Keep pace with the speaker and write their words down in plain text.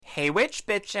Hey, witch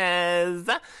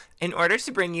bitches! In order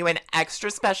to bring you an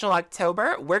extra special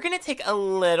October, we're going to take a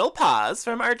little pause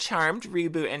from our Charmed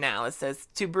reboot analysis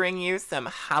to bring you some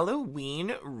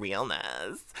Halloween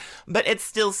realness. But it's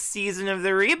still season of the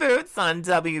reboots on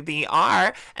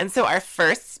WBR, and so our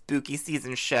first spooky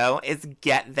season show is,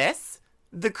 get this,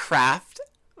 The Craft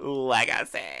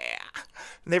Legacy.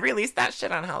 They released that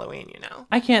shit on Halloween, you know.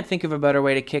 I can't think of a better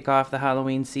way to kick off the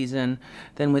Halloween season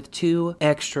than with two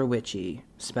extra witchy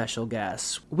special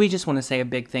guests. We just want to say a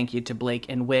big thank you to Blake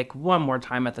and Wick one more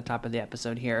time at the top of the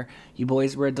episode here. You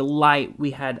boys were a delight.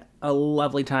 We had a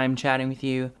lovely time chatting with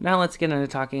you. Now let's get into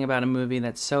talking about a movie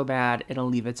that's so bad it'll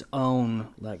leave its own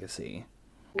legacy.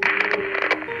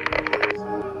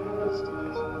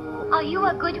 Are you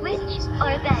a good witch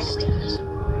or a bad witch?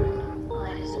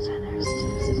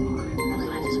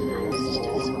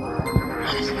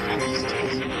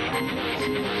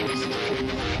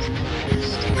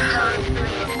 Power of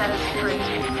 3 will set us free.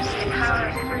 Power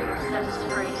of 3 will set us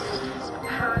free.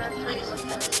 Power of 3 will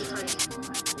set us free.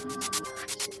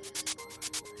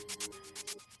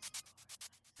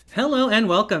 Hello and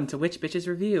welcome to Witch Bitches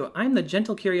Review. I'm the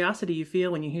gentle curiosity you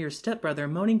feel when you hear your stepbrother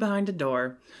moaning behind a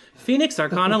door. Phoenix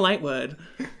Arcana Lightwood.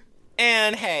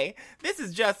 And hey, this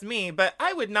is just me, but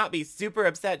I would not be super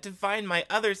upset to find my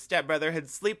other stepbrother had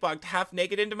sleepwalked half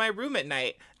naked into my room at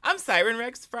night. I'm Siren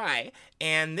Rex Fry,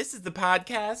 and this is the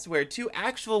podcast where two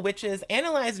actual witches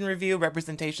analyze and review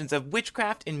representations of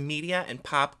witchcraft in media and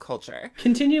pop culture.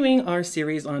 Continuing our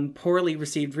series on poorly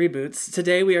received reboots,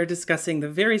 today we are discussing the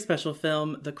very special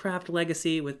film, The Craft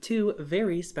Legacy, with two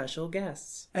very special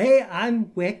guests. Hey,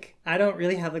 I'm Wick. I don't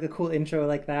really have like a cool intro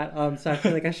like that, so I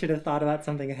feel like I should have thought about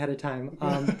something ahead of time,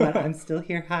 but I'm still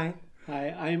here. Hi.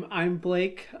 Hi, I'm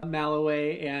Blake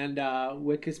Malloway, and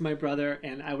Wick is my brother,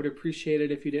 and I would appreciate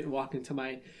it if you didn't walk into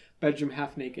my bedroom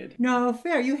half naked. No,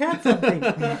 fair. You had something.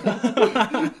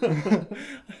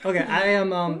 Okay, I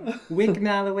am Wick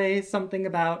Malloway. Something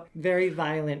about very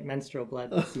violent menstrual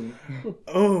blood scene.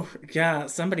 Oh, yeah,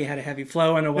 somebody had a heavy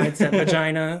flow and a wide-set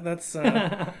vagina. That's,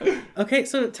 Okay,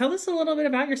 so tell us a little bit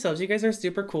about yourselves. You guys are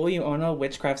super cool. You own a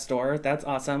witchcraft store. That's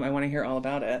awesome. I want to hear all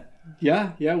about it.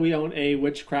 Yeah, we own a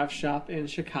witchcraft shop in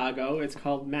Chicago. It's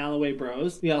called Malloway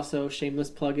Bros. We also shameless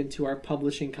plug into our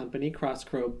publishing company,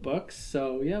 Crosscrow Books.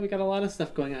 So yeah, we got a lot of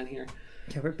stuff going on here.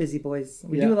 Yeah, we're busy boys.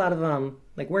 We do a lot of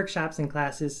like workshops and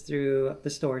classes through the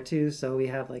store too. So we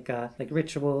have like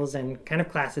rituals and kind of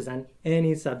classes on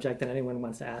any subject that anyone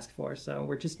wants to ask for. So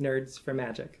we're just nerds for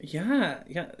magic. Yeah.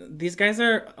 These guys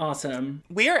are awesome.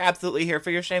 We are absolutely here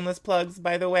for your shameless plugs,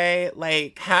 by the way.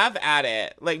 Like, have at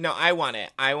it. Like, no, I want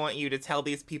it. I want you to tell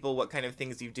these people what kind of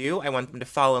things you do. I want them to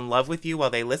fall in love with you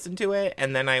while they listen to it.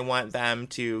 And then I want them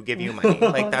to give you money.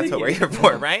 Like, that's what we're here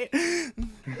for, right?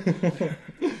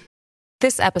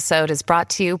 This episode is brought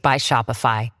to you by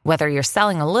Shopify. Whether you're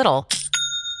selling a little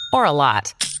or a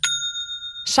lot,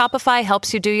 Shopify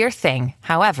helps you do your thing,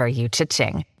 however you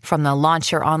cha-ching. From the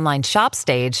launch your online shop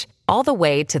stage, all the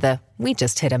way to the we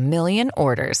just hit 1 million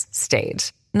orders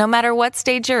stage. No matter what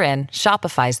stage you're in,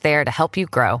 Shopify's there to help you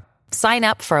grow. Sign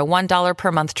up for a $1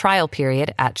 per month trial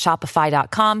period at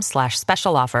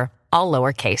shopify.com/special offer, all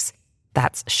lowercase.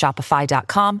 That's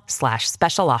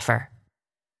shopify.com/special offer.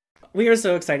 We are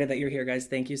so excited that you're here, guys.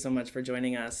 Thank you so much for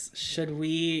joining us. Should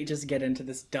we just get into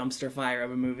this dumpster fire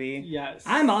of a movie? Yes.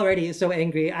 I'm already so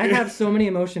angry. I have so many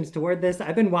emotions toward this.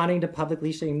 I've been wanting to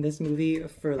publicly shame this movie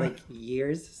for like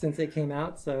years since it came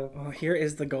out. So here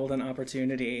is the golden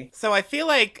opportunity. So I feel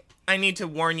like I need to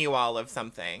warn you all of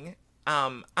something.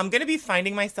 I'm going to be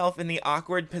finding myself in the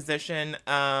awkward position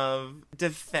of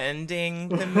defending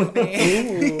the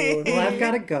movie. Well, I've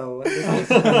got to go.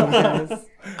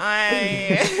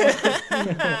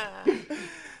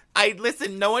 I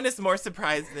listen, no one is more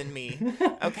surprised than me.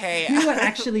 Okay. You know what?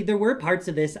 Actually, there were parts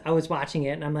of this, I was watching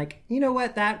it, and I'm like, you know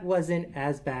what? That wasn't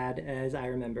as bad as I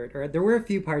remembered. Or there were a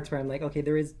few parts where I'm like, okay,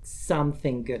 there is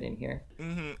something good in here.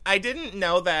 Mm-hmm. I didn't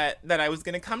know that I was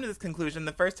going to come to this conclusion.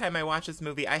 The first time I watched this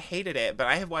movie, I hated it, but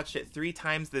I have watched it 3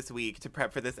 times this week to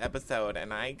prep for this episode,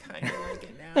 and I kind of like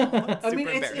it now. I mean,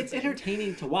 it's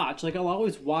entertaining to watch. Like, I'll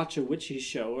always watch a witchy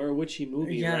show or a witchy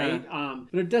movie, right?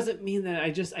 But it doesn't mean that I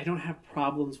don't have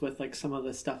problems with like some of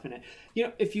the stuff in it. You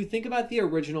know, if you think about the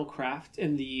original craft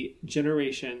and the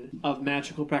generation of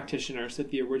magical practitioners that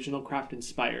the original craft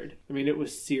inspired, I mean, it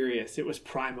was serious, it was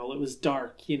primal, it was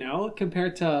dark, you know,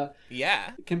 compared to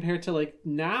like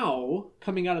now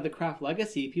coming out of the craft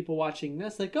legacy, people watching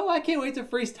this like, oh, I can't wait to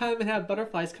freeze time and have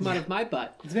butterflies come out of my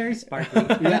butt. It's very sparkly.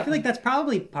 And I feel like that's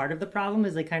probably part of the problem,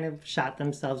 is they kind of shot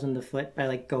themselves in the foot by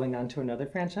like going on to another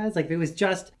franchise. Like if it was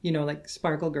just, you know, like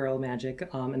Sparkle Girl magic,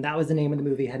 and that was the name of the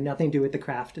movie, had nothing to do with the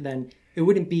craft, then it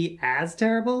wouldn't be as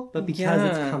terrible. But because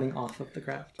it's coming off of the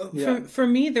craft. For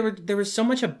me, there was so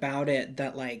much about it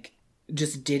that like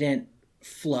just didn't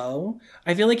flow.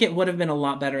 I feel like it would have been a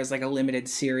lot better as like a limited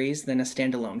series than a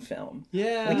standalone film.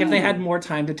 Yeah. Like if they had more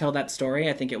time to tell that story,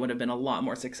 I think it would have been a lot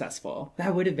more successful.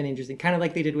 That would have been interesting. Kind of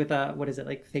like they did with, what is it,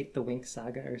 like Fate the Winx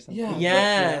saga or something. Yeah.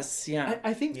 Yes. Yeah.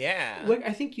 I think, Yeah. like,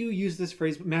 I think you use this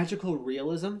phrase, magical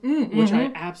realism, which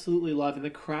I absolutely love. And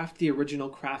the original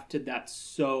Craft did that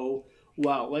so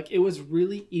well. Like, it was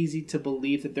really easy to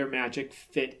believe that their magic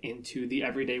fit into the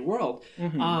everyday world.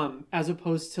 As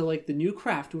opposed to, like, the new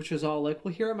Craft, which was all like,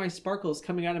 well, here are my sparkles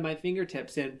coming out of my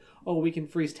fingertips and, oh, we can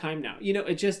freeze time now. You know,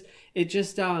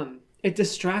 it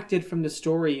distracted from the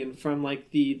story and from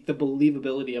like the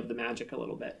believability of the magic a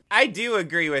little bit. I do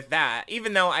agree with that,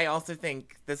 even though I also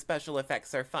think the special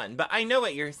effects are fun. But I know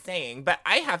what you're saying, but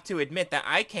I have to admit that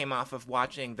I came off of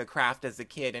watching The Craft as a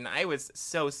kid, and I was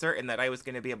so certain that I was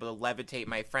going to be able to levitate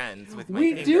my friends with my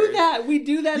fingers. We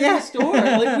do that in the store.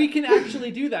 Like, we can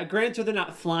actually do that. Granted, they're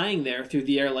not flying there through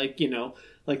the air like, you know,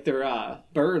 like they're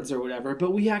birds or whatever,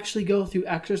 but we actually go through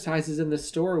exercises in the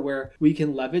store where we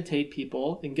can levitate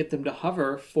people and get them to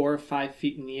hover 4 or 5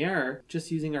 feet in the air just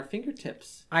using our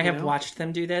fingertips. I have watched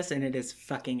them do this, and it is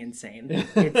fucking insane.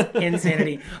 It's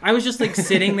insanity. I was just like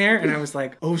sitting there, and I was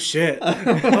like, "Oh shit!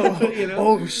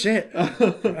 Oh shit!"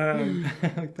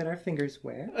 We put our fingers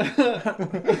where? Oh,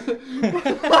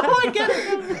 I get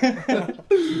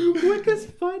it. Wick is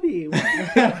funny.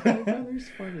 Wicker's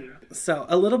funny. So,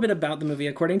 a little bit about the movie.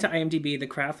 According to IMDb, The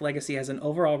Craft Legacy has an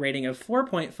overall rating of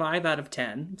 4.5 out of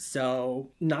 10. So,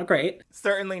 not great.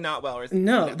 Certainly not well received.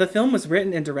 No, the film was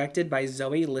written and directed by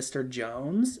Zoe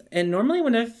Lister-Jones. And normally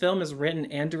when a film is written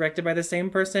and directed by the same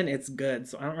person, it's good.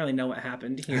 So, I don't really know what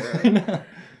happened here.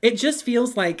 It just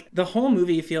feels like the whole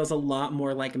movie feels a lot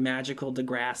more like magical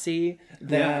Degrassi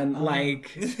than like...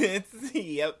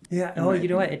 Yep. Yeah. Oh, you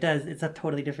know what? It does. It's a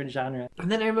totally different genre. And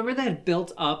then I remember they had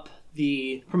built up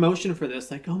the promotion for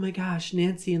this, like, oh my gosh,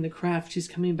 Nancy in The Craft, she's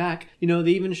coming back. You know,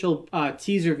 they even show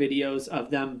teaser videos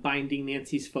of them binding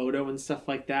Nancy's photo and stuff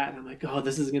like that. And I'm like, oh,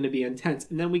 this is going to be intense.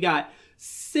 And then we got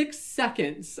 6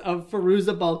 seconds of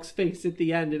Fairuza Balk's face at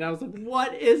the end, and I was like,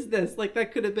 what is this? Like,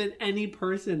 that could have been any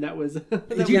person that was...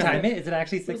 Did you time it? Is it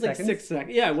actually 6 it was like seconds? 6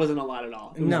 seconds. Yeah, it wasn't a lot at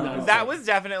all. It was No. not. That was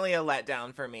definitely a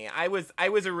letdown for me. I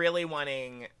was really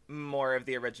wanting more of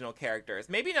the original characters.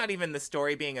 Maybe not even the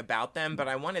story being about them, but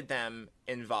I wanted them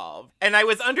involved. And I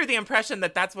was under the impression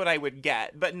that that's what I would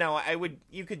get. But no,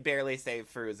 you could barely say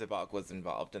Fairuza Balk was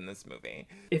involved in this movie.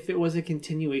 If it was a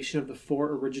continuation of the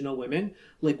 4 original women,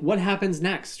 like, what happens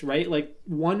next, right? Like,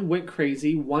 1 went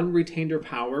crazy, 1 retained her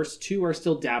powers, 2 are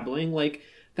still dabbling. Like,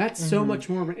 that's so much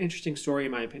more of an interesting story,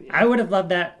 in my opinion. I would have loved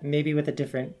that maybe with a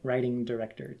different writing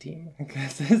director team.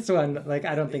 Because this one, like,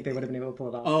 I don't think they would have been able to pull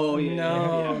it off. Oh, yeah.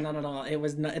 No, not at all. It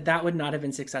was not, that would not have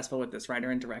been successful with this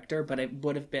writer and director, but it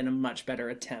would have been a much better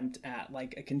attempt at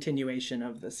like a continuation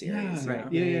of the series. Yeah,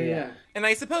 you know? yeah. And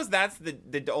I suppose that's the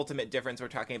ultimate difference we're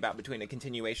talking about between a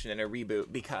continuation and a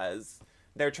reboot, because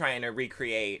they're trying to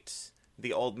recreate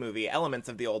the old movie, elements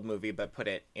of the old movie, but put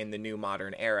it in the new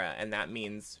modern era, and that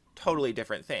means totally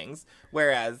different things.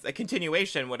 Whereas a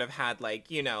continuation would have had, like,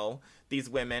 you know, these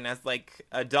women as like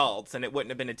adults, and it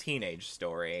wouldn't have been a teenage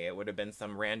story. It would have been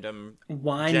some random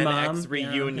Wine Gen mom. X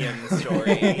reunion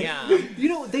story. Yeah. You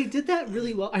know, they did that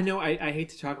really well. I know I hate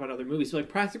to talk about other movies, but like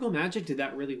Practical Magic did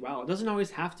that really well. It doesn't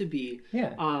always have to be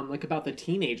like about the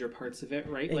teenager parts of it,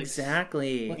 right? Like,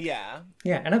 Exactly. Yeah.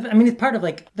 Yeah, and I mean, it's part of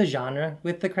like the genre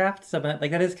with The Craft, so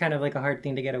like that is kind of like a hard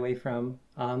thing to get away from.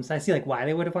 So I see like why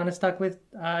they would have wanted to stuck with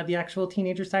the actual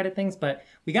teenager side of things, but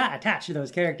we got attached to those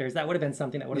characters. That would have been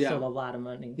something that would have sold a lot of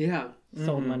money. Yeah.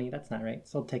 Sold money. That's not right.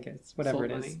 Sold tickets. Whatever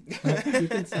Sold it is. money. You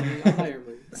can sell me a higher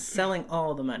money. Selling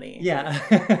all the money.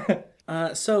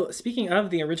 Yeah. So speaking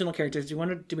of the original characters, do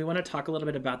we want to talk a little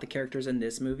bit about the characters in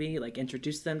this movie? Like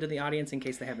introduce them to the audience in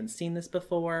case they haven't seen this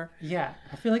before? Yeah.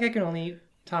 I feel like I can only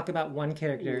talk about one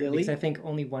character Lily? because I think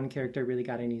only one character really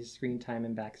got any screen time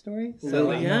and backstory. So,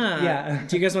 Lily. Yeah.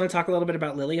 Do you guys want to talk a little bit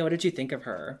about Lily? What did you think of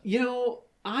her? You know,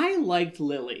 I liked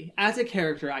Lily. As a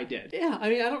character, I did. Yeah, I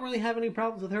mean, I don't really have any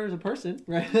problems with her as a person,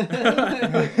 right?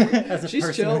 As a She's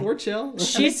person, chill. like- We're chill.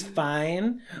 She's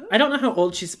fine. I don't know how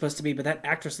old she's supposed to be, but that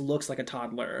actress looks like a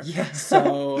toddler. Yeah.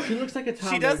 So She looks like a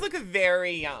toddler. She does look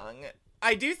very young.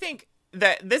 I do think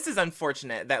that this is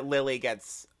unfortunate that Lily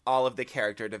gets all of the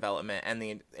character development and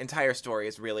the entire story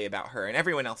is really about her and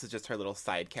everyone else is just her little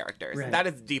side characters. Right. That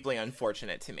is deeply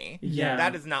unfortunate to me. Yeah.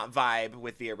 That is not vibe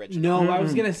with the original. No, I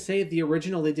was going to say the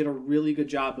original, they did a really good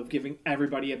job of giving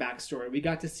everybody a backstory. We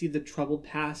got to see the troubled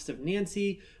past of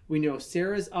Nancy. We know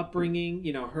Sarah's upbringing,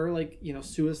 you know, her like, you know,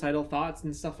 suicidal thoughts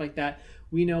and stuff like that.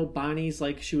 We know Bonnie's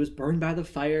like she was burned by the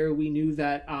fire. We knew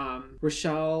that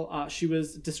Rochelle she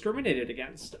was discriminated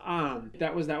against.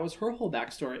 That was her whole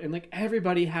backstory. And like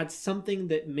everybody had something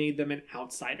that made them an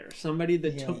outsider, somebody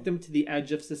that took them to the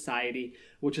edge of society,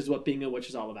 which is what being a witch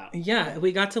is all about. Yeah,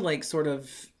 we got to like sort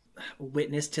of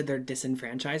witness to their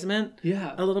disenfranchisement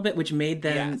a little bit, which made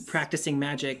them practicing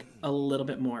magic a little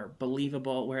bit more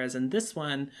believable. Whereas in this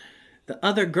one, the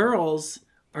other girls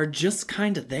are just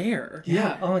kind of there.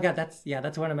 Yeah. Oh my God, that's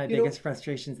one of my biggest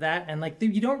frustrations. That and like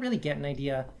you don't really get an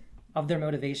idea of their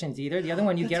motivations either. The other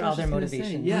one, you get all their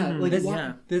motivations. Yeah, like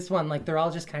this one, like they're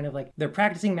all just kind of like they're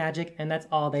practicing magic, and that's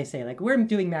all they say. Like we're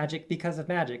doing magic because of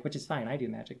magic, which is fine. I do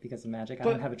magic because of magic. I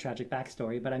don't have a tragic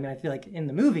backstory, but I mean, I feel like in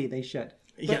the movie they should.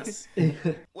 Yes.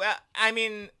 Well, I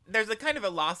mean, there's a kind of a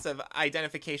loss of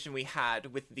identification we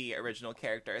had with the original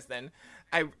characters. Then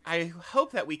I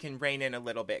hope that we can rein in a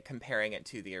little bit comparing it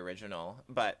to the original,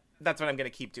 but that's what I'm going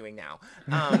to keep doing now.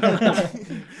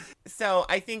 So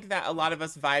I think that a lot of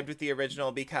us vibed with the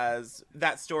original because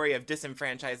that story of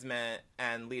disenfranchisement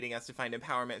and leading us to find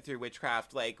empowerment through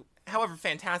witchcraft, like, however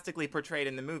fantastically portrayed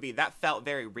in the movie, that felt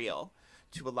very real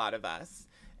to a lot of us.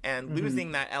 And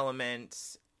losing that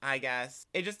element, I guess,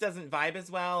 it just doesn't vibe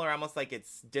as well, or almost like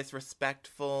it's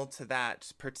disrespectful to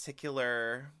that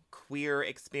particular queer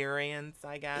experience,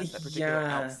 I guess, a particular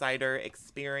outsider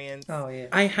experience. Oh, yeah.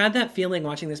 I had that feeling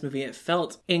watching this movie. It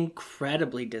felt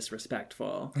incredibly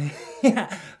disrespectful.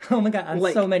 Yeah. Oh my God,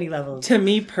 on so many levels. To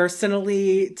me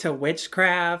personally, to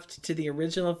witchcraft, to the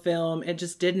original film, it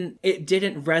didn't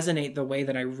resonate the way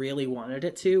that I really wanted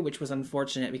it to, which was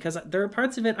unfortunate because there were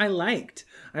parts of it I liked.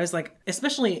 I was like,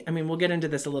 especially, I mean, we'll get into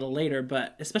this a little later,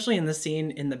 but especially in the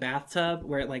scene in the bathtub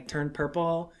where it like turned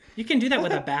purple. You can do that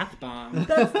with a bath bomb.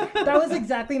 That was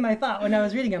exactly my thought when I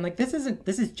was reading it. I'm like, this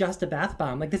is just a bath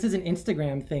bomb. Like, this is an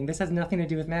Instagram thing. This has nothing to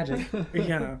do with magic.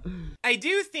 Yeah. I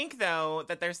do think, though,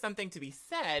 that there's something to be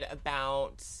said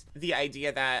about the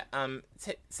idea that,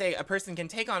 say, a person can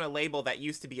take on a label that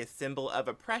used to be a symbol of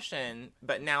oppression,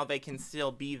 but now they can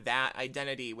still be that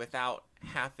identity without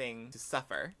having to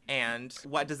suffer. And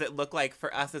what does it look like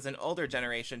for us as an older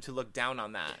generation to look down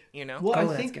on that, you know? Well,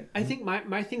 I think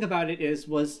my thing about it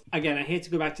was, again, I hate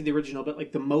to go back to the original, but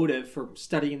like the motive for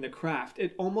studying the craft,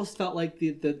 it almost felt like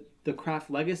the craft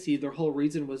legacy, their whole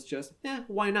reason was just,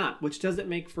 why not? Which doesn't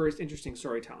make for interesting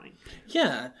storytelling.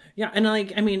 Yeah. And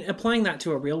like, I mean, applying that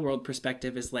to a real world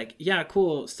perspective is like, yeah,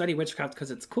 cool, study witchcraft because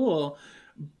it's cool.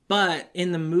 But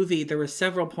in the movie, there were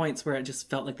several points where it just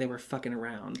felt like they were fucking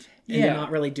around and not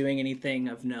really doing anything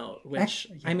of note, which,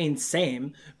 I mean,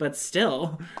 same, but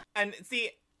still. And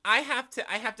see, I have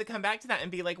to come back to that and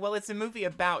be like, well, it's a movie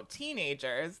about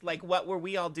teenagers. Like, what were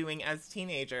we all doing as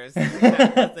teenagers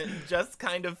that wasn't just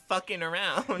kind of fucking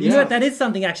around? You know what? That is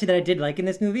something actually that I did like in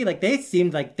this movie. Like, they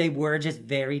seemed like they were just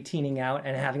very teening out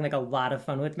and having like a lot of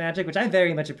fun with magic, which I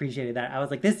very much appreciated that. I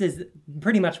was like, this is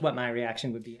pretty much what my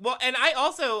reaction would be. Well, and I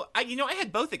also, I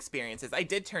had both experiences. I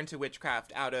did turn to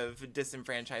witchcraft out of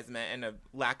disenfranchisement and a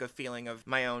lack of feeling of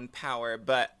my own power,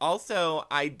 but also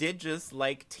I did just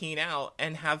like teen out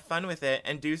and have fun with it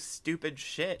and do stupid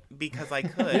shit because I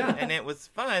could and it was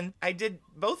fun. I did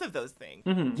both of those things.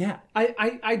 Mm-hmm. Yeah.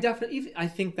 I definitely I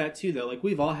think that too though. Like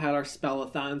we've all had our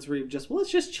spell-a-thons where you've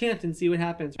let's just chant and see what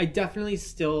happens. I definitely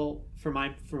still for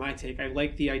my take, I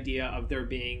like the idea of there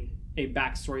being a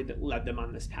backstory that led them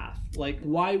on this path. Like,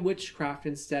 why witchcraft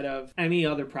instead of any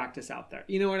other practice out there?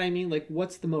 You know what I mean? Like,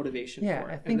 what's the motivation for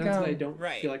it? I think, and that's what I don't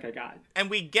feel like I got. And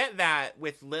we get that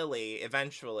with Lily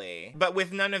eventually, but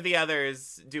with none of the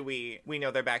others do we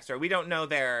know their backstory.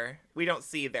 We don't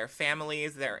see their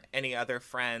families, their any other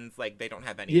friends. Like, they don't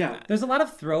have any of that. There's a lot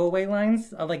of throwaway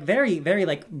lines of like very, very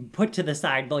like put to the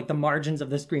side, but like the margins of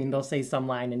the screen, they'll say some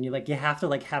line and you have to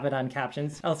like have it on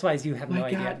captions. Otherwise you have no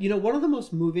idea. You know, one of the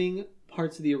most moving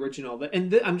parts of the original,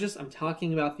 and I'm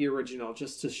talking about the original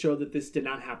just to show that this did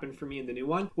not happen for me in the new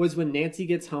one, was when Nancy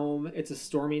gets home. It's a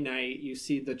stormy night. You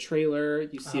see the trailer,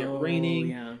 you see it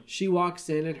raining. She walks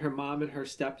in and her mom and her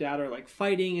stepdad are like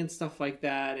fighting and stuff like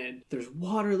that, and there's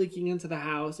water leaking into the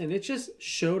house, and it just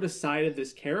showed a side of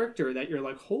this character that you're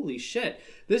like, holy shit,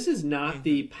 this is not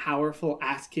the powerful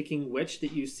ass-kicking witch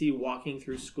that you see walking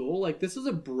through school. Like, this is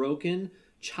a broken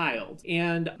child.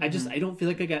 And I don't feel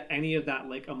like I got any of that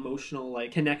like emotional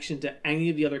like connection to any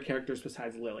of the other characters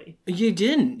besides Lily. You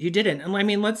didn't. And I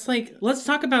mean, let's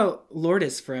talk about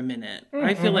Lourdes for a minute.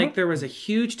 I feel like there was a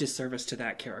huge disservice to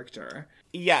that character.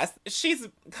 Yes, she's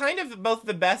kind of both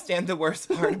the best and the worst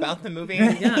part about the movie.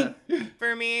 Yeah.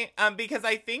 For me, because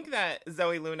I think that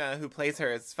Zoe Luna, who plays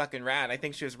her, is fucking rad. I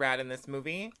think she was rad in this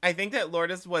movie. I think that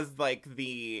Lourdes was like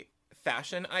the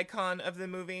fashion icon of the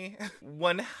movie.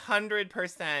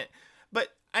 100%. But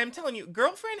I'm telling you,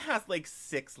 Girlfriend has like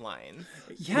 6 lines.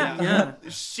 Yeah.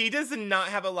 She does not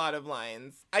have a lot of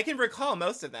lines. I can recall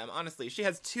most of them, honestly. She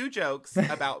has 2 jokes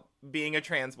about being a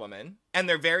trans woman, and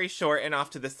they're very short and off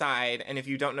to the side, and if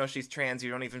you don't know she's trans, you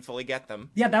don't even fully get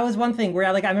them. Yeah, that was one thing where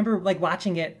I remember like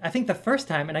watching it, I think the first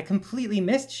time, and I completely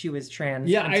missed she was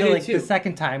trans until like the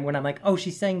second time when I'm like, oh,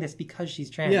 she's saying this because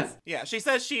she's trans. Yeah, she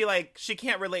says she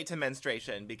can't relate to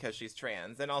menstruation because she's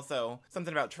trans, and also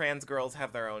something about trans girls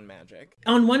have their own magic.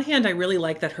 On one hand, I really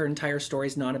like that her entire story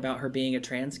is not about her being a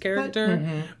trans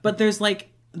character, but there's like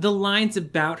the lines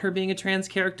about her being a trans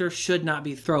character should not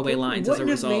be throwaway lines as a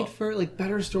result. Wouldn't it have made for like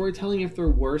better storytelling if there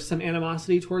were some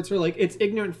animosity towards her? Like, it's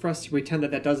ignorant for us to pretend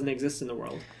that doesn't exist in the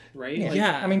world, right?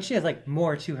 Yeah. I mean, she has like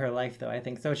more to her life though, I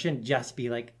think. So it shouldn't just be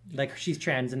like she's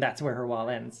trans and that's where her wall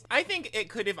ends. I think it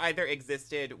could have either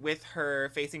existed with her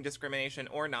facing discrimination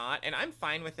or not, and I'm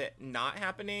fine with it not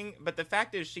happening, but the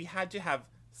fact is she had to have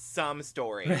some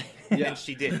story and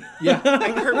she didn't.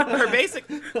 Like her basic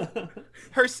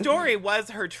her story was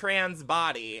her trans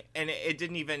body, and it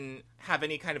didn't even have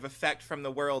any kind of effect from the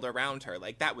world around her.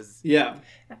 Like that was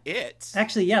it.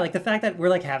 Actually, like the fact that we're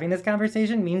like having this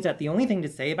conversation means that the only thing to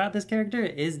say about this character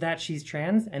is that she's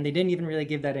trans, and they didn't even really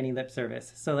give that any lip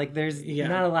service. So like there's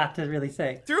not a lot to really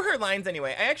say. Through her lines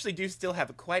anyway, I actually do still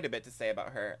have quite a bit to say about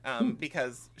her,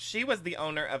 because she was the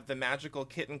owner of the magical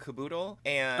kitten Caboodle,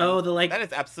 and that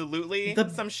is absolutely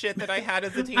some shit that I had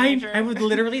as a teenager. I would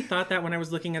literally thought that when I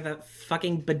was looking at that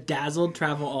fucking bedazzled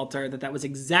travel altar that was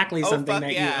exactly something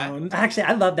that you owned. Actually,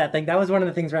 I love that thing. That was one of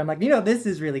the things where I'm like, this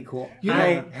is really cool.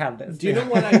 I have this. Do you know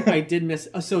what I did miss?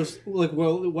 So, like,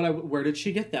 where did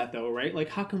she get that though? Right? Like,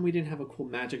 how come we didn't have a cool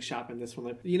magic shop in this one?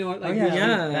 Like, you know what? Like,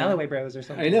 Alloway Bros or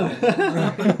something. I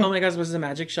know. Oh my gosh, was the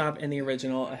magic shop in the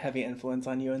original a heavy influence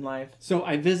on you in life? So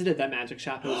I visited that magic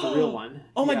shop. It was a real one.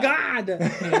 Oh my god!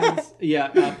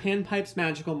 Panpipe's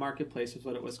Magical Marketplace was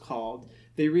what it was called.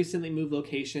 They recently moved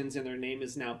locations, and their name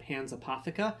is now Pan's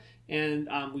Apotheca. And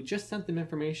we just sent them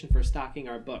information for stocking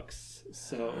our books.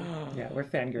 So we're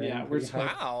fangirling. Yeah, we're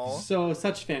so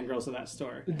such fangirls of that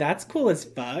store. That's cool as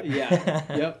fuck. Yeah,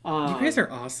 yep. You guys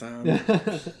are awesome.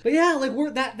 But yeah, like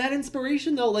we're that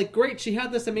inspiration though. Like, great, she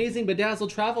had this amazing bedazzled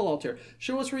travel altar.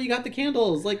 Show us where you got the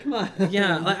candles. Like, come on.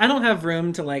 Yeah, I don't have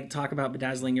room to like talk about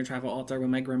bedazzling your travel altar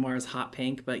when my grimoire is hot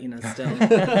pink, but still.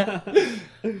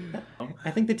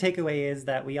 I think the takeaway is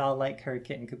that we all like her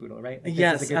kitten Caboodle, right? Like,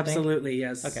 yes, absolutely. Thing?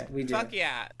 Yes. Okay. We do. Fuck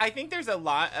yeah. I think there's a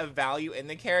lot of value in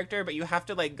the character, but you have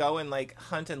to like go and like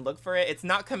hunt and look for it. It's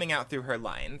not coming out through her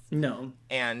lines. No.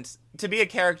 And to be a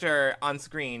character on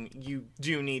screen, you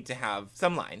do need to have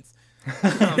some lines.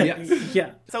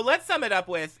 Yeah. So let's sum it up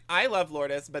with, I love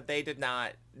Lourdes, but they did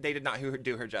not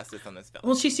do her justice on this film.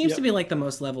 Well, she seems to be like the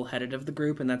most level-headed of the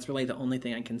group, and that's really the only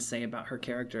thing I can say about her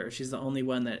character. She's the only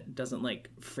one that doesn't like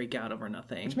freak out over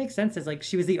nothing. Which makes sense, as like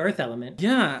she was the earth element.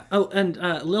 Yeah. Oh, and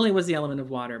Lily was the element of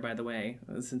water, by the way,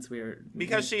 since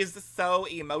because she's so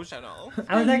emotional.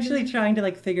 I was actually trying to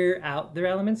like figure out their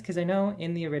elements, because I know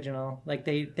in the original, like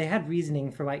they had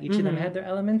reasoning for why each of them had their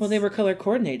elements. Well, they were color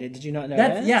coordinated. Did you not know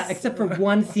that? Yeah, except for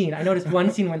one scene. I noticed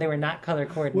one scene where they were not color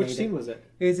coordinated. Which scene was it?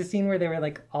 It was a scene where they were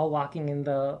like all walking in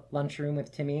the lunchroom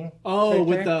with Timmy. Oh,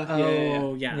 with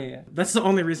the yeah. That's the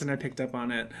only reason I picked up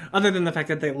on it, other than the fact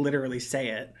that they literally say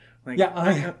it. Like,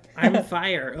 I'm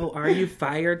fire. Oh, are you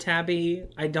fire, Tabby?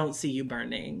 I don't see you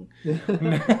burning.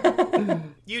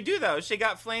 You do though. She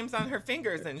got flames on her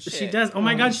fingers and shit. She does. Oh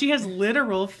my god, she has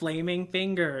literal flaming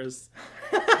fingers.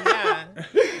 Yeah.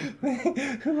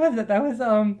 Who was it? That was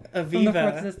Aviva. From the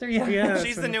Fourth Sister. Yeah.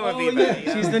 She's the new Aviva.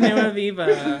 Yeah. She's the new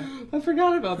Aviva. I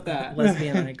forgot about that.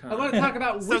 Lesbian icon. I want to talk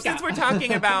about So since we're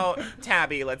talking about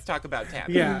Tabby, let's talk about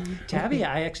Tabby. Yeah. Tabby,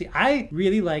 I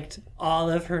really liked all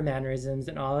of her mannerisms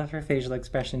and all of her facial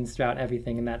expressions throughout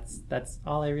everything, and that's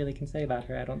all I really can say about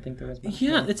her. I don't think there was much.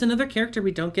 Yeah, it's another character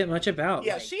we don't get much about.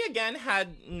 Yeah, she again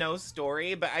had no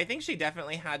story, but I think she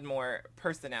definitely had more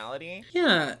personality.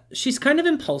 Yeah, she's kind of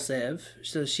impulsive.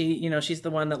 So she's the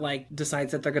one that like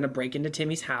decides that they're gonna break into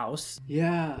Timmy's house.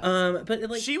 Yeah. But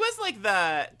like she was like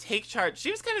the take charge.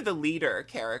 She was kind of the leader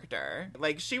character.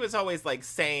 Like she was always like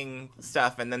saying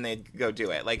stuff and then they'd go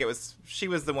do it. Like she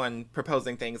was the one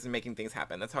proposing things and making making things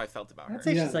happen. That's how I felt about her. I'd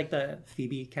say she's like the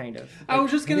Phoebe kind of. I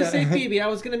was just gonna say Phoebe. I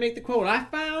was gonna make the quote. I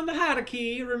found the Haida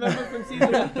key. Remember from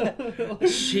season 1?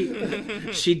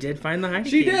 She did find the Haida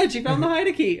She key. did. She found the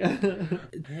Haida key.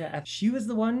 Yeah, she was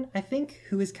the one, I think,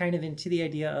 who was kind of into the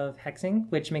idea of hexing,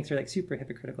 which makes her like super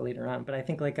hypocritical later on. But I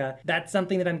think like that's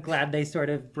something that I'm glad they sort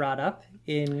of brought up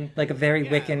in like a very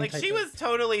Wiccan Like type she of... was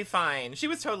totally fine. She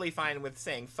was totally fine with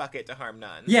saying "fuck it" to harm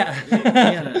none. Yeah.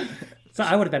 Yeah. So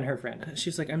I would have been her friend. She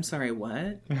was like, I'm sorry,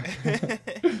 what?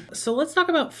 So let's talk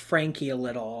about Frankie a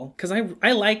little. Because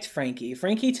I liked Frankie.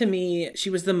 Frankie, to me, she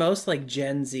was the most like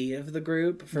Gen Z of the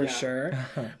group, for sure.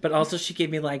 But also she gave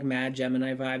me like Mad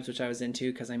Gemini vibes, which I was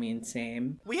into because, I mean,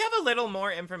 same. We have a little more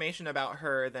information about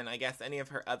her than I guess any of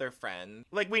her other friends.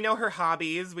 Like, we know her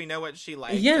hobbies. We know what she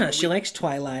likes. Yeah, she likes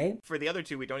Twilight. For the other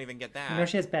two, we don't even get that. You know,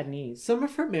 she has bad knees. Some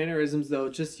of her mannerisms, though,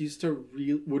 just used to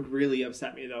would really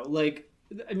upset me, though. Like,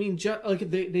 I mean, like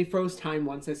they froze time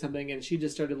once or something, and she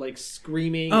just started like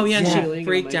screaming. Oh yeah, and she chilling,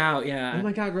 freaked and I'm out. Yeah. like, oh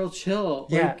my god, girl, chill.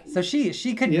 Yeah, Like, so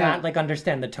she could not like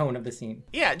understand the tone of the scene.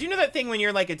 Yeah, do you know that thing when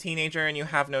you're like a teenager and you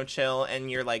have no chill and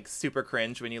you're like super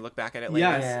cringe when you look back at it later?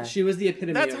 yes, Yeah. she was the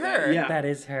epitome. That's of her. That. Yeah, That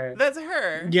is her. That's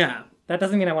her. Yeah. That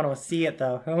doesn't mean I want to see it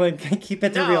though. I'm like, keep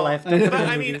it to No, real life. Don't put it but in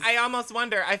I mean, movies. I almost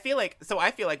wonder. I feel like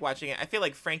watching it. I feel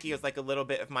like Frankie is like a little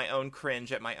bit of my own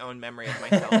cringe at my own memory of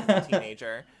myself as a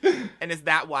teenager. And is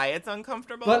that why it's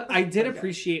uncomfortable? But I did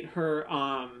appreciate her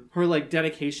her like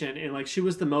dedication, and like she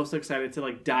was the most excited to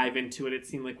like dive into it. It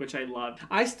seemed like, which I loved.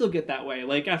 I still get that way.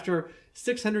 Like after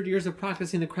 600 years of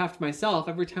practicing the craft myself,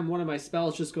 every time one of my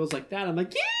spells just goes like that, I'm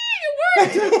like, yeah,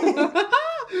 it worked.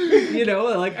 You know,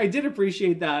 like I did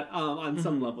appreciate that on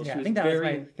some level. Yeah, She I was think that was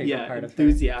very my favorite part of her.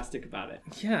 enthusiastic about it.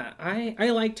 Yeah, I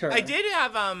liked her. I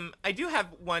do have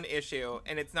one issue,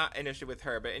 and it's not an issue with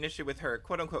her, but an issue with her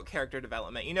quote unquote character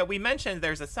development. You know, we mentioned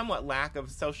there's a somewhat lack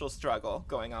of social struggle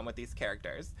going on with these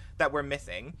characters that we're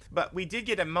missing, but we did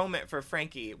get a moment for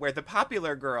Frankie where the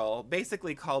popular girl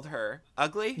basically called her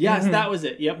ugly. Yes, that was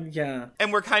it. Yep. Yeah.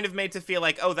 And we're kind of made to feel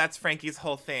like, oh, that's Frankie's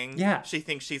whole thing. Yeah. She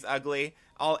thinks she's ugly.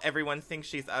 Everyone thinks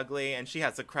she's ugly, and she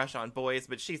has a crush on boys,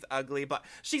 but she's ugly. But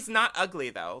she's not ugly,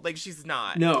 though. Like, she's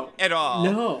not. No. At all.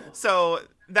 No. So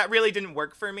that really didn't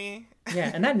work for me.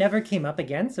 Yeah, and that never came up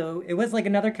again. So it was like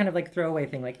another kind of like throwaway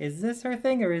thing. Like, is this her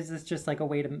thing, or is this just like a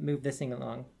way to move this thing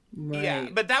along? Right. Yeah,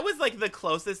 but that was like the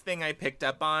closest thing I picked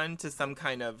up on to some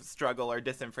kind of struggle or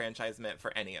disenfranchisement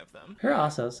for any of them. Her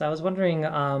also. So I was wondering,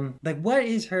 like, what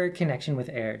is her connection with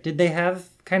air? Did they have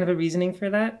kind of a reasoning for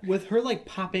that? With her like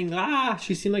popping,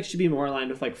 she seemed like she'd be more aligned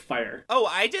with like fire. Oh,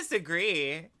 I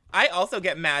disagree. I also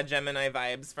get Mad Gemini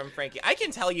vibes from Frankie. I can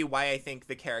tell you why I think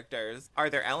the characters are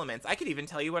their elements. I could even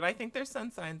tell you what I think their sun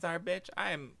signs are, bitch.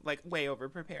 I'm like way over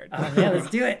prepared. Yeah, let's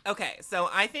do it. Okay, so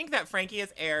I think that Frankie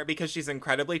is air because she's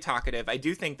incredibly talkative. I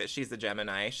do think that she's a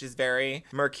Gemini. She's very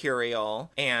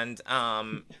mercurial, and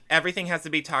everything has to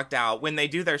be talked out. When they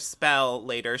do their spell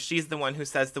later, she's the one who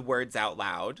says the words out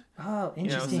loud. Oh, You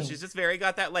know, interesting. so she's just very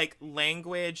got that like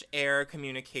language, air,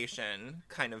 communication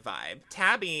kind of vibe.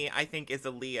 Tabby, I think, is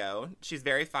a Leo. She's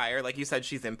very fire. Like you said,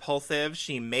 she's impulsive.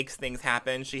 She makes things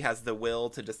happen. She has the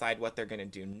will to decide what they're going to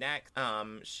do next.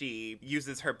 She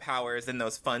uses her powers in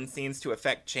those fun scenes to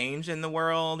affect change in the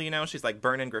world. You know, she's like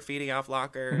burning graffiti off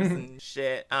lockers and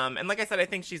shit. And like I said, I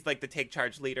think she's like the take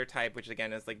charge leader type, which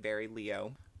again is like very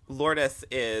Leo. Lourdes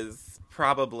is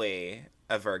probably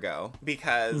a Virgo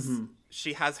because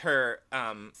she has her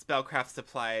spellcraft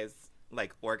supplies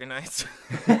like organized.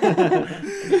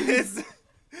 Is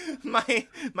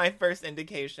my first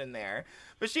indication there.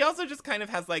 But she also just kind of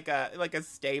has like a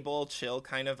stable, chill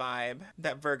kind of vibe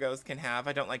that Virgos can have.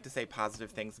 I don't like to say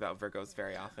positive things about Virgos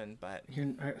very often, but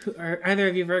Are either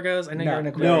of you Virgos? I know No. you're an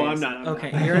Aquarius. No, I'm not. I'm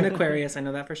okay, not. you're an Aquarius. I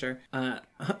know that for sure.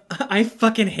 I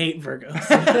fucking hate Virgos.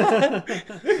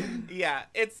 yeah,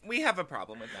 we have a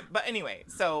problem with them. But anyway,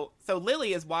 so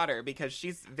Lily is water because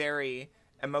she's very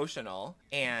emotional,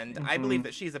 and I believe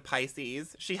that she's a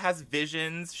Pisces. She has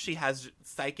visions, she has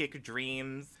psychic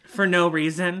dreams, For no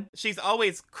reason. she's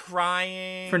always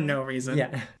crying For no reason.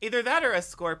 Yeah. either that or a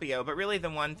Scorpio, but really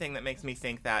the one thing that makes me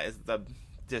think that is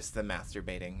just the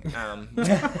masturbating.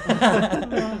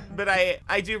 But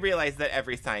I do realize that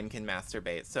every sign can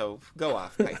masturbate, so go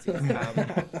off, Pisces.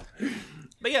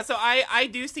 But yeah, so I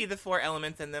do see the four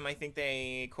elements in them. I think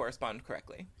they correspond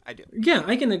correctly. I do. Yeah,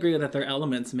 I can agree that their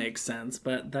elements make sense,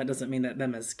 but that doesn't mean that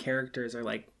them as characters are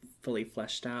like fully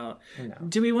fleshed out. No.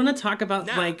 Do we want to talk about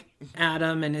No. like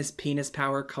Adam and his penis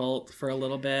power cult for a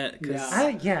little bit?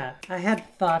 'Cause- Yeah. I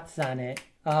had thoughts on it.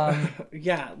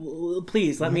 Yeah,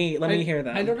 please let me hear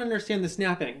that. I don't understand the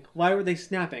snapping. Why were they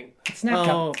snapping? Snap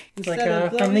Oh, cup. It's like Instead of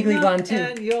from blowing Legally up, Blonde 2.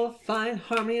 and you'll find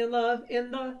harmony and love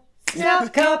in the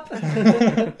Snap cup.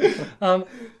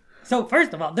 So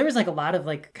first of all, there was like a lot of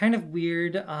like kind of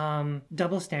weird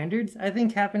double standards I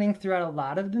think happening throughout a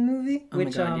lot of the movie. Oh my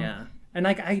God, yeah. And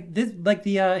like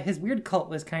his weird cult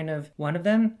was kind of one of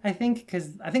them, I think,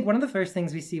 because I think one of the first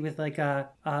things we see with like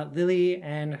Lily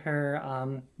and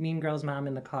her mean girl's mom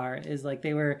in the car is like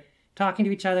they were talking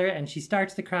to each other and she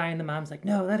starts to cry and the mom's like,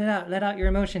 no, let out your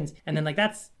emotions. And then like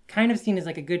that's kind of seen as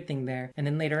like a good thing there. And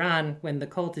then later on when the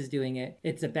cult is doing it,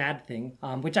 it's a bad thing.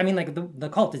 Which I mean like the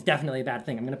cult is definitely a bad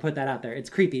thing. I'm going to put that out there. It's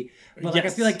creepy. But like I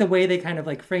feel like the way they kind of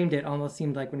like framed it almost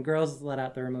seemed like when girls let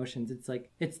out their emotions, it's like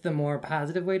it's the more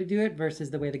positive way to do it versus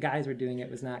the way the guys were doing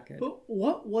it was not good. But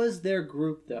what was their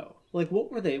group though? Like,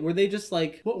 what were they? Were they just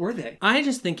like, what were they? I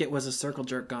just think it was a circle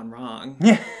jerk gone wrong.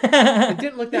 It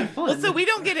didn't look that fun. Well, so we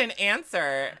don't get an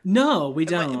answer. No, we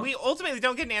don't. We ultimately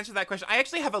don't get an answer to that question. I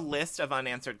actually have a list of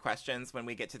unanswered questions when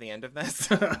we get to the end of this.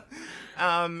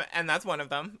 And that's one of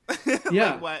them.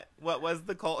 Yeah. Like what was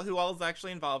the cult? Who all is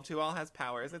actually involved? Who all has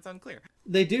powers? It's unclear.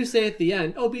 They do say at the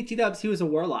end, oh, BT Dubs, he was a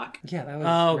warlock. Yeah, that was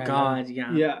Oh random. God,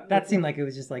 yeah. Yeah. That seemed like it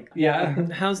was just like Yeah.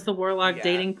 How's the warlock Yeah.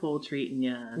 dating pool treating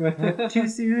ya? too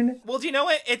soon. Well, do you know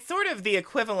what? It's sort of the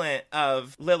equivalent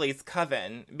of Lily's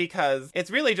coven because it's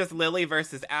really just Lily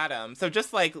versus Adam. So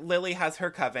just like Lily has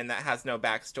her coven that has no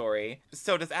backstory,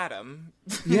 so does Adam.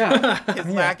 Yeah. His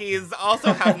lackeys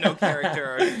also have no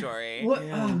character or story. What?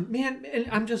 Oh, man, and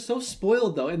I'm just so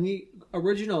spoiled though. In the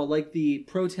original, like the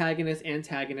protagonist,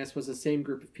 antagonist was the same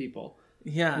group of people.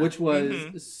 Yeah. Which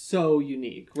was so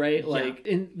unique, right? Like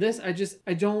in this, I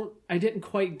didn't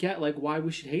quite get like why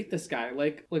we should hate this guy.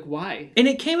 Like why? And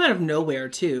it came out of nowhere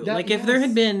too. That- like if there yes.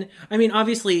 had been, I mean,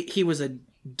 obviously he was a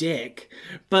dick,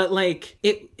 but like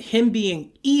him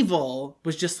being evil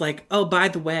was just like, oh, by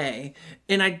the way,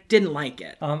 and I didn't like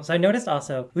it. So I noticed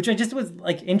also, which I just was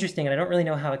like interesting, and I don't really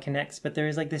know how it connects, but there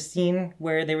was like this scene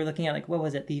where they were looking at like, what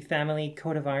was it, the family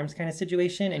coat of arms kind of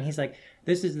situation, and he's like,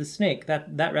 this is the snake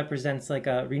that represents like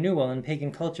a renewal in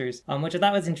pagan cultures, which I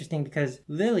thought was interesting because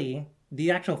Lily,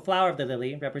 the actual flower of the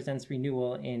lily, represents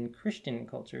renewal in Christian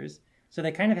cultures. So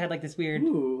they kind of had like this weird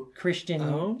Christian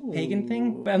pagan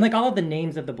thing. And like all of the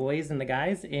names of the boys and the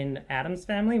guys in Adam's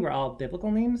family were all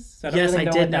biblical names. So I don't really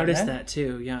know I did what notice meant. that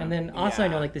too. Yeah. And then also I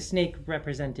know like the snake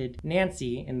represented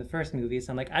Nancy in the first movie.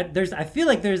 So I'm like, I feel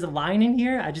like there's a line in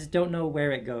here. I just don't know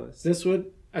where it goes. This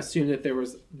would assume that there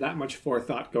was that much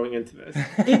forethought going into this.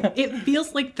 it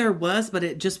feels like there was, but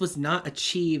it just was not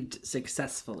achieved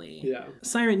successfully. Yeah.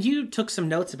 Siren, you took some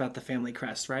notes about the family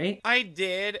crest, right? I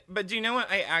did, but do you know what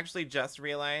I actually just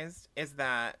realized is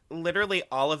that literally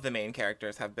all of the main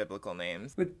characters have biblical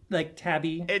names. With like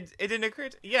Tabby. It didn't occur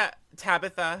to, yeah,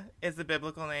 Tabitha is a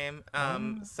biblical name.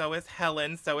 So is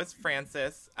Helen, so is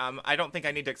Francis. I don't think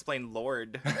I need to explain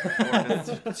Lord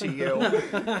to you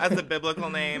as a biblical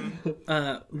name.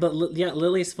 But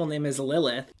Lily's full name is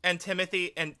Lilith. And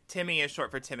Timmy is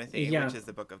short for Timothy, Yeah. which is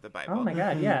the book of the Bible. Oh my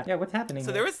god, yeah. Yeah, what's happening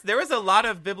So here? there was a lot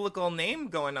of biblical name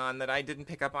going on that I didn't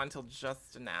pick up on until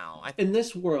just now. In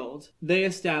this world, they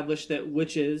established that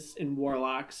witches and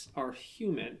warlocks are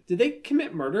human. Did they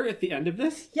commit murder at the end of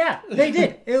this? Yeah, they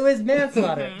did. It was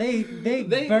manslaughter. They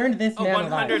burned this man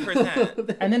alive.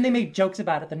 100%. And then they made jokes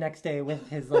about it the next day with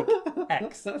his like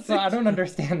ex. So I don't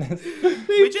understand this.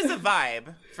 Which is a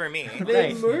vibe for me.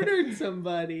 They Right. murdered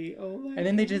somebody. Oh my. And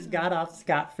then they just got off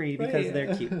scot-free because Right.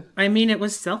 they're cute. I mean, it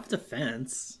was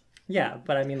self-defense. Yeah,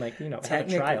 but I mean like, you know, have a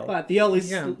Technically, trial. But the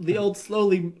old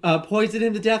slowly poisoned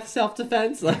him to death,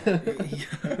 self-defense.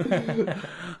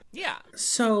 Yeah.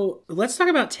 So let's talk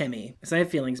about Timmy, because I have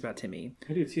feelings about Timmy.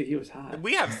 I do too. He was hot.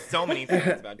 We have so many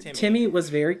things about Timmy. Timmy was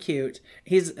very cute.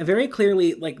 He's very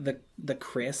clearly like the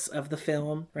Chris of the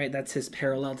film, right? That's his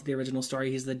parallel to the original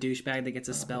story. He's the douchebag that gets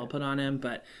a spell put on him,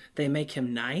 but they make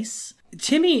him nice.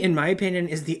 Timmy, in my opinion,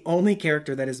 is the only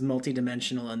character that is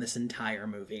multidimensional in this entire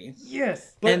movie.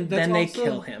 Yes. And that's then they also-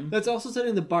 kill him. That's also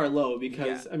setting the bar low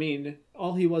because, I mean,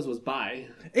 all he was bi.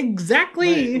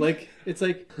 Exactly. Right? Like, it's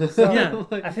like... Yeah.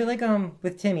 like- I feel like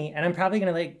with Timmy, and I'm probably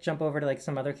gonna like jump over to like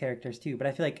some other characters too, but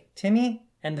I feel like Timmy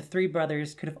and the three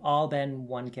brothers could have all been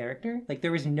one character. Like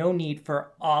there was no need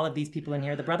for all of these people in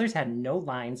here. The brothers had no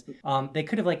lines. They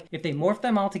could have like, if they morphed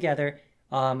them all together,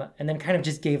 and then kind of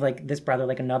just gave like this brother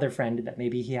like another friend that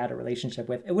maybe he had a relationship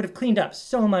with, it would have cleaned up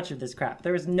so much of this crap.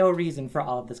 There was no reason for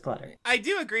all of this clutter. I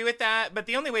do agree with that, but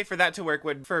the only way for that to work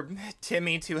would for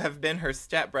Timmy to have been her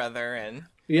stepbrother and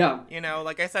Yeah. You know,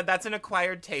 like I said, that's an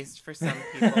acquired taste for some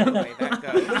people, the way that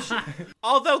goes.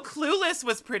 Although Clueless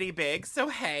was pretty big, so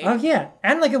hey. Oh, yeah.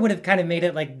 And, like, it would have kind of made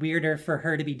it, like, weirder for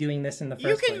her to be doing this in the first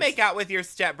place. You can make out with your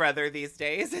stepbrother these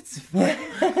days. It's fine.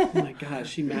 Oh my gosh,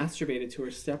 she masturbated to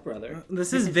her stepbrother.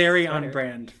 This is very on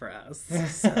brand for us.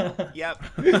 Yep.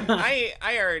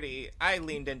 I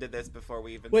leaned into this before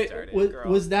we even started,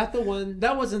 girl. Was that the one?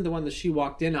 That wasn't the one that she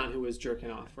walked in on who was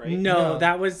jerking off, right? No,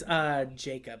 that was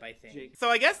Jacob, I think. So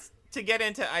I guess to get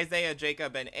into Isaiah,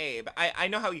 Jacob, and Abe, I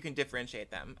know how you can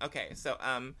differentiate them. Okay, so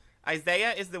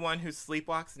Isaiah is the one who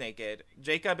sleepwalks naked.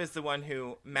 Jacob is the one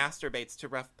who masturbates to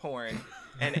rough porn.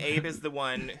 And Abe is the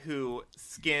one who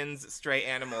skins stray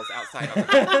animals outside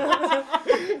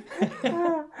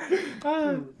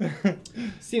on the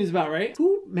Seems about right.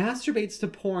 Who masturbates to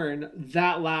porn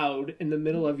that loud in the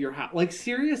middle of your house? Like,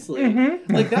 seriously?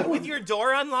 Mm-hmm. Like, that With your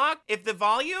door unlocked, if the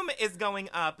volume is going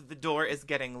up, the door is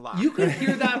getting locked. You could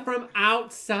hear that from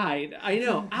outside. I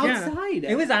know. Outside.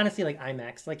 It was honestly, like,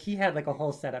 IMAX. Like, he had, like, a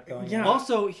whole setup going on.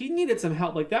 Also, he needed some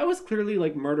help. Like, that was clearly,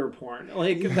 like, murder porn.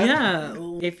 Like, that... Yeah.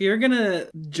 If you're gonna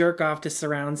jerk off to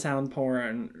surround sound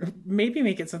porn, maybe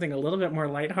make it something a little bit more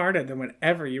lighthearted than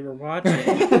whatever you were watching.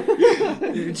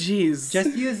 Jeez.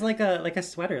 Just use, like a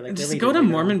sweater. Like, Just really go to did,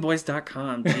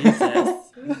 mormonboys.com.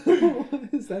 Jesus.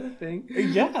 Is that a thing?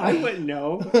 Yeah. I wouldn't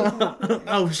know.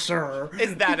 Oh, sure.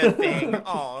 Is that a thing?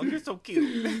 Oh, you're so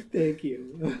cute. Thank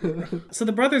you. So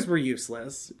the brothers were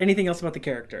useless. Anything else about the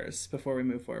characters before we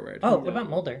move forward? Oh, what about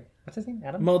Mulder? What's his name?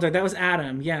 Adam? Mulder. That was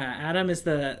Adam. Yeah, Adam is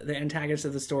the antagonist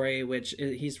of the story, which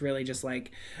he's really just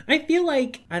like... I feel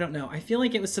like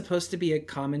it was supposed to be a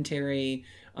commentary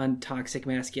on toxic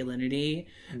masculinity,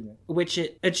 which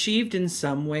it achieved in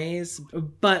some ways,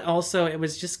 but also it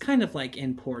was just kind of like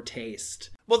in poor taste.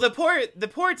 Well, the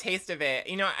poor taste of it,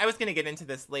 you know, I was going to get into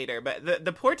this later, but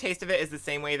the poor taste of it is the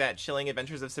same way that Chilling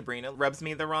Adventures of Sabrina rubs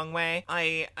me the wrong way.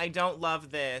 I don't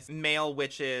love this. Male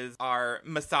witches are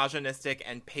misogynistic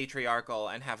and patriarchal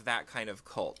and have that kind of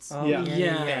cult. Oh,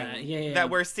 Yeah. That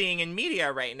we're seeing in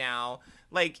media right now.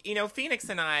 Like, you know, Phoenix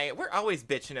and I, we're always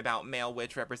bitching about male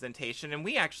witch representation, and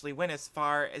we actually went as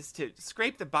far as to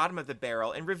scrape the bottom of the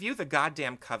barrel and review the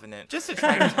goddamn Covenant just to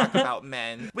try to talk about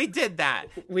men. We did that.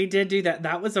 We did do that.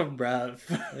 That was a rough.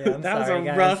 Yeah, that was sorry, a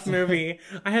guys. rough movie.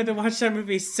 I had to watch that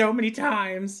movie so many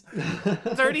times.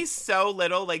 There's already so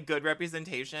little, like, good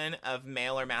representation of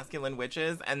male or masculine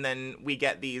witches, and then we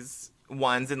get these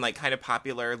ones in like kind of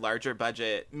popular larger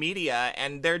budget media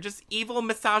and they're just evil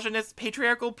misogynist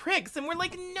patriarchal pricks and we're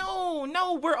like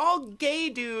no we're all gay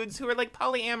dudes who are like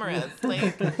polyamorous,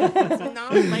 like it's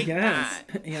not like that.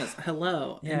 Yes,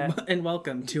 hello. Yeah. And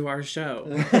welcome to our show.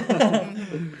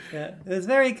 Yeah, it was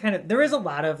very kind of, there is a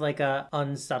lot of like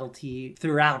unsubtlety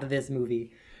throughout this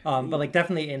movie. But like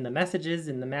definitely in the messages,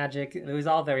 in the magic, it was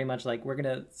all very much like, we're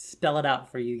gonna spell it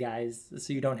out for you guys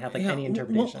so you don't have like any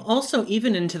interpretation. Well, also,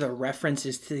 even into the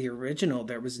references to the original,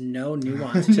 there was no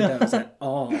nuance to those at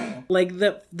all. Like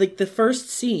the first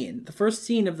scene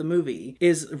of the movie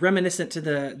is reminiscent to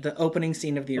the opening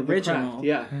scene of the original.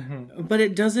 Yeah. But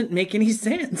it doesn't make any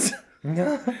sense.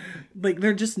 Like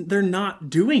they're not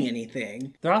doing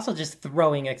anything. They're also just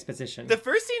throwing exposition. The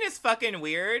first scene is fucking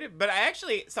weird, but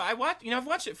I've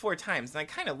watched it 4 times and I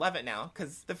kind of love it now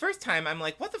because the first time I'm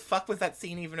like, what the fuck was that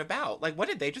scene even about? Like, what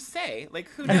did they just say? Like,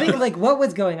 who knows? I think like what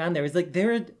was going on there is like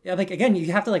they're like, again,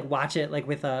 you have to like watch it like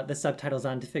with the subtitles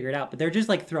on to figure it out, but they're just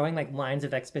like throwing like lines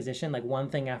of exposition like one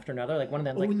thing after another. Like one of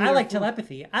them like, I like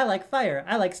telepathy, I like fire,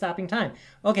 I like stopping time.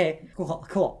 Okay,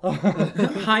 cool.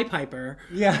 Hi, Piper.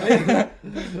 Yeah.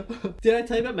 Did I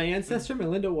tell you about my ancestor,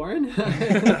 Melinda Warren?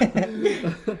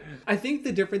 I think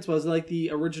the difference was like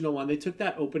the original one, they took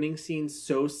that opening scene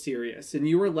so serious and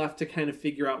you were left to kind of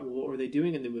figure out what were they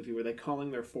doing in the movie. Were they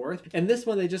calling their fourth? And this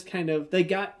one, they just they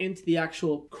got into the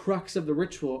actual crux of the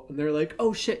ritual and they're like,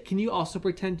 oh shit, can you also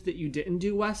pretend that you didn't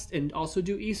do West and also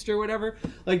do East or whatever?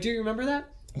 Like, do you remember that?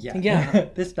 Yeah.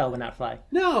 This spell would not fly.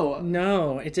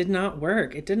 No, it did not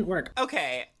work. It didn't work.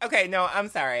 Okay, no, I'm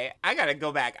sorry. I gotta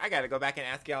go back and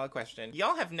ask y'all a question.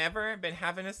 Y'all have never been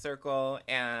having a circle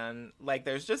and, like,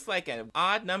 there's just, like, an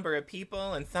odd number of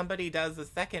people and somebody does the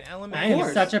second element? I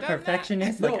am such a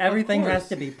perfectionist. Like, everything has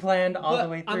to be planned all the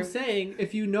way through. I'm saying,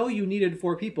 if you know you needed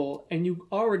 4 people and you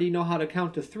already know how to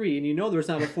count to 3 and you know there's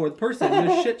not a 4th person,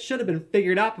 this shit should have been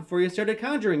figured out before you started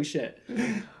conjuring shit.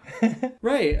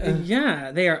 Right.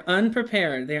 Yeah, they are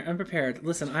unprepared. They are unprepared.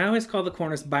 Listen, I always call the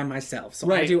corners by myself, so I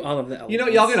Right. do all of the elements. You know,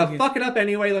 y'all gonna fuck it up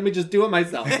anyway. Let me just do it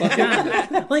myself.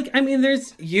 Yeah. Like, I mean,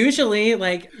 there's usually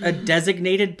like a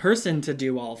designated person to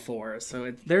do all four,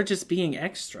 so they're just being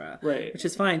extra, Right. Which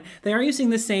is fine. They are using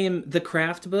the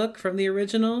craft book from the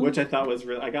original, Which I thought was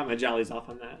really. I got my jollies off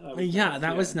on that. That was yeah, nice,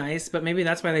 that was nice, but maybe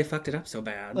that's why they fucked it up so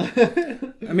bad.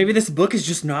 Maybe this book is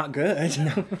just not good.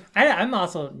 I'm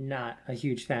also not a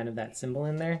huge fan of that symbol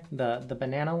in there, the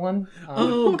banana one.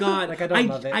 Oh God! Like, I don't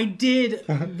love it. I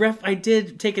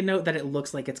did take a note that it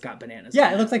looks like it's got bananas.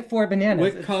 Yeah, it looks like 4 bananas.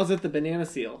 Wick calls it the banana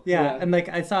seal. Yeah, and like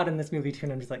I saw it in this movie too,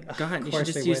 and I'm just like, God, of you should course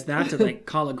just they use would. that to like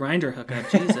call a grinder hookup.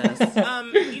 Jesus.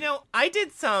 You know, I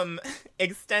did some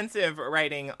extensive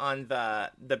writing on the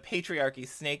patriarchy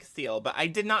snake seal, but I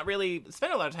did not really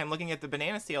spend a lot of time looking at the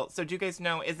banana seal. So do you guys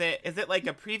know, is it like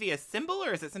a previous symbol,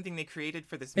 or is it something they created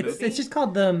for this movie? It's just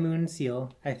called the moon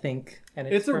seal, I think, and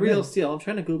It's a for real men. seal. I'm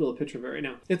trying to Google a picture of it right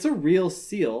now. It's a real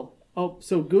seal. Oh,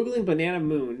 so Googling banana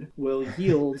moon will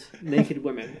yield naked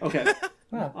women. Okay.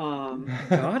 Wow.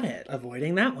 Got it.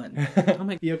 Avoiding that one. Oh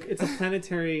my. Yeah, it's a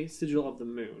planetary sigil of the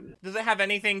moon. Does it have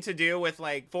anything to do with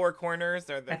like 4 corners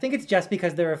or the? I think it's just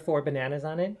because there are 4 bananas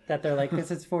on it that they're like,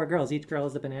 this is 4 girls. Each girl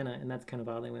is a banana, and that's kind of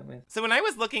all they went with. So when I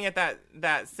was looking at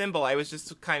that symbol, I was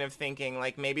just kind of thinking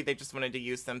like maybe they just wanted to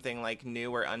use something like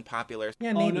new or unpopular.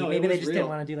 Yeah, maybe no, it maybe they was just real. didn't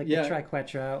want to do like Yeah. the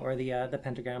triquetra or the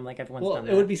pentagram like everyone's Well, done.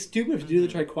 it would be stupid to do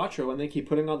the triquetra when they keep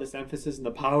putting all this emphasis in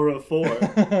the power of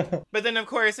 4. But then of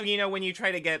course, you know, when you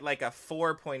try to get like a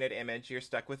 4-pointed image, you're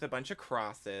stuck with a bunch of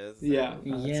crosses. Yeah.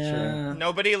 Yeah.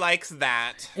 Nobody likes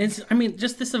that. I mean,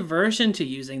 just this aversion to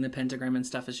using the pentagram and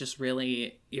stuff is just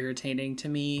really irritating to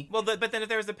me. Well, but then if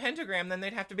there was a pentagram, then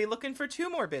they'd have to be looking for 2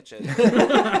 more bitches.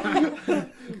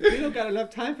 We don't got enough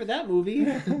time for that movie.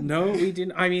 No, we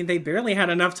didn't. I mean, they barely had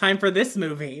enough time for this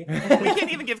movie. We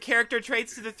can't even give character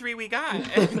traits to the 3 we got.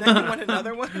 And then you want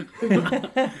another one?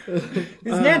 It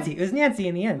was Nancy. It was Nancy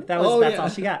in the end. That's all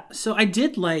she got. So I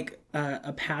did like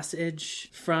a passage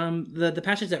from the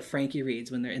passage that Frankie reads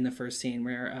when they're in the first scene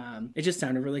where it just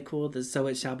sounded really cool. So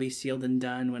it shall be sealed and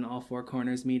done when all 4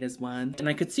 corners meet as one. And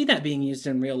I could see that being used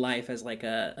in real life as like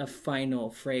a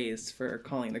final phrase for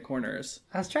calling the corners.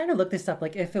 I was trying to look this up,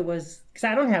 like if it was, because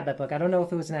I don't have that book. I don't know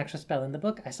if it was an actual spell in the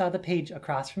book. I saw the page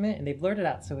across from it, and they blurred it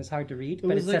out, so it was hard to read.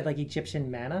 But it was said like- like Egyptian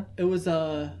manna. It was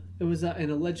an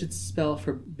alleged spell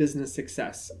for business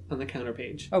success on the counter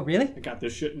page. Oh, really? I got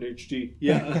this shit in HD.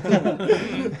 Yeah.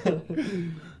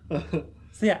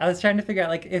 So yeah, I was trying to figure out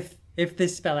like if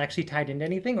this spell actually tied into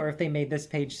anything, or if they made this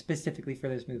page specifically for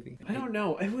this movie. I don't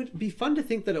know. It would be fun to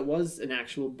think that it was an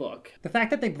actual book. The fact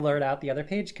that they blurred out the other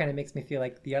page kind of makes me feel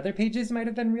like the other pages might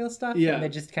have been real stuff. Yeah. And they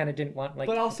just kind of didn't want like.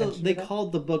 But also, attention they to that.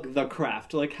 called the book The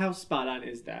Craft. Like, how spot on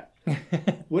is that?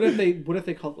 What if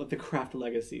they called it like The Craft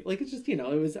Legacy? Like, it's just, it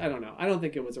was, I don't know. I don't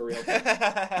think it was a real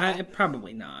book.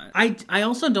 Probably not. I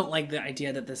also don't like the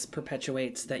idea that this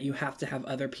perpetuates that you have to have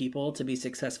other people to be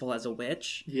successful as a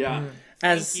witch. Yeah.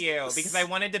 As Thank you, because I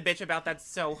wanted to bitch about that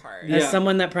so hard. As Yeah.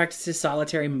 someone that practices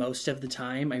solitary most of the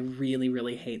time, I really,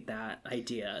 really hate that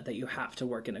idea that you have to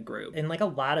work in a group. In like a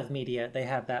lot of media, they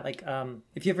have that. Like,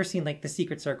 if you've ever seen like The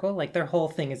Secret Circle, like their whole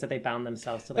thing is that they bound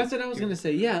themselves to. Like, That's what I was going to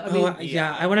say. Yeah. I mean,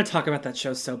 Yeah, I want to talk about that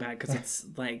show so bad because it's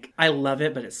like, I love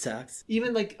it, but it sucks.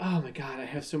 even like, oh my God, I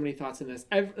have so many thoughts in this.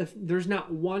 If there's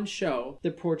not one show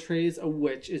that portrays a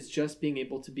witch as just being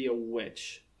able to be a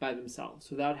witch by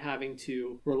themselves without having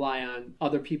to rely on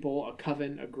other people, a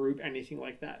coven, a group, anything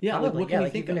like that. Yeah, like, probably, what can you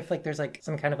like think even of? if like there's like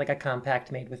some kind of like a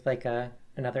compact made with like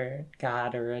another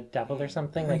god or a devil or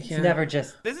something. Like Yeah. it's never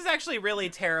just. This is actually really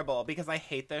terrible because I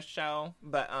hate this show.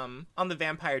 But on the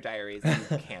Vampire Diaries,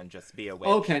 you can just be a witch.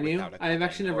 Oh, can you? without a I have coven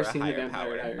actually never or a seen The higher Vampire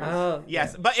power. Diaries. Oh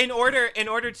Yes, but in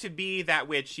order to be that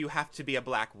witch, you have to be a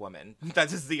black woman.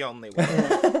 That is the only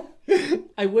way.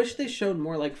 I wish they showed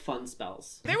more like fun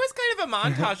spells. There was kind of a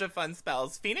montage of fun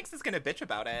spells. Phoenix is gonna bitch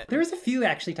about it. There was a few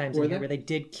actually times Were in here there? where they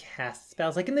did cast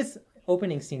spells. Like in this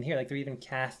opening scene here, like they're even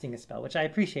casting a spell, which I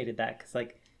appreciated that because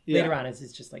like later on it's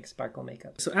just like sparkle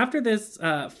makeup. So after this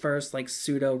first like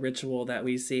pseudo ritual that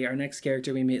we see, our next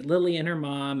character, we meet Lily and her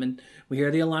mom, and we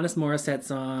hear the Alanis Morissette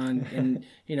song, and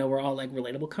we're all like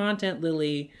relatable content,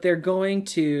 Lily. They're going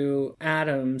to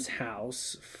Adam's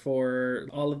house for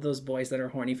all of those boys that are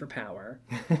horny for power.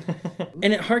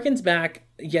 And it harkens back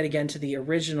yet again to the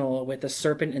original with the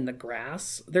serpent in the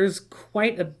grass, there's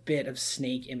quite a bit of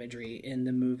snake imagery in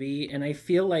the movie, and I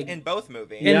feel like In both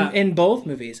movies. in both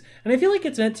movies, and I feel like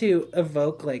it's meant to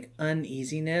evoke like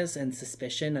uneasiness and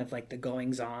suspicion of like the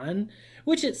goings on,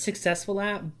 which it's successful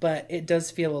at, but it does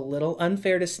feel a little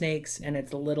unfair to snakes, and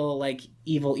it's a little like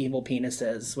evil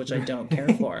penises, which I don't care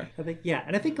for. I think, yeah,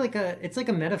 and I think like it's like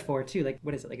a metaphor too. Like,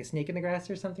 what is it, like a snake in the grass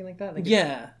or something like that? Like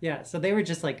yeah. So they were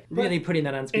just like really putting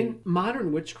that on screen. In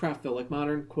modern witchcraft, though, like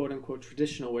modern quote unquote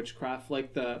traditional witchcraft,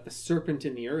 like the serpent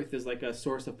in the earth is like a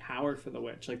source of power for the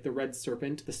witch, like the red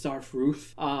serpent, the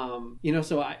Sarfruth.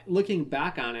 So looking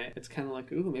back on it, it's kind of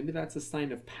like, ooh, maybe that's a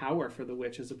sign of power for the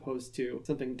witch as opposed to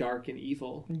something dark and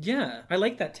evil. Yeah, I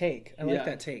like that take. I like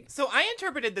that take. So I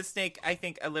interpreted the snake, I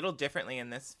think, a little differently in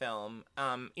this film.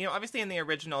 Obviously in the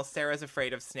original, Sarah's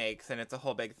afraid of snakes, and it's a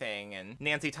whole big thing, and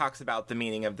Nancy talks about the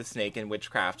meaning of the snake in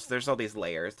witchcraft, so there's all these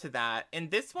layers to that. In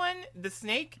this one, the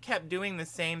snake kept doing the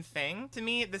same thing. To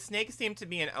me, the snake seemed to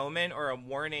be an omen or a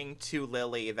warning to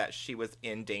Lily that she was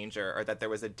in danger, or that there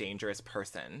was a dangerous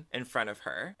person in front of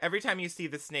her. Every time you see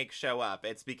the snake show up,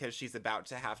 it's because she's about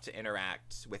to have to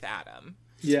interact with Adam.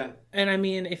 Yeah. And I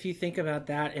mean, if you think about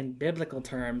that in biblical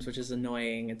terms, which is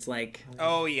annoying, it's like,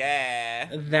 oh yeah,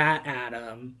 that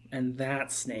Adam and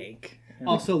that snake.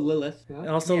 Also Lilith.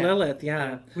 Lilith,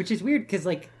 yeah. Which is weird because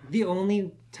like the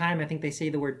only time I think they say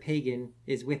the word pagan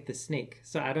is with the snake.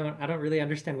 So I don't really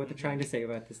understand what they're trying to say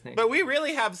about the snake. But we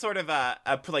really have sort of a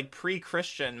like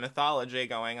pre-Christian mythology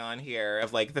going on here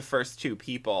of like the first two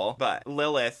people. But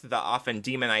Lilith, the often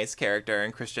demonized character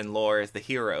in Christian lore, is the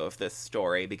hero of this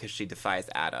story because she defies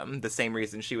Adam. The same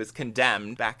reason she was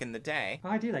condemned back in the day. Oh,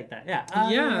 I do like that. Yeah.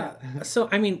 Yeah. So,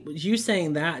 I mean, you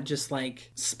saying that just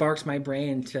like sparked my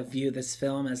brain to view this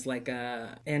film as like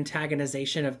a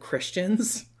antagonization of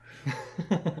Christians.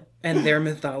 And their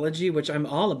mythology, which I'm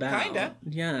all about. Kinda.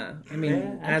 Yeah. I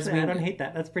mean, I don't hate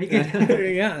that. That's pretty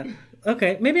good. Yeah.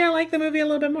 Okay, maybe I like the movie a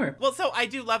little bit more. Well, so I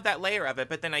do love that layer of it,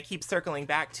 but then I keep circling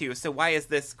back to, so why is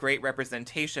this great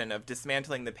representation of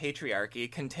dismantling the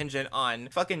patriarchy contingent on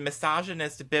fucking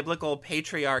misogynist biblical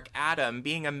patriarch Adam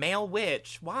being a male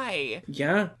witch? Why?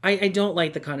 Yeah, I don't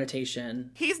like the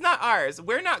connotation. He's not ours.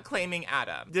 We're not claiming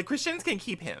Adam. The Christians can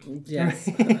keep him. Yes.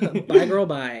 Bye, girl,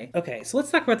 bye. Okay, so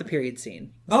let's talk about the period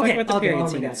scene. Let's talk about the period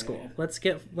scene at school. Let's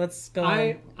go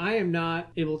on. I am not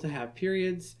able to have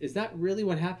periods. Is that really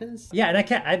what happens? Yeah, and I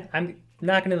can't. I'm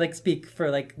not going to like speak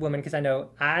for like women because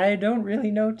I don't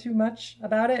really know too much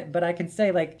about it, but I can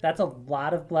say like that's a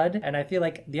lot of blood, and I feel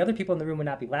like the other people in the room would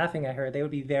not be laughing at her. They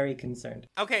would be very concerned.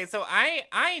 Okay, so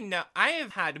I know I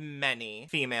have had many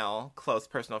female close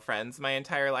personal friends my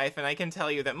entire life, and I can tell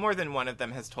you that more than one of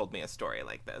them has told me a story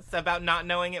like this about not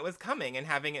knowing it was coming and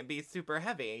having it be super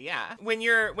heavy. Yeah, when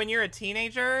you're a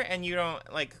teenager and you don't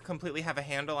like completely have a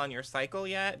handle on your cycle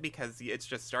yet because it's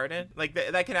just started, like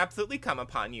that can absolutely come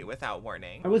upon you without warning.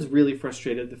 I was really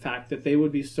frustrated the fact that they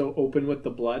would be so open with the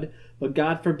blood, but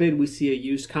God forbid we see a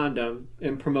used condom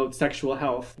and promote sexual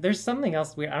health. There's something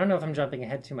else weird. I don't know if I'm jumping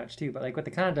ahead too much too, but like with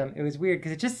the condom, it was weird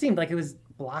because it just seemed like it was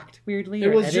blocked weirdly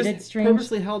or edited just strange.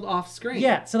 Purposely held off screen.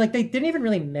 Yeah, so like they didn't even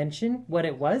really mention what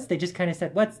it was. They just kind of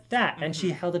said, "What's that?" And she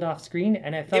held it off screen,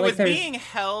 and it felt it like was there's being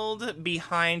held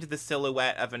behind the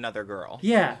silhouette of another girl.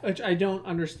 Yeah, which I don't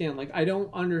understand. Like I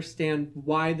don't understand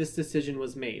why this decision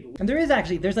was made. And there's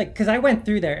like because I went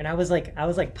through there and I was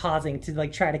like pausing to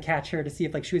like try to catch her to see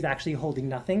if like she was actually holding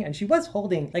nothing, and she was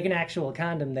holding like an actual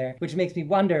condom there, which makes me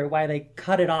wonder why they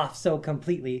cut it off so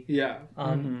completely. Yeah.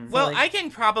 Well, I can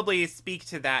probably speak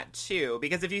to that too,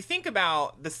 because if you think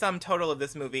about the sum total of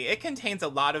this movie, it contains a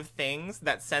lot of things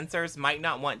that censors might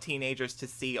not want teenagers to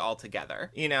see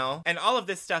altogether, you know? And all of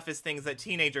this stuff is things that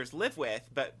teenagers live with,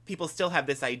 but people still have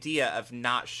this idea of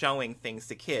not showing things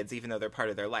to kids, even though they're part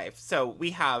of their life. So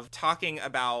we have talking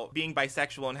about being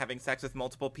bisexual and having sex with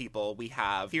multiple people. We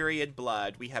have period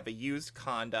blood. We have a used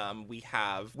condom. We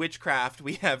have witchcraft.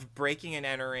 We have breaking and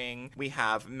entering. We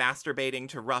have masturbating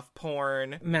to rough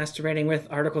porn. Masturbating with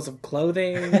articles of clothing.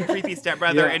 Creepy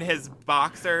stepbrother in his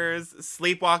boxers,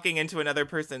 sleepwalking into another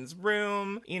person's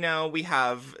room. You know, we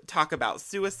have talk about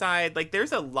suicide. Like,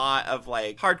 there's a lot of,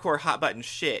 like, hardcore hot button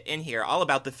shit in here, all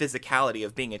about the physicality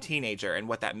of being a teenager and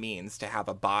what that means to have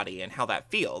a body and how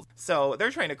that feels. So they're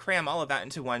trying to cram all of that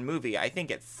into one movie. I think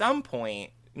at some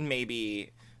point,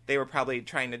 maybe they were probably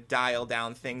trying to dial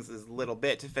down things a little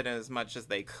bit to fit in as much as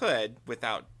they could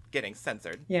without getting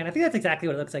censored. Yeah, and I think that's exactly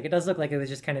what it looks like. It does look like it was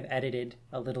just kind of edited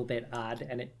a little bit odd,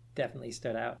 and it definitely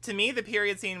stood out. To me, the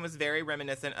period scene was very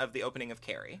reminiscent of the opening of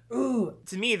Carrie. Ooh.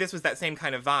 To me, this was that same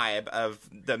kind of vibe of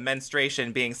the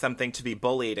menstruation being something to be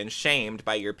bullied and shamed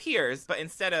by your peers. But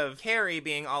instead of Carrie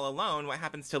being all alone, what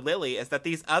happens to Lily is that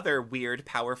these other weird,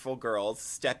 powerful girls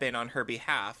step in on her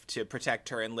behalf to protect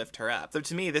her and lift her up. So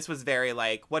to me, this was very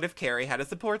like, what if Carrie had a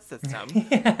support system?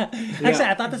 Actually,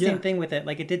 I thought the same thing with it.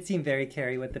 Like, it did seem very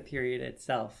Carrie with the period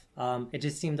itself. It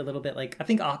just seemed a little bit like, I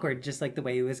think awkward, just like the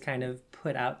way it was kind of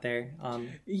put out there.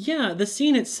 Yeah, the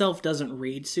scene itself doesn't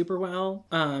read super well.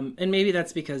 And maybe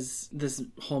that's because this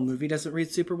whole movie doesn't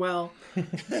read super well.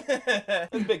 That's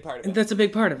a big part of it. That's a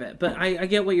big part of it. But I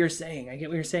get what you're saying.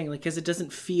 Like, because it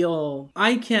doesn't feel...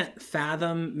 I can't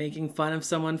fathom making fun of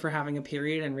someone for having a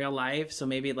period in real life. So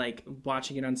maybe, like,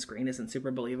 watching it on screen isn't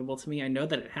super believable to me. I know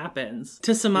that it happens.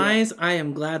 To surmise, I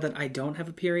am glad that I don't have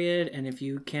a period. And if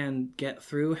you can get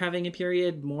through having a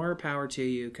period, more power to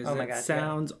you. Because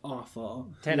sounds awful.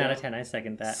 10 out of 10, I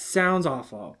second that. Sounds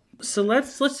awful. So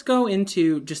let's go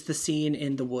into just the scene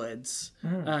in the woods.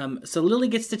 So Lily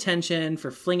gets detention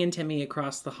for flinging Timmy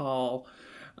across the hall,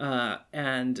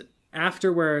 and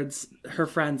afterwards her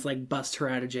friends like bust her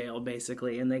out of jail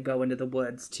basically, and they go into the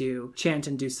woods to chant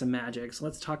and do some magic. So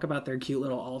let's talk about their cute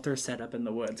little altar setup in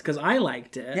the woods, because I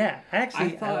liked it. Yeah, I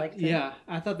liked it. Yeah,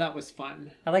 I thought that was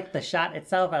fun. I like the shot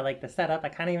itself. I like the setup. I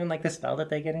kind of even like the spell that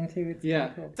they get into. It's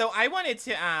kinda cool. So I wanted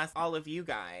to ask all of you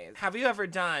guys, have you ever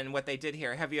done what they did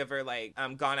here? Have you ever like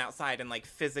gone outside and like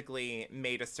physically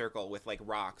made a circle with like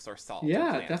rocks or salt? Yeah,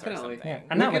 or plants definitely. Or something? Yeah.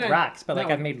 I'm not with rocks, but like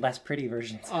no. I've made less pretty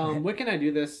versions. Wick and I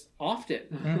do this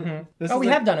often. We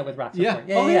have done it with rocks Yeah.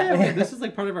 before. Yeah. This is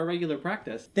like part of our regular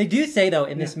practice. They do say, though,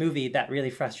 in this movie, that really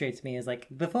frustrates me, is like,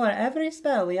 before every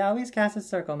spell, we always cast a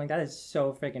circle. I'm like, that is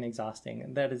so freaking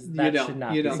exhausting. That should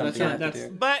not be something you have to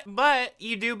do. But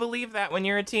you do believe that when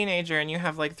you're a teenager and you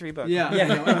have like 3 books. Yeah.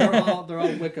 And they're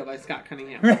all Wicca by Scott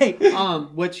Cunningham. Right.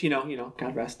 Which,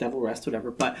 God rest, devil rest, whatever.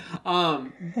 But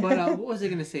what was I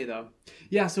going to say, though?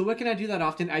 Yeah, so Wick and I do that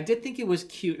often. I did think it was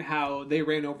cute how they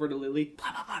ran over to Lily.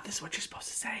 Blah, blah, blah, this is what you're supposed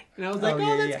to say. And I was like,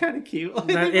 that's kind of cute. Like,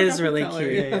 that is really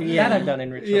cute. Yeah, that I've done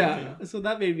in ritual. Yeah, so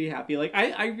that made me happy. Like,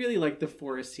 I really liked the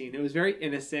forest scene. It was very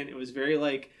innocent. It was very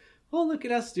like, oh, look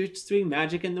at us just doing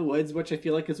magic in the woods, which I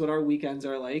feel like is what our weekends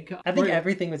are like. I think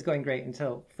everything was going great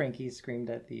until Frankie screamed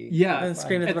at the...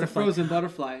 screamed at the frozen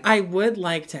butterfly. I would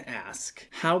like to ask,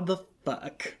 how the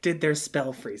fuck did their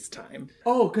spell freeze time?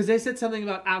 Oh, because they said something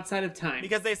about outside of time.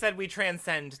 Because they said we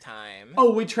transcend time.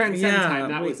 Oh, we transcend time.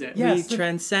 That was it. We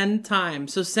transcend time.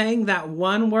 So saying that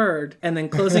one word and then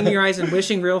closing your eyes and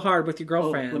wishing real hard with your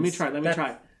girlfriends. Let me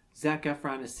try. Zac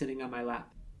Efron is sitting on my lap.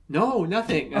 No,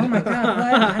 nothing. Oh my god,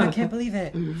 what? I can't believe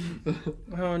it.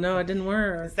 Oh no, it didn't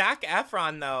work. Zac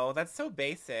Efron, though, that's so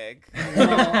basic.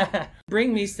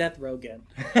 Bring me Seth Rogen.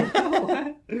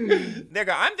 There you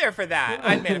go. I'm there for that.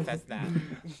 I'd manifest that.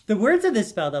 The words of this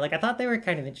spell, though, like I thought they were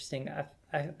kind of interesting.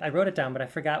 I wrote it down, but I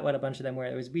forgot what a bunch of them were.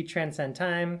 It was we transcend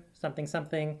time, something,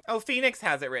 something. Oh, Phoenix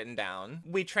has it written down.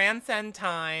 We transcend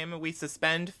time, we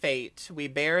suspend fate, we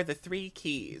bear the 3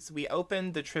 keys, we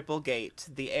open the triple gate,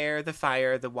 the air, the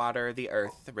fire, the water, the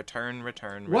earth, return.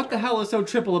 What the hell is so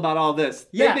triple about all this?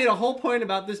 Yeah. They made a whole point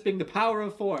about this being the power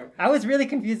of 4. I was really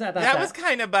confused about that. That was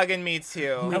kind of bugging me,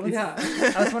 too.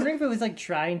 I was wondering if it was like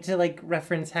trying to like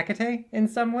reference Hecate in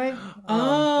some way.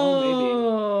 Maybe.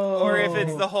 Or if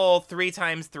it's the whole 3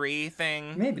 times 3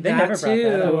 thing. Maybe they never brought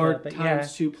that up. Or but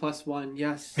times 2 plus 1,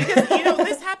 yes. Because,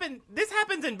 this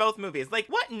happens in both movies. Like,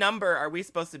 what number are we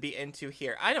supposed to be into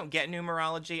here? I don't get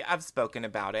numerology. I've spoken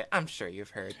about it. I'm sure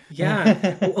you've heard.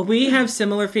 Yeah. We have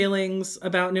similar feelings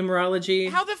about numerology.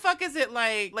 How the fuck is it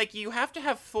like you have to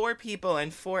have 4 people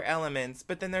and 4 elements,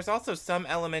 but then there's also some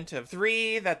element of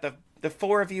 3 that the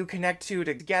 4 of you connect to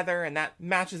together, and that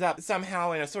matches up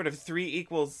somehow in a sort of 3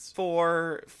 equals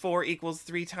 4, 4 equals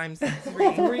 3 times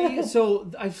 3.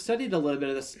 So I've studied a little bit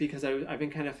of this because I've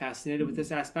been kind of fascinated with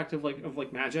this aspect of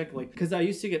magic, because I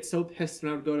used to get so pissed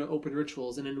when I would go to open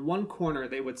rituals, and in one corner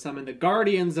they would summon the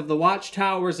guardians of the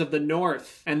watchtowers of the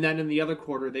north, and then in the other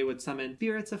corner they would summon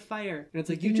spirits of fire, and it's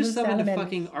like, you just summoned a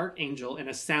fucking archangel and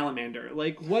a salamander.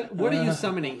 Like, what are you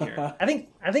summoning here? I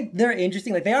think they're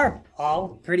interesting. Like, they are all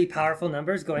pretty powerful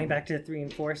numbers going back to the 3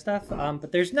 and 4 stuff,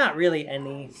 but there's not really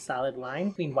any solid line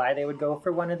between why they would go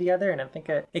for one or the other, and I think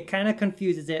it kind of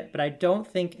confuses it, but I don't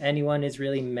think anyone is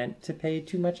really meant to pay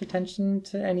too much attention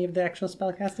to any of the actual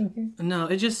spellcasting here. No,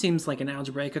 it just seems like an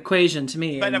algebraic equation to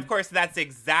me. But of course, that's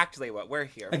exactly what we're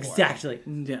here for. Exactly.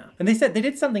 Yeah. And they said they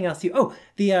did something else too. Oh,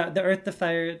 the earth, the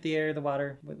fire, the air, the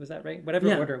water. Was that right?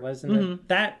 Whatever order it was. And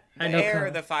that The air,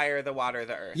 the fire, the water,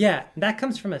 the earth. Yeah, that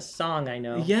comes from a song I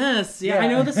know. Yes, I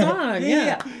know the song.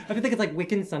 Yeah. I think it's like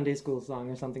Wiccan Sunday School song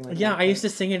or something like that. Yeah, I used to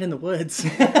sing it in the woods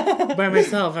by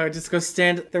myself. I would just go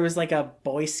stand. There was like a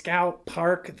Boy Scout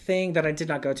park thing that I did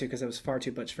not go to because it was far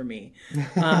too much for me.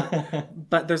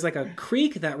 But there's like a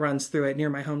creek that runs through it near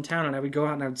my hometown, and I would go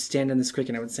out and I would stand in this creek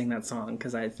and I would sing that song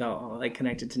because I felt like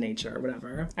connected to nature or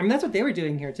whatever. I mean, that's what they were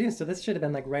doing here too, so this should have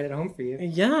been like right at home for you.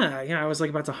 Yeah, I was like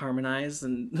about to harmonize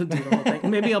and do the whole thing.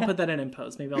 Maybe I'll put that in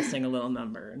post. Maybe I'll sing a little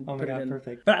number. And Oh my put it god, in.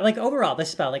 perfect. But like overall, this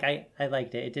spell, like I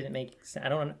liked it. It didn't make sense. I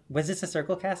don't. Was this a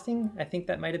circle casting? I think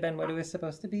that might have been what it was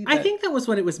supposed to be. I think that was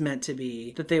what it was meant to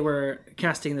be, that they were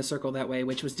casting the circle that way,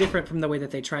 which was different from the way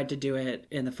that they tried to do it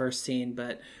in the first scene,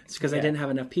 but it's because I didn't have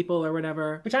enough people or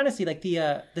whatever. Which honestly, like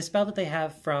the spell that they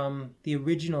have from the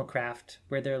original craft,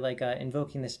 where they're like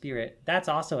invoking the spirit, that's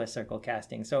also a circle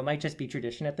casting. So it might just be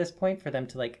tradition at this point for them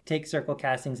to like take circle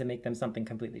castings and make them something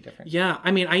completely different. Yeah,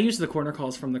 I mean, I used the corner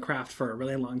calls from the craft for a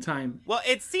really long time. Well,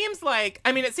 it seems like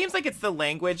it's the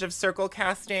language of circle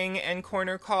casting and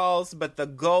corner calls, but the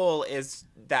goal is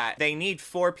that they need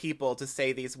 4 people to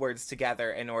say these words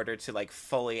together in order to like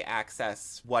fully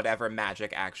access whatever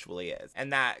magic actually is.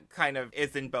 And that kind of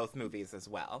is in both movies as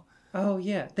well. Oh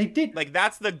yeah, they did. Like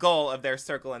that's the goal of their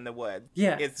circle in the woods.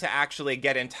 Yeah. Is to actually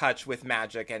get in touch with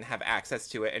magic and have access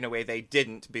to it in a way they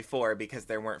didn't before because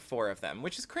there weren't 4 of them,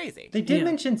 which is crazy. They did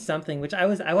mention something, which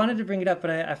I wanted to bring it up,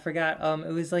 but I forgot.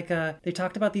 It was like they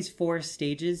talked about these 4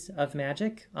 stages of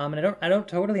magic. And I don't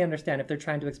totally understand if they're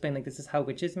trying to explain like this is how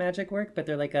witches magic work, but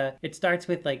they're like it starts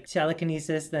with like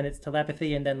telekinesis, then it's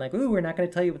telepathy, and then like ooh, we're not going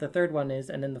to tell you what the third one is,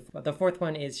 and then the fourth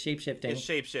one is shapeshifting. It's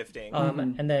shapeshifting.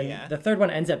 And then the third one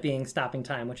ends up being stopping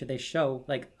time, which they show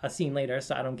like a scene later,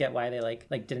 so I don't get why they like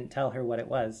didn't tell her what it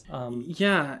was.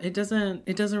 Yeah, it doesn't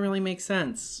really make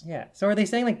sense. Yeah. So are they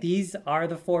saying like these are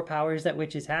the 4 powers that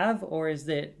witches have, or is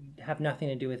it have nothing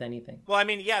to do with anything? Well, I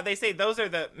mean, yeah, they say those are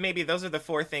the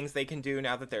 4 things they can do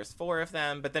now that there's 4 of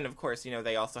them, but then of course,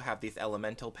 they also have these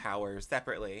elemental powers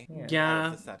separately. Yeah.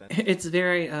 All of a sudden. It's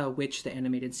very Witch the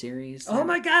animated series. Oh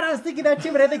my god, I was thinking that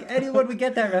too, but I think anyone would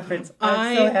get that reference.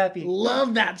 I'm so happy.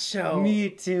 Love that show.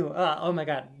 Me too. Oh my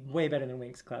god, way better than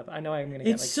Winx Club. I know I'm gonna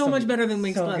get It's so much better than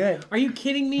Winx Club. Good. Are you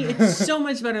kidding me? It's so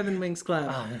much better than Winx Club.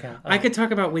 Oh my god. I could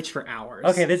talk about Witch for hours.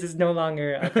 Okay, this is no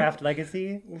longer a Craft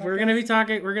Legacy. We're gonna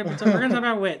talk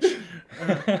about Witch.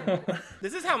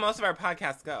 This is how most of our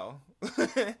podcasts go.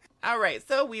 All right,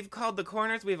 so we've called the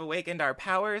corners, we've awakened our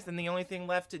powers, and the only thing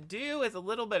left to do is a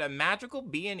little bit of magical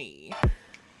B&E.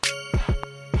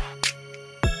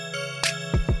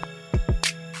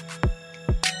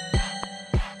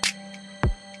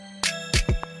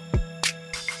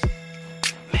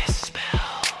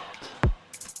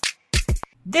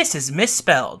 This is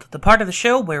Misspelled, the part of the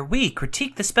show where we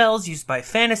critique the spells used by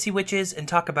fantasy witches and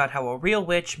talk about how a real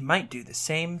witch might do the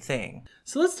same thing.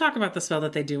 So let's talk about the spell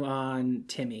that they do on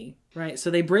Timmy, right?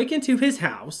 So they break into his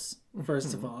house,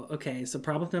 first of all. Okay, so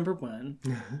problem number 1.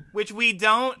 Which we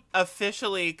don't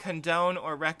officially condone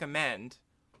or recommend.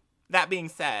 That being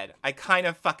said, I kind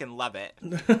of fucking love it.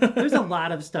 There's a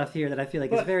lot of stuff here that I feel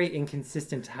like is very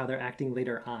inconsistent to how they're acting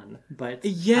later on. But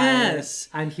yes,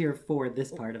 I'm here for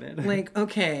this part of it. Like,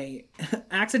 okay,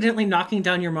 accidentally knocking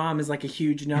down your mom is like a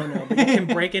huge no-no, but you can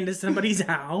break into somebody's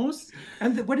house?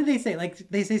 And what do they say? Like,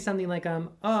 they say something like,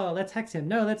 oh, let's hex him.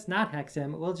 No, let's not hex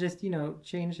him. We'll just,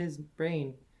 change his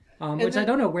brain. Which I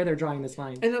don't know where they're drawing this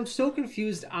line. And I'm so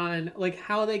confused on like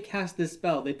how they cast this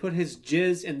spell. They put his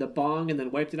jizz in the bong and then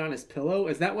wiped it on his pillow.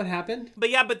 Is that what happened?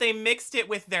 But they mixed it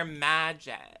with their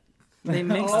magic. They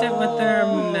mixed it with their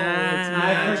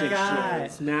magic.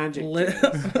 It's magic.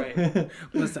 Right.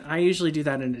 Listen, I usually do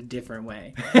that in a different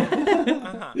way.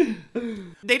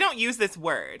 They don't use this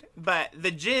word, but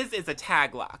the jizz is a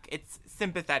tag lock. It's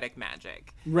sympathetic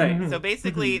magic. Right. So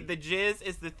basically, the jizz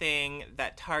is the thing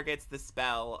that targets the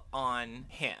spell on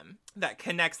him, that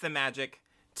connects the magic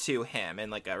to him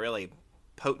in like a really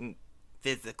potent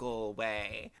physical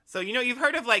way. So, you've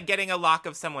heard of like getting a lock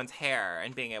of someone's hair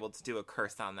and being able to do a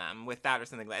curse on them with that or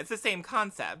something like that. It's the same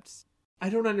concept. I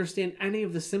don't understand any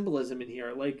of the symbolism in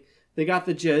here. Like, they got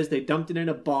the jizz, they dumped it in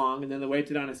a bong, and then they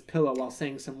wiped it on his pillow while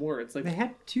saying some words. Like, they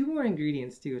had 2 more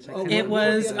ingredients too, which I it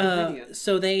was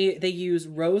so they use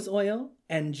rose oil,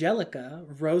 angelica,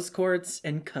 rose quartz,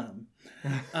 and cum.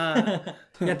 Yeah,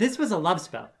 this was a love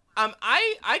spell.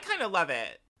 I kind of love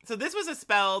it. So this was a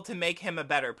spell to make him a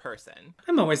better person.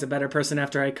 I'm always a better person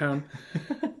after I come.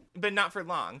 But not for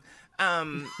long.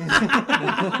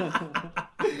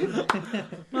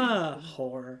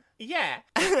 Whore. Yeah.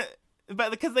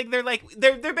 But because like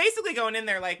they're basically going in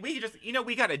there like, we just,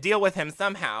 we got to deal with him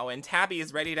somehow, and Tabby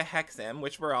is ready to hex him,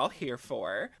 which we're all here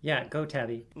for. Yeah, go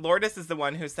Tabby. Lourdes is the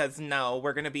one who says, no,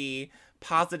 we're going to be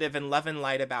positive and love and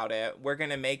light about it. We're going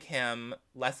to make him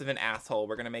less of an asshole.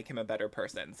 We're going to make him a better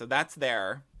person. So that's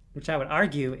there. Which I would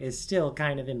argue is still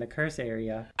kind of in the curse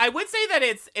area. I would say that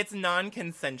it's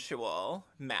non-consensual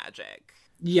magic.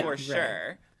 Yeah, for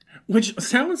sure. Which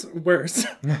sounds worse.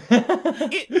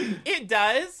 It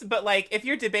does, but like if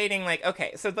you're debating like,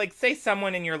 okay, so like say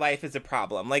someone in your life is a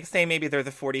problem, like say maybe they're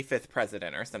the 45th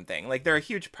president or something, like they're a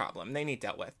huge problem, they need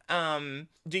dealt with.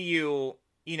 Do you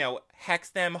hex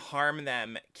them, harm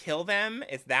them, kill them?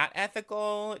 Is that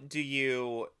ethical? Do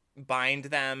you bind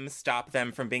them, stop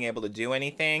them from being able to do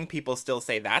anything? People still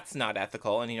say that's not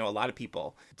ethical, and a lot of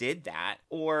people did that.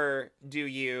 Or do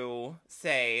you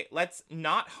say, let's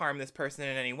not harm this person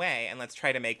in any way, and let's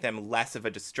try to make them less of a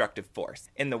destructive force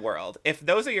in the world? If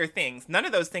those are your things, none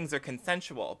of those things are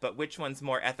consensual, but which one's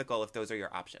more ethical if those are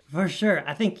your options? For sure.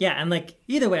 I think, yeah, and like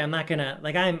either way, I'm not gonna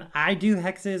like I do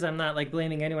hexes. I'm not like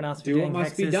blaming anyone else for doing what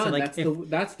must hexes. be done. So, like,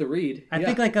 that's the read. I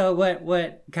think like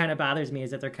what kind of bothers me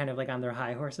is that they're kind of like on their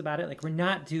high horse about it. Like, we're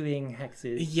not doing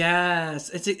hexes. Yes,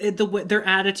 it's their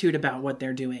attitude about what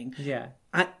they're doing. Yeah.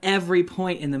 At every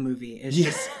point in the movie is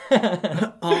just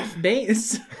off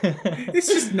base. It's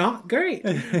just not great.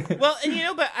 Well,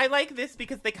 and but I like this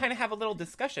because they kind of have a little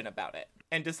discussion about it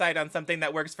and decide on something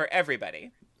that works for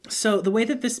everybody. So the way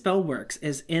that this spell works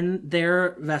is in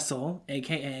their vessel,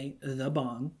 aka the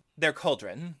bong, their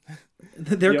cauldron.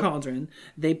 Their cauldron,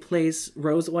 they place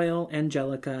rose oil,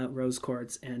 angelica, rose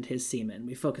quartz, and his semen.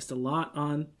 We focused a lot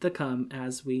on the cum,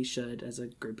 as we should as a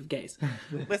group of gays.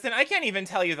 Listen, I can't even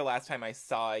tell you the last time I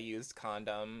saw a used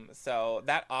condom. So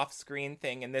that off-screen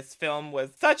thing in this film was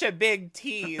such a big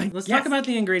tease. Let's talk about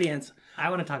the ingredients. I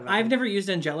want to talk about I've never used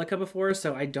angelica before,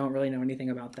 so I don't really know anything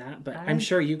about that, but I'm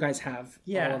sure you guys have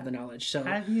all of the knowledge. So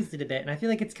I've used it a bit, and I feel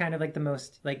like it's kind of like the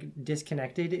most like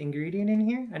disconnected ingredient in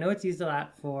here. I know it's used a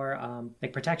lot for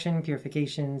like protection,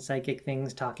 purification, psychic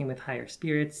things, talking with higher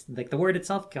spirits. Like the word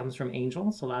itself comes from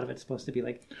angels, so a lot of it's supposed to be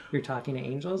like you're talking to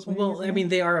angels. Well, I mean,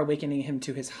 they are awakening him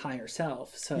to his higher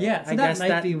self, so yeah, so I guess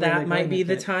that might be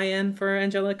the it. tie-in for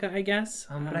angelica, I guess.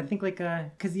 But I think like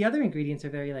because the other ingredients are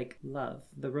very like love,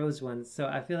 the rose ones. So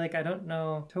I feel like I don't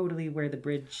know totally where the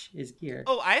bridge is here.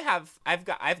 Oh,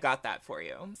 I've got that for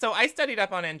you. So I studied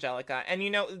up on angelica, and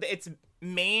its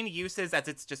main uses as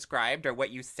it's described are what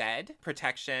you said: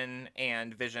 protection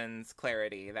and visions,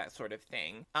 clarity, that sort of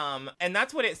thing. And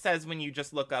that's what it says when you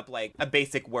just look up like a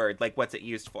basic word, like what's it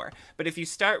used for. But if you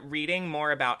start reading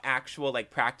more about actual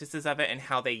like practices of it and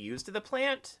how they used the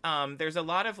plant, there's a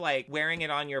lot of like wearing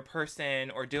it on your person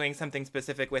or doing something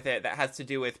specific with it that has to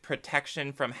do with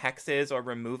protection from hexes or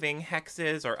removing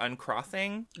hexes or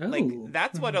uncrossing. Oh. Like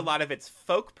that's what a lot of its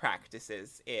folk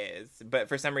practices is. But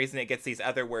for some reason it gets these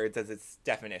other words as its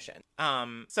definition.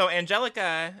 So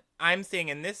angelica, I'm seeing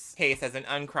in this case as an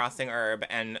uncrossing herb,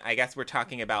 and I guess we're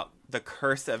talking about the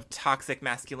curse of toxic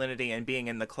masculinity and being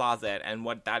in the closet and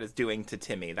what that is doing to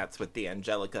Timmy. That's what the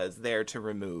angelica is there to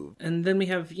remove. And then we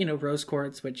have, rose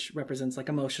quartz, which represents like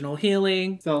emotional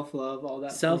healing, self-love, all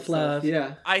that self-love.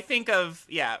 Yeah. I think of,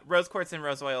 rose quartz and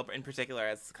rose oil in particular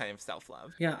as kind of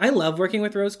self-love. Yeah, I love working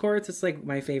with rose quartz. It's like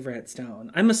my favorite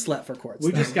stone. I'm a slut for quartz.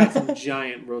 We just got some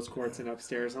giant rose quartz in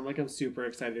upstairs. I'm super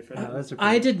excited for that.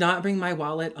 I did not bring my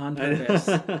wallet on purpose.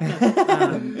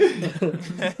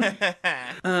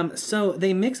 So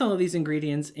they mix all of these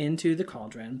ingredients into the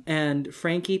cauldron, and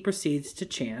Frankie proceeds to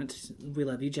chant, "We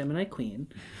love you, Gemini Queen."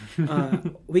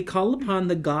 We call upon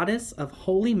the goddess of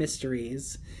holy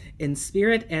mysteries, in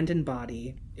spirit and in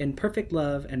body, in perfect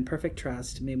love and perfect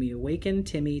trust. May we awaken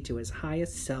Timmy to his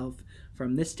highest self.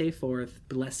 From this day forth,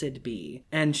 blessed be.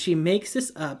 And she makes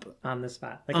this up on the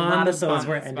spot. Like a lot of those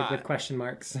were ended with question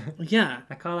marks. Yeah.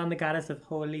 I call on the goddess of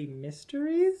holy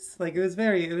mysteries. Like it was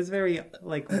very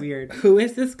like weird. Who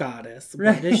is this goddess?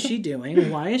 What is she doing?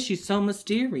 Why is she so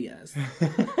mysterious?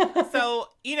 So,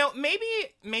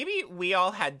 maybe we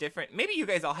all had maybe you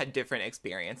guys all had different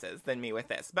experiences than me with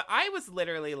this, but I was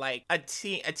literally like a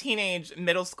teenage,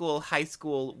 middle school, high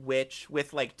school witch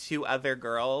with like two other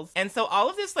girls. And so all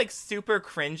of this like super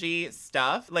cringy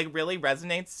stuff like really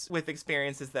resonates with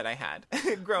experiences that I had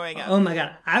growing up. Oh my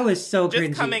God. I was so cringy.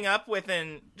 Just coming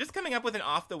up with an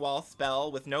off the wall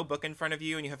spell with no book in front of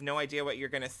you, and you have no idea what you're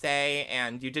going to say,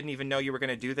 and you didn't even know you were going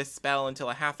to do this spell until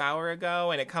a half hour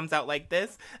ago, and it comes out like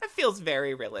this. It feels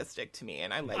very realistic to me,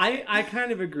 and I like it. I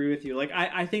kind of agree with you. Like,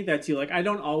 I think that too. Like, I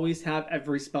don't always have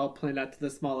every spell planned out to the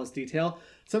smallest detail,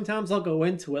 sometimes I'll go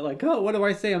into it like, oh, what do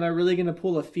I say? Am I really going to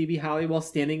pull a Phoebe Halliwell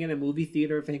standing in a movie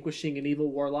theater vanquishing an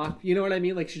evil warlock? You know what I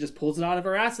mean? Like, she just pulls it out of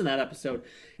her ass in that episode.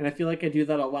 And I feel like I do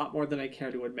that a lot more than I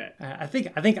care to admit. I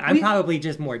think I'm probably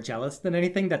just more jealous than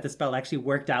anything that the spell actually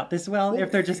worked out this well.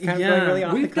 If they're just kind of going really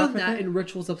off the cuff. We've done that in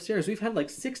rituals upstairs. We've had like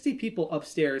 60 people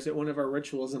upstairs at one of our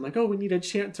rituals. I'm like, oh, we need a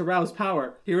chant to rouse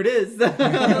power. Here it is.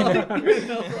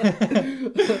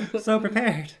 So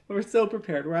prepared. We're so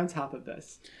prepared. We're on top of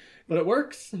this. But it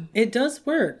works. It does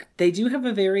work. They do have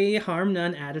a very harm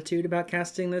none attitude about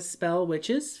casting this spell, which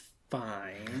is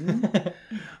fine.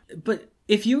 But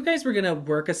if you guys were going to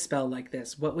work a spell like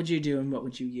this, what would you do and what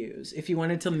would you use if you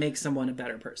wanted to make someone a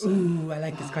better person? Ooh, I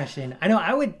like this question. I know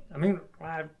I would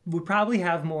probably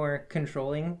have more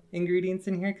controlling ingredients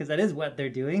in here because that is what they're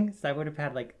doing. So I would have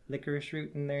had like licorice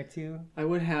root in there too. I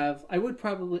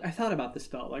thought about the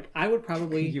spell. Like, I would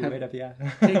probably yeah.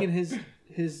 taken his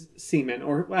semen,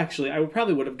 or actually, I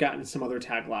would have gotten some other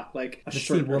tag lock, like a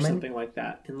shirt or something like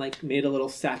that, and like made a little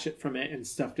sachet from it and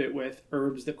stuffed it with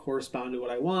herbs that correspond to what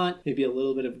I want, maybe a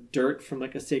little bit of dirt from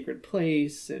like a sacred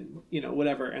place, and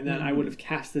whatever, and then I would have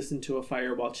cast this into a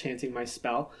fire while chanting my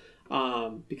spell.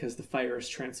 Because the fire is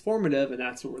transformative, and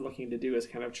that's what we're looking to do, is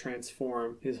kind of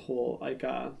transform his whole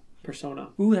persona.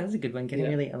 Ooh, that's a good one. Getting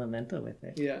really elemental with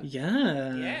it. Yeah.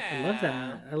 I love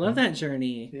that. I love that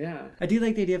journey. Yeah. I do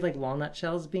like the idea of like walnut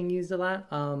shells being used a lot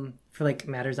for like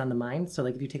matters on the mind. So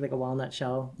like if you take like a walnut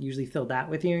shell, usually fill that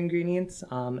with your ingredients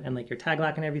and like your tag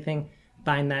lock and everything,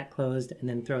 bind that closed and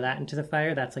then throw that into the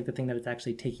fire. That's like the thing that it's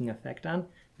actually taking effect on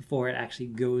before it actually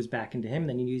goes back into him.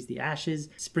 Then you use the ashes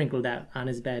sprinkled out on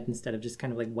his bed instead of just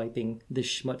kind of like wiping the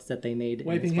schmutz that they made.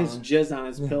 Wiping his jizz on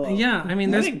his pillow. Yeah, I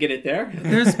mean, I didn't get it there.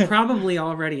 There's probably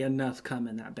already enough cum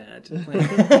in that bed.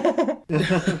 Like,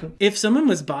 if someone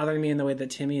was bothering me in the way that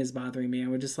Timmy is bothering me, I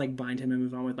would just like bind him and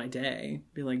move on with my day.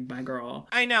 Be like, bye, girl.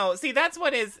 I know. See, that's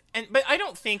what is, but I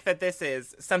don't think that this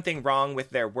is something wrong with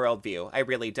their worldview. I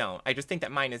really don't. I just think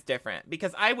that mine is different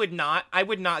because I would not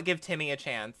give Timmy a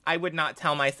chance. I would not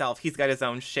tell myself he's got his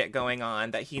own shit going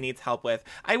on that he needs help with.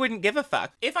 I wouldn't give a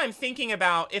fuck. If I'm thinking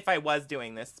about if I was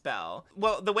doing this spell,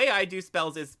 well, the way I do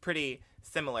spells is pretty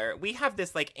similar. We have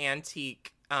this like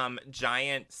antique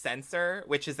giant censer,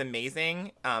 which is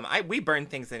amazing. We burn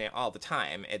things in it all the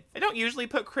time. I don't usually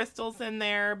put crystals in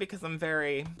there because I'm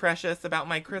very precious about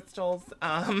my crystals.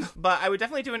 But I would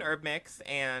definitely do an herb mix,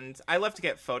 and I love to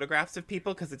get photographs of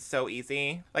people because it's so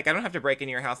easy. Like, I don't have to break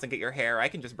into your house and get your hair. I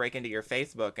can just break into your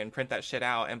Facebook and print that shit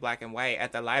out in black and white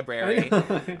at the library.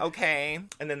 Okay.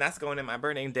 And then that's going in my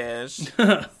burning dish.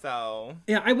 So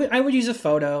yeah, I would use a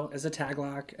photo as a tag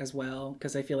lock as well,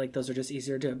 because I feel like those are just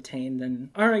easier to obtain than,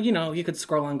 or you could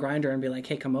scroll on Grindr and be like,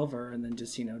 hey, come over, and then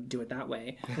just do it that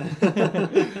way.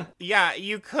 Yeah,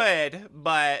 you could,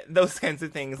 but those kinds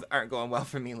of things aren't going well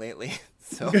for me lately.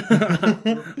 So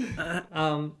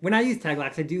when I use tag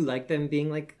locks, I do like them being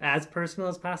like as personal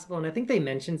as possible, and I think they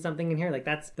mentioned something in here like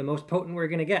that's the most potent we're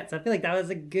gonna get. So I feel like that was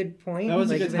a good point. That was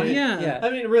like, a good point. Yeah. I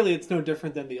mean, really, it's no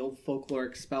different than the old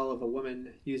folkloric spell of a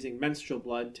woman using menstrual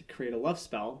blood to create a love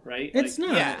spell, right? It's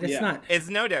not. Yeah. It's not. It's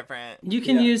no different. You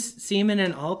can use semen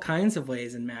in all kinds of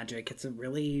ways in magic. It's a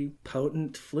really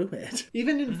potent fluid.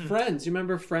 Even in Friends, you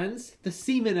remember Friends? The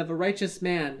semen of a righteous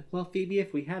man. Well, Phoebe,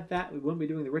 if we had that, we wouldn't be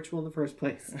doing the ritual in the first place.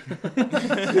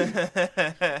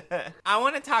 I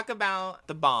want to talk about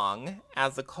the bong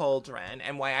as a cauldron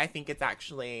and why I think it's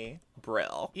actually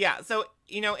Brill. Yeah, so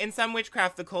in some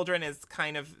witchcraft, the cauldron is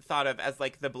kind of thought of as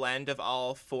like the blend of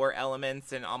all four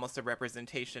elements and almost a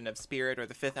representation of spirit or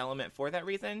the fifth element for that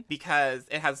reason, because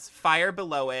it has fire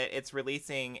below it. It's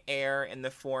releasing air in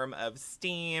the form of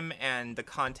steam, and the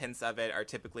contents of it are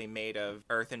typically made of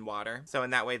earth and water. So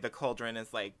in that way, the cauldron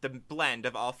is like the blend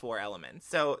of all four elements.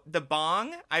 So the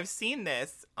bong, I've seen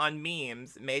this on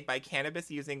memes made by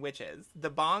cannabis using witches. The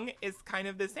bong is kind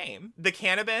of the same. The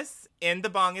cannabis in the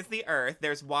bong is the earth.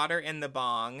 There's water in the bong.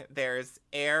 There's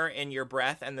air in your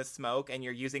breath and the smoke, and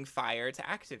you're using fire to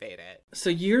activate it.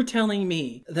 So you're telling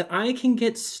me that I can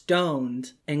get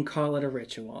stoned and call it a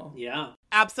ritual? Yeah.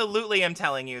 Absolutely, I'm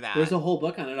telling you that. There's a whole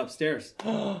book on it upstairs.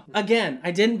 Again,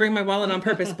 I didn't bring my wallet on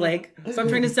purpose, Blake. Stop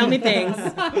trying to sell me things.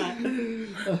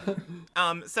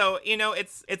 So,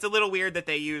 it's a little weird that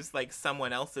they use like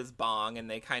someone else's bong and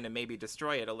they kind of maybe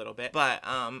destroy it a little bit. But,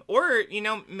 or,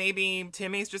 maybe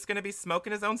Timmy's just going to be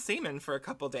smoking his own semen for a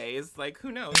couple days. Like,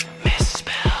 who knows?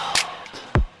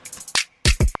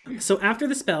 So after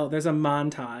the spell, there's a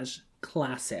montage.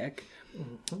 Classic.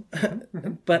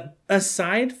 But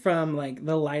aside from like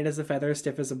the light as a feather,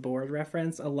 stiff as a board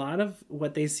reference, a lot of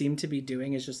what they seem to be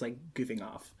doing is just like goofing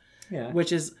off. Yeah.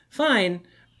 Which is fine.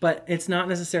 but it's not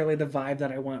necessarily the vibe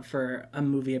that I want for a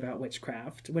movie about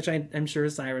witchcraft, which I'm sure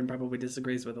Siren probably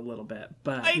disagrees with a little bit.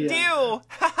 But I do.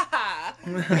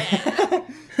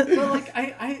 But like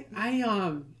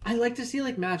I like to see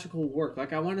like magical work.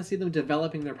 Like I want to see them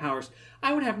developing their powers.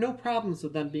 I would have no problems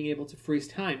with them being able to freeze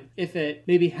time if it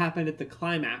maybe happened at the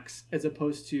climax as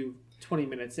opposed to 20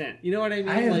 minutes in. You know what I mean?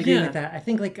 I agree with that. I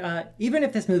think like even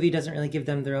if this movie doesn't really give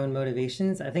them their own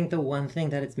motivations, I think the one thing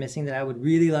that it's missing that I would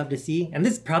really love to see, and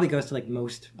this probably goes to like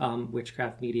most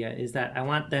witchcraft media, is that I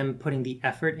want them putting the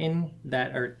effort in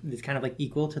that is kind of like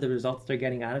equal to the results they're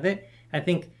getting out of it. I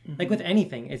think like with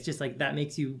anything, it's just like that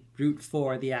makes you root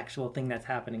for the actual thing that's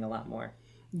happening a lot more.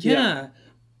 Yeah.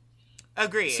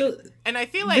 Agreed. So, and I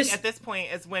feel like at this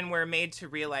point is when we're made to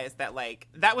realize that, like,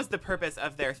 that was the purpose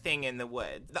of their thing in the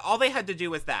woods. All they had to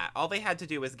do was that. All they had to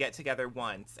do was get together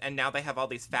once, and now they have all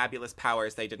these fabulous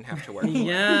powers they didn't have to work for.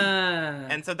 Yeah.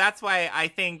 And so that's why I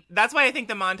think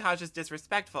the montage is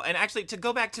disrespectful. And actually, to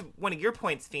go back to one of your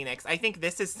points, Phoenix, I think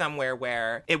this is somewhere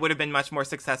where it would have been much more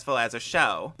successful as a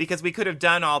show, because we could have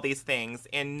done all these things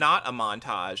in not a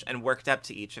montage and worked up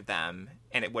to each of them,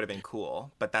 and it would have been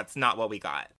cool. But that's not what we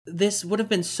got. This would have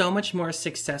been so much more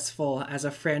successful as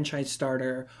a franchise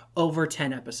starter over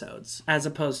 10 episodes as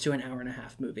opposed to an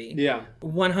hour-and-a-half movie. Yeah.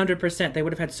 100%. They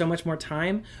would have had so much more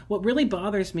time. What really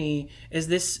bothers me is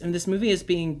this movie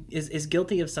is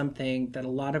guilty of something that a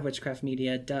lot of witchcraft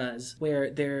media does,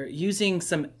 where they're using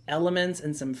some elements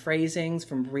and some phrasings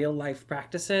from real-life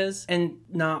practices and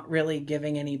not really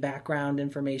giving any background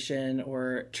information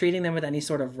or treating them with any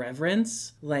sort of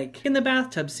reverence. Like in the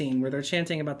bathtub scene where they're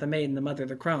chanting about the maid and the mother of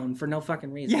the crone for no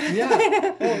fucking reason.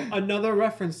 Yeah. Oh, another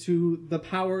reference to the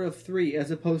power of 3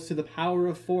 as opposed to the power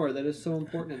of 4 that is so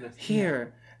important in this.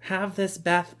 Here, have this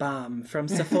bath bomb from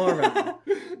Sephora.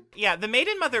 Yeah, the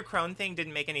maiden mother crone thing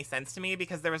didn't make any sense to me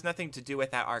because there was nothing to do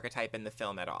with that archetype in the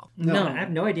film at all. No. I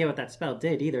have no idea what that spell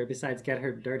did either, besides get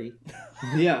her dirty.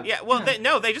 Yeah. Yeah, well,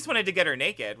 they just wanted to get her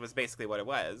naked was basically what it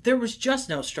was. There was just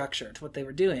no structure to what they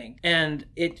were doing. And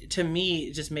it, to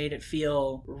me, just made it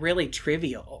feel really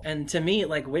trivial. And to me,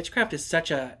 like, witchcraft is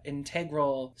such a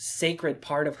integral, sacred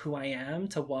part of who I am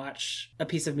to watch a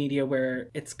piece of media where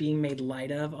it's being made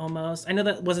light of almost. I know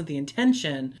that wasn't the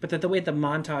intention, but that the way the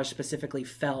montage specifically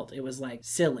felt, it was like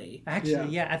silly. Actually,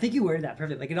 yeah, I think you worded that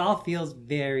perfect. Like it all feels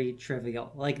very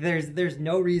trivial. Like there's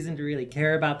no reason to really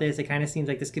care about this. It kind of seems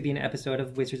like this could be an episode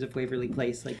of Wizards of Waverly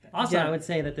Place. Like also, I would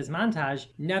say that this montage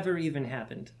never even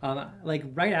happened. Like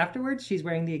right afterwards, she's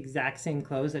wearing the exact same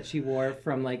clothes that she wore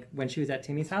from like when she was at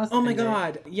Timmy's house. Oh my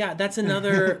god, yeah, that's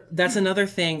another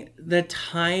thing. The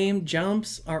time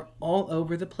jumps are all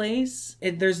over the place.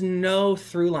 There's no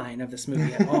through line of this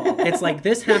movie at all. It's like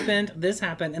this happened,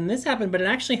 and this happened, but it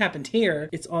actually happened here.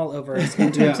 It's all over us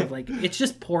in terms of like, it's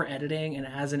just poor editing, and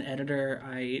as an editor,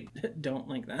 I don't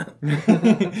like that.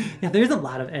 Yeah, there's a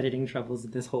lot of editing troubles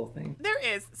with this whole thing. There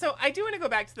is. So I do want to go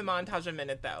back to the montage a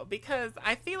minute though, because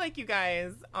I feel like you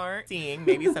guys aren't seeing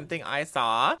maybe something I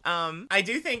saw. I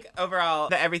do think overall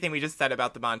that everything we just said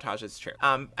about the montage is true.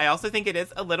 I also think it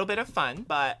is a little bit of fun,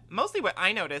 but mostly what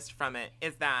I noticed from it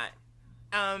is that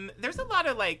there's a lot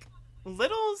of like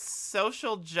little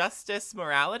social justice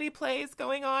morality plays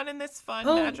going on in this fun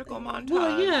magical montage.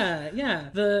 Well, yeah.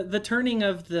 The turning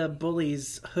of the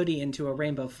bully's hoodie into a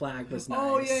rainbow flag was nice.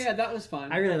 Oh yeah, that was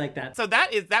fun. I really like that. So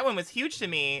that one was huge to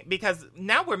me because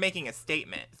now we're making a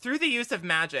statement. Through the use of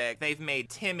magic, they've made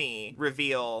Timmy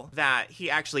reveal that he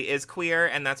actually is queer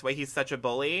and that's why he's such a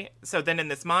bully. So then in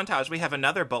this montage, we have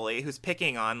another bully who's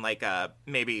picking on like a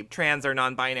maybe trans or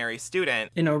non-binary student.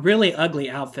 In a really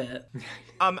ugly outfit.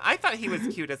 I thought he was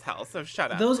cute as hell, so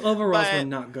shut up. Those overalls were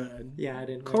not good. Yeah, I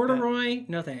didn't. Corduroy,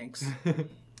 no thanks.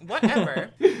 Whatever.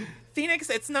 Phoenix,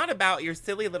 it's not about your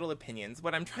silly little opinions.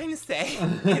 What I'm trying to say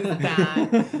is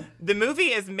that the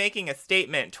movie is making a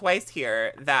statement twice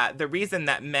here that the reason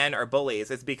that men are bullies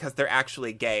is because they're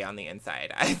actually gay on the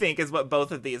inside, I think is what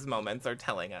both of these moments are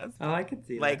telling us. Oh, I could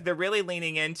see that. Like, they're really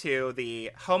leaning into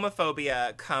the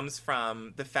homophobia comes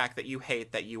from the fact that you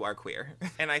hate that you are queer.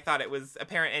 And I thought it was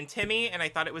apparent in Timmy, and I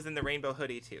thought it was in the rainbow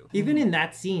hoodie, too. Even in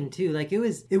that scene, too, like, it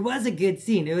was a good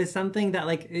scene. It was something that,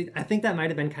 like, I think that might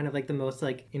have been kind of, like, the most,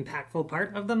 like, impactful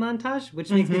part of the montage,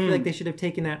 which makes me feel like they should have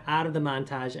taken that out of the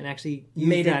montage and actually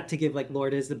used that to give like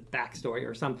Lourdes the backstory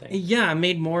or something. Yeah,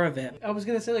 made more of it. I was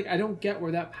gonna say, like, I don't get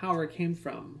where that power came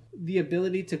from. the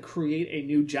ability to create a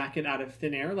new jacket out of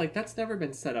thin air. Like, that's never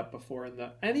been set up before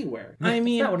anywhere. I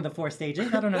mean, It's not one of the 4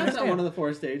 stages. I don't know. That's not one of the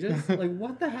 4 stages. Like,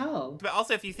 what the hell? But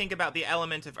also, if you think about the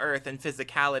element of earth and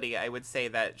physicality, I would say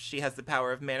that she has the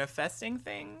power of manifesting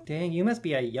things. Dang, you must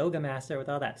be a yoga master with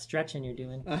all that stretching you're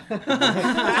doing.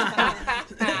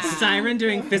 Siren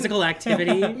doing physical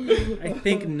activity? I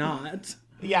think not.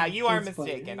 Yeah, you are That's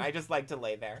mistaken. funny. I just like to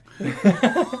lay there.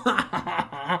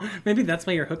 Maybe that's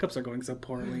why your hookups are going so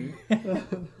poorly.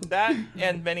 That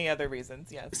and many other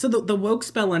reasons, yes. So the woke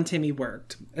spell on Timmy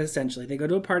worked, essentially. They go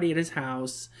to a party at his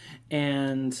house,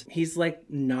 and he's, like,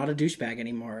 not a douchebag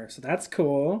anymore. So that's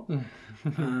cool.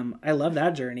 I love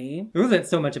that journey. It wasn't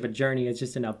so much of a journey, it's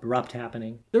just an abrupt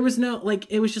happening. There was no, like,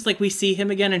 it was just like we see him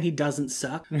again and he doesn't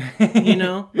suck. You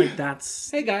know? Like, that's...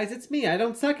 Hey guys, it's me. I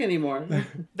don't suck anymore.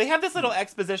 They have this little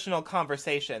expositional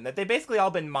conversation that they basically all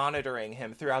been monitoring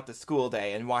him throughout the school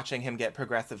day and watching him get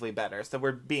progressively better. So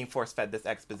we're being force-fed this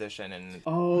exposition and...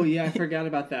 Oh, yeah, I forgot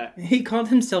about that. He called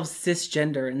himself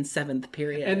cisgender in 7th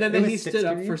period. And then It he was stood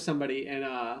up sixth for somebody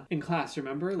in class,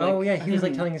 remember? Like, Oh, yeah, he was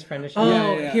like telling his friend to show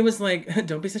Oh, Yeah. he was like,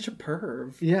 don't be such a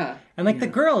perv. Yeah. And like the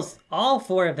girls, all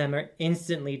 4 of them are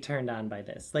instantly turned on by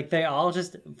this. Like they all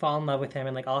just fall in love with him,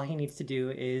 and like all he needs to do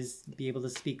is be able to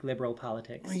speak liberal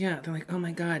politics. Yeah, they're like, oh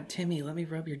my god, Timmy, let me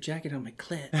rub your jacket on my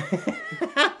clit.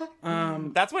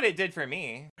 That's what it did for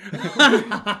me.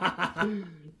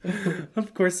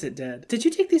 Of course it did. Did you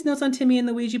take these notes on Timmy and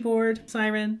the Ouija board,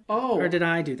 Siren? Oh. Or did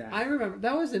I do that? I remember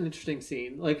that was an interesting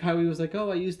scene. Like how he was like, "Oh,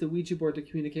 I used the Ouija board to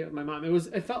communicate with my mom."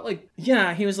 It felt like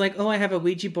Yeah, he was like, oh, I have a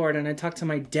Ouija board and I talked to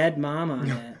my dead mom on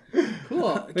it.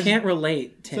 cool. Can't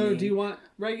relate, Timmy. So, do you want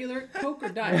regular Coke or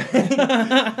diet? It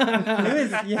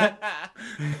was, yeah.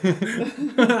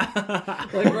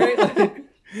 Like right? Like,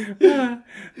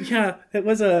 Yeah, it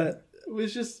was a... it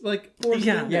was just like forced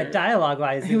Yeah. in Yeah, there.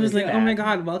 dialogue-wise, He was like, oh my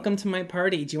god, welcome to my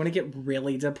party. Do you want to get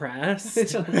really depressed? I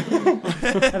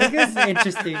think it's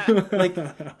interesting. Like,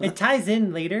 it ties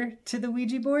in later to the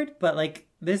Ouija board, but like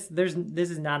this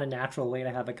is not a natural way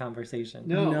to have a conversation.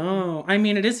 No. I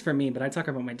mean, it is for me, but I talk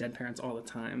about my dead parents all the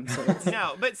time. So it's...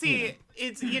 No, but see,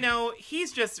 it's,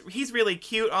 he's really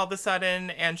cute all of a sudden,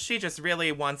 and she just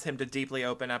really wants him to deeply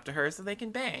open up to her so they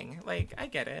can bang. Like, I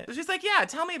get it. She's like, yeah,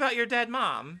 tell me about your dead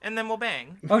mom, and then we'll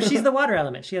bang. Oh, she's the water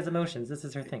element. She has emotions. This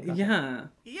is her thing. Okay. Yeah.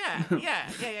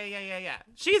 Yeah.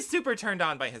 She's super turned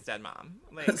on by his dead mom.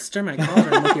 Like, Stir my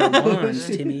cauldron with your wand,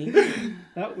 Timmy.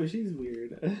 She's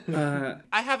weird.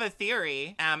 I have a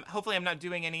theory. Hopefully I'm not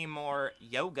doing any more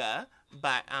yoga,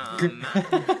 but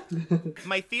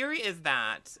my theory is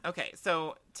that, okay,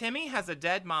 so Timmy has a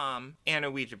dead mom and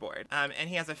a Ouija board, and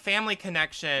he has a family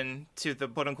connection to the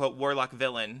quote-unquote warlock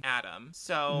villain, Adam.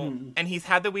 So, and he's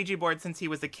had the Ouija board since he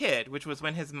was a kid, which was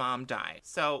when his mom died.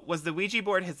 So, was the Ouija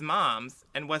board his mom's,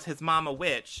 and was his mom a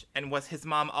witch, and was his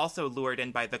mom also lured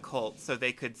in by the cult so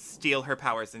they could steal her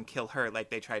powers and kill her like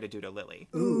they tried to do to Lily?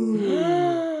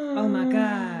 Oh my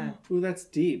god. Ooh, that's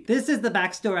deep. This is the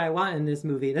backstory I want in this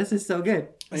movie. This is so good.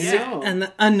 Yeah.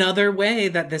 And another way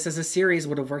that this as a series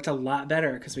would have worked a lot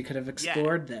better, because we could have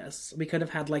explored this. We could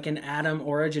have had like an Adam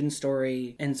origin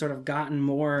story and sort of gotten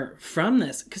more from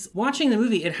this. Because watching the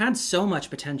movie, it had so much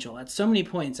potential. At so many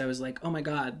points, I was like, oh my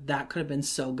god, that could have been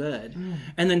so good.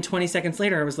 And then 20 seconds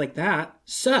later, I was like, that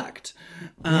sucked.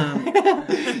 You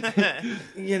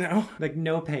know? Like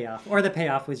no payoff. Or the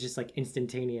payoff was just like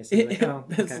instantaneous. You're like, oh,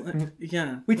 okay.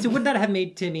 Yeah. Wait, so would that have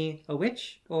made Timmy a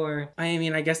witch? Or I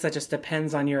mean, I guess that just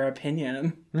depends on your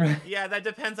opinion. Yeah, that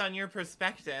depends on your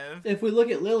perspective. If we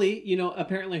look at Lily,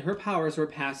 apparently her powers were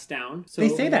passed down. So they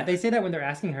say that. They say that when they're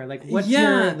asking her, like, what's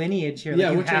Yeah. your lineage here? Yeah,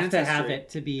 Like, you what's your have to have ancestry? it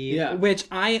to be. Yeah. Which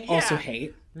I also Yeah.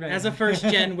 hate. Right. As a first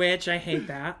gen witch, I hate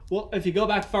that. Well, if you go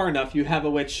back far enough, you have a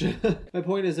witch. My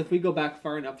point is, if we go back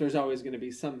far enough, there's always going to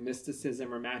be some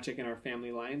mysticism or magic in our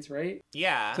family lines, right?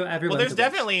 Yeah. So everyone's well, there's a witch.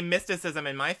 definitely mysticism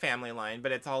in my family line,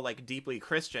 but it's all like deeply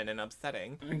Christian and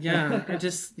upsetting. Yeah, or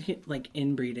just like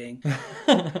inbreeding.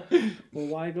 Well,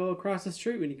 why go across the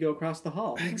street when you go across the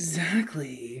hall?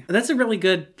 Exactly. That's a really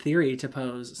good theory to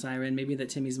pose, Siren. Maybe that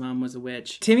Timmy's mom was a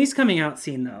witch. Timmy's coming out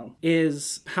scene, though,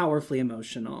 is powerfully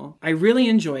emotional. I really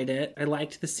enjoyed it. I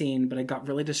liked the scene, but I got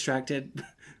really distracted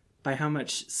by how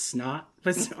much snot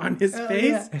was on his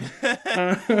face.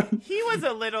 He was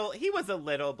a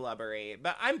little blubbery,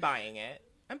 but I'm buying it.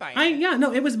 it. Yeah,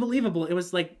 no, it was believable. It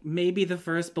was like maybe the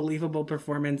first believable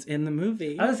performance in the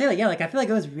movie. I would say, like, yeah, like, I feel like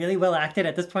it was really well acted.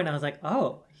 At this point, I was like,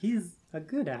 oh, he's a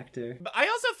good actor. But I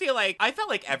also I felt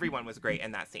like everyone was great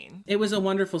in that scene. It was a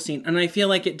wonderful scene, and I feel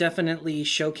like it definitely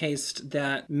showcased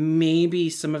that maybe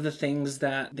some of the things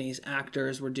that these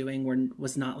actors were doing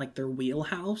was not like their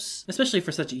wheelhouse, especially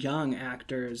for such young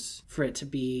actors, for it to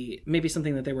be maybe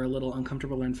something that they were a little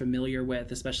uncomfortable and familiar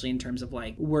with, especially in terms of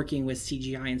like working with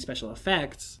CGI and special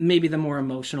effects. Maybe the more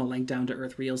emotional, like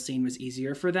down-to-earth real scene was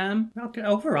easier for them. Okay,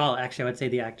 overall, actually, I would say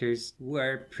the actors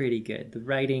were pretty good. The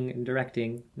writing and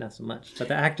directing, not so much. But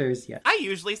the actors, yeah. I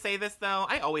usually say this, though.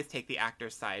 I always take the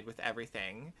actor's side with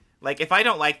everything. Like, if I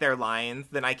don't like their lines,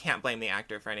 then I can't blame the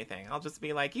actor for anything. I'll just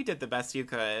be like, you did the best you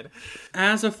could.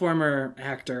 As a former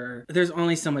actor, there's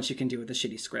only so much you can do with a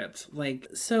shitty script. Like,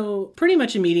 so pretty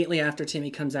much immediately after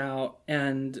Timmy comes out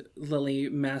and Lily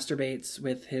masturbates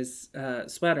with his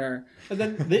sweater. And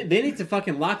then they need to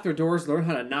fucking lock their doors, learn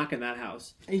how to knock in that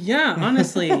house. Yeah,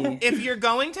 honestly. If you're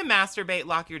going to masturbate,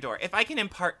 lock your door. If I can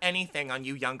impart anything on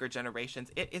you younger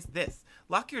generations, it is this.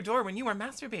 Lock your door when you are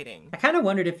masturbating. I kind of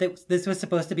wondered if this was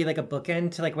supposed to be like a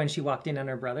bookend to like when she walked in on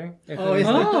her brother.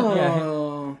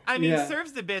 I mean,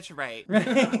 serves the bitch right.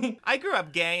 I grew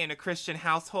up gay in a Christian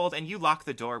household, and you lock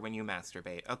the door when you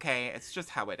masturbate, okay? It's just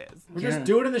how it is. Or just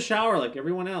do it in the shower like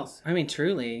everyone else. I mean,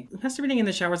 truly. Masturbating in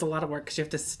the shower is a lot of work because you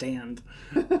have to stand.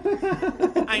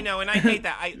 I know, and I hate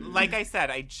that. Like I said,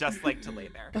 I just like to lay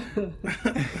there.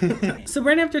 So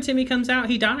right after Timmy comes out,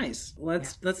 he dies.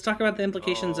 Let's talk about the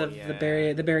implications of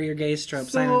the bury your gays trope.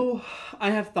 So, I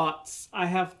have thoughts.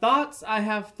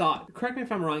 Correct me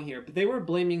if I'm wrong here, but they were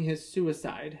blaming his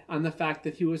suicide on the fact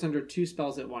that he was under 2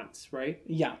 spells at once, right?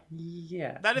 Yeah.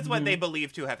 Yeah. That is what they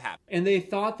believe to have happened. And they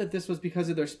thought that this was because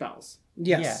of their spells.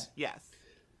 Yes. Yeah. Yes.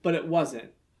 But it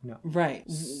wasn't. No. Right.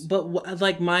 But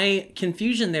like my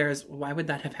confusion there is, why would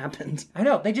that have happened? I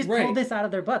know. They just pulled this out of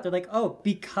their butt. They're like, oh,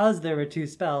 because there were 2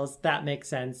 spells, that makes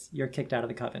sense. You're kicked out of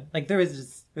the coven. Like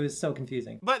it was so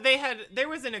confusing. But there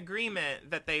was an agreement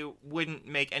that they wouldn't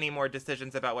make any more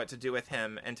decisions about what to do with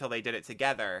him until they did it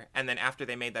together. And then after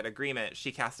they made that agreement,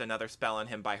 she cast another spell on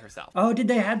him by herself. Oh, did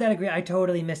they have that agreement? I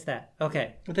totally missed that.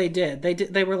 Okay. They did.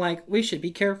 They were like, we should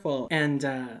be careful. And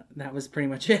that was pretty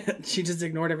much it. She just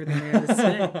ignored everything they had to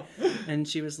say. And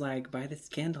she was like, buy this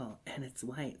candle and it's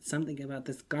white. Something about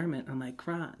this garment on my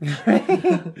crotch. She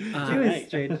was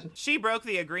strange. She broke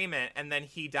the agreement and then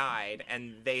he died,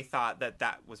 and they thought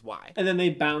that was why. And then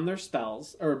they bound their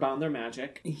spells, or bound their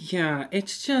magic. Yeah,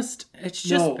 it's just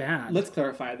bad. Let's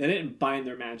clarify. They didn't bind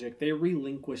their magic. They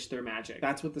relinquished their magic.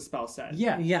 That's what the spell said.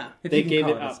 Yeah. They gave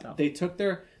it up.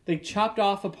 They chopped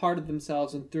off a part of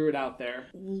themselves and threw it out there.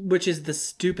 Which is the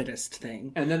stupidest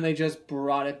thing. And then they just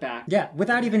brought it back. Yeah,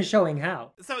 without even showing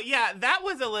how. So yeah, that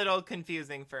was a little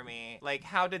confusing for me. Like,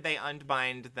 how did they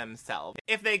unbind themselves?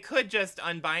 If they could just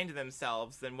unbind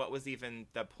themselves, then what was even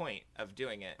the point of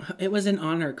doing it? It was an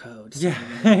honor code. Yeah,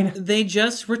 I know. They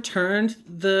just returned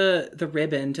the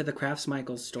ribbon to the Crafts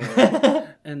Michaels store.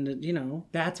 And, you know.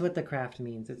 That's what the craft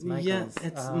means. It's Michael's. Yeah,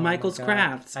 it's Michael's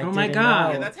Crafts. I Oh my didn't God.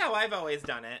 know. Yeah, that's how I've always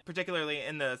done it, particularly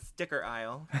in the sticker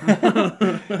aisle.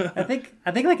 I think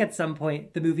like at some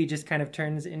point the movie just kind of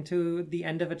turns into the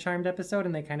end of a Charmed episode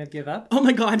and they kind of give up. Oh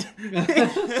my God.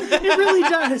 It really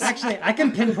does. Actually, I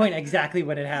can pinpoint exactly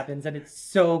when it happens, and it's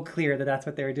so clear that that's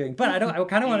what they were doing. But I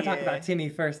kind of want to talk about Timmy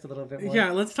first a little bit more.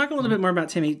 Yeah, let's talk a little bit more about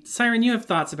Timmy. Siren, you have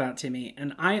thoughts about Timmy,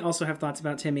 and I also have thoughts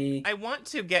about Timmy. I want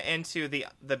to get into the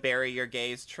bury your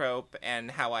gays trope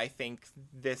and how I think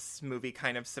this movie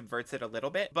kind of subverts it a little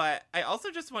bit. But I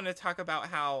also just want to talk about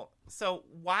how, so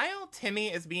while Timmy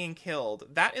is being killed,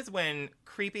 that is when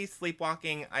creepy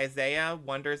sleepwalking Isaiah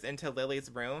wanders into Lily's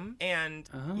room. And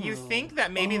you think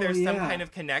that maybe there's some kind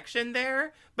of connection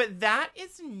there, but that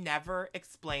is never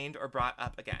explained or brought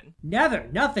up again. Never.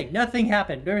 Nothing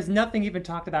happened. There was nothing even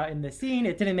talked about in the scene.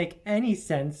 It didn't make any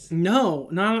sense. No,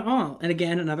 not at all. And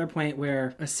again, another point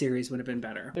where a series would have been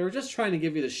better. They were just trying to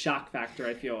give you the shock factor,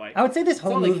 I feel like. I would say this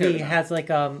whole all they cared movie about. has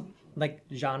like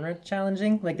genre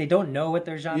challenging. Like they don't know what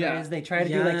their genre is. They try to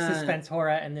do like suspense horror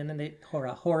and then they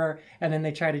horror and then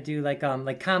they try to do like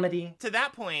comedy. To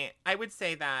that point, I would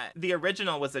say that the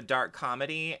original was a dark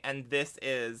comedy and this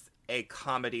is a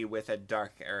comedy with a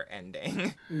darker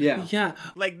ending. Yeah.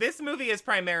 Like, this movie is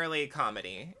primarily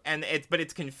comedy, and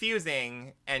it's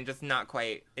confusing and just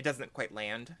it doesn't quite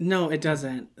land. No, it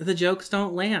doesn't. The jokes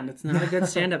don't land. It's not a good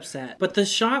stand-up set. But the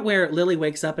shot where Lily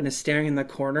wakes up and is staring in the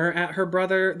corner at her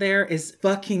brother there is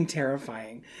fucking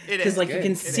terrifying. It is. Because, like, you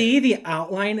can see the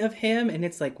outline of him, and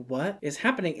it's like, what is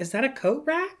happening? Is that a coat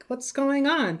rack? What's going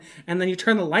on? And then you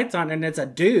turn the lights on, and it's a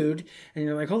dude, and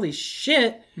you're like, holy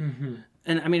shit. Mm-hmm.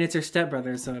 And I mean, it's her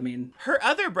stepbrother, so I mean... Her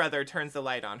other brother turns the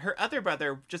light on. Her other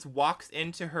brother just walks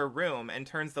into her room and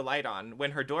turns the light on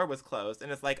when her door was closed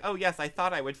and is like, oh yes, I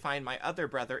thought I would find my other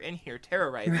brother in here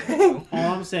terrorizing you.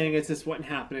 All I'm saying is this wouldn't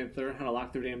happen if they learned how to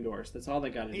lock their damn doors. That's all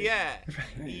they gotta do. Yeah.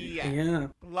 Yeah.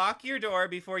 Lock your door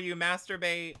before you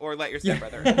masturbate or let your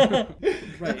stepbrother.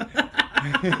 Right.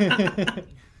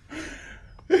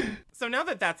 So now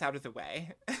that that's out of the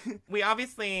way, we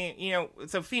obviously,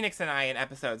 so Phoenix and I in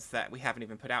episodes that we haven't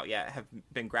even put out yet have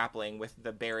been grappling with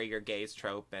the bury your gays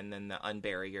trope and then the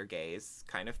unbury your gays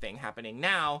kind of thing happening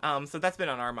now. So that's been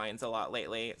on our minds a lot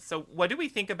lately. So what do we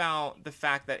think about the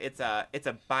fact that it's a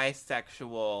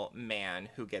bisexual man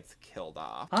who gets killed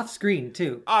off? Off screen,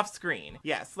 too. Off screen,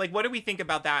 yes. Like, what do we think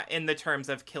about that in the terms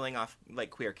of killing off,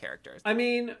 like, queer characters? I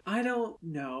mean, I don't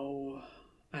know.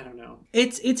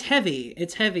 It's heavy.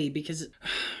 It's heavy because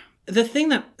the thing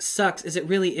that sucks is it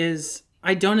really is...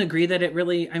 I don't agree that it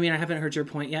really... I mean, I haven't heard your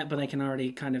point yet, but I can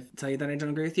already kind of tell you that I don't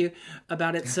agree with you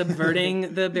about it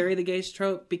subverting the bury the gays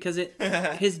trope because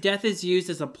his death is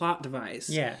used as a plot device.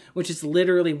 Yeah. Which is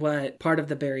literally what part of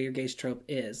the bury your gays trope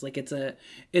is. Like, it's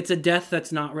a death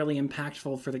that's not really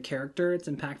impactful for the character. It's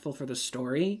impactful for the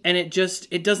story. And it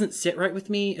doesn't sit right with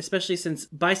me, especially since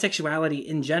bisexuality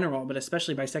in general, but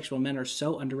especially bisexual men are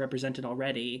so underrepresented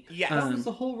already. Yeah. That was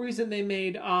the whole reason they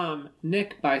made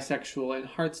Nick bisexual in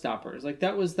Heartstoppers. Like,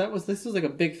 this was like a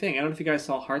big thing. I don't know if you guys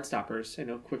saw Heartstoppers,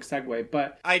 quick segue,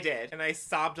 but... I did, and I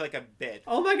sobbed like a bitch.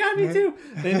 Oh my god, me too!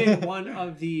 They made one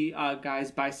of the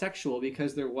guys bisexual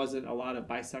because there wasn't a lot of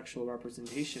bisexual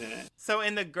representation in it. So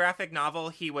in the graphic novel,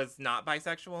 he was not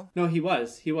bisexual? No, he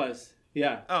was.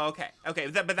 Yeah. Oh, okay. Okay,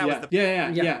 but that was the...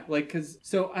 Yeah. Like, because...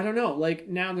 So, I don't know. Like,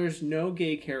 now there's no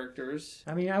gay characters.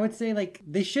 I mean, I would say, like,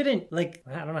 they shouldn't, like...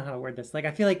 I don't know how to word this. Like,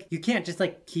 I feel like you can't just,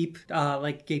 like, keep,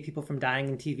 like, gay people from dying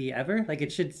in TV ever. Like,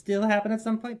 it should still happen at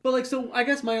some point. But, like, so, I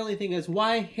guess my only thing is,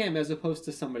 why him as opposed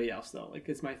to somebody else, though? Like,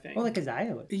 it's my thing. Well, like,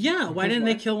 Isaiah would. Yeah, why didn't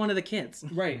they kill one of the kids?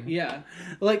 Right, yeah.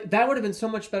 Like, that would have been so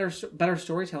much better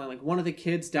storytelling. Like, one of the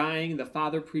kids dying, the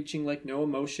father preaching, like, no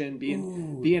emotion, be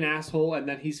an asshole, and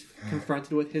then he's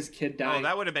confronted with his kid dying. Oh,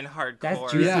 that would have been hardcore.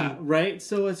 That's juicy. Yeah, right?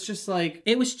 So it's just like...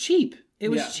 It was cheap. It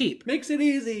was cheap. Makes it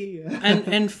easy.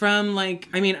 and from, like,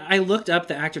 I mean, I looked up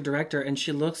the actor-director, and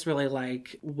she looks really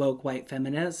like woke white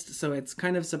feminist, so it's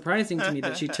kind of surprising to me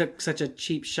that she took such a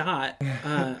cheap shot.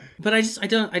 But I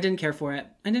didn't care for it.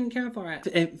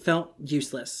 It felt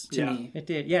useless to me. It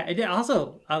did. Yeah, it did.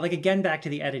 Also, like, again, back to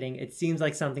the editing, it seems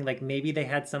like something like maybe they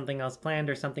had something else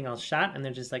planned or something else shot, and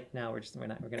they're just like, no, we're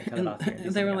going to cut it off here.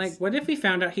 They were like, what if we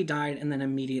found out he died and then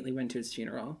immediately went to his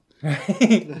funeral?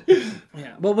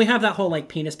 Yeah. Well, we have that whole, like,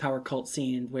 penis power cult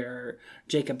scene where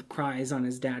Jacob cries on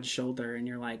his dad's shoulder and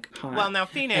you're like, hot. Well, now,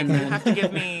 Phoenix, you have to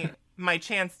give me my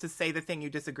chance to say the thing you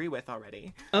disagree with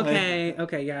already.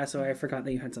 Okay, yeah, so I forgot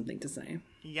that you had something to say.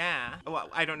 Yeah. Well,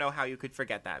 I don't know how you could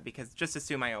forget that because just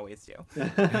assume I always do.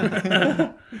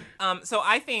 So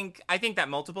I think that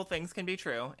multiple things can be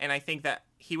true, and I think that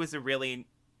he was a really...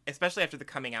 especially after the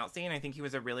coming out scene, I think he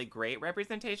was a really great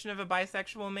representation of a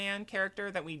bisexual man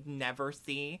character that we never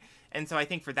see. And so I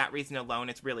think for that reason alone,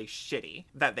 it's really shitty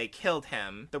that they killed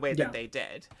him the way that they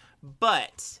did.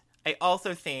 But I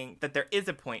also think that there is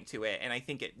a point to it, and I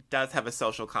think it does have a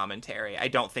social commentary. I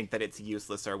don't think that it's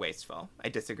useless or wasteful. I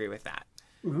disagree with that.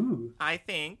 Ooh. I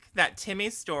think that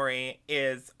Timmy's story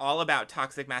is all about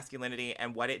toxic masculinity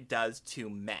and what it does to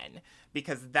men,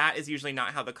 because that is usually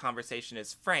not how the conversation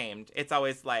is framed. It's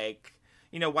always like,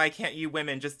 why can't you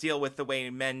women just deal with the way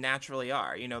men naturally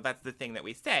are? That's the thing that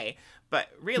we say. But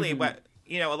really what,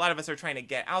 a lot of us are trying to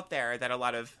get out there that a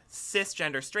lot of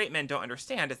cisgender straight men don't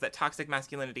understand is that toxic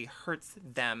masculinity hurts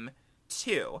them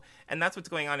too. And that's what's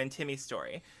going on in Timmy's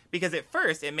story. Because at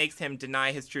first, it makes him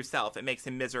deny his true self. It makes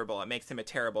him miserable. It makes him a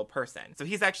terrible person. So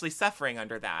he's actually suffering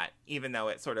under that, even though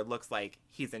it sort of looks like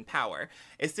he's in power.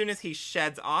 As soon as he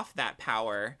sheds off that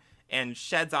power and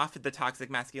sheds off the toxic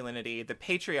masculinity, the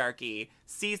patriarchy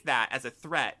sees that as a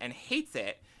threat and hates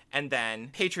it, and then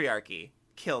patriarchy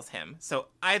kills him. So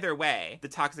either way, the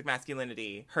toxic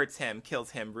masculinity hurts him,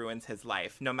 kills him, ruins his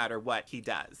life, no matter what he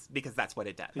does, because that's what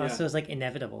it does. Yeah. Also, it's like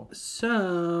inevitable.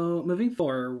 So, moving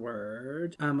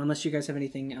forward, unless you guys have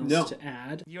anything else to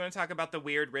add. You want to talk about the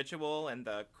weird ritual and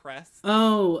the crest?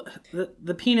 Oh,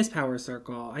 the penis power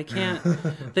circle. I can't...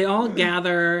 They all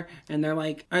gather, and they're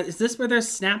like, is this where they're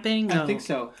snapping? No. I think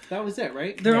so. That was it,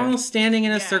 right? They're all standing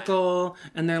in a circle,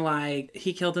 and they're like,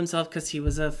 he killed himself because he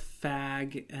was a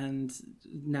fag, and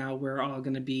now we're all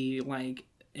gonna be like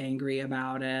angry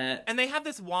about it. And they have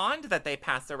this wand that they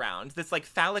pass around, this like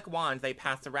phallic wand they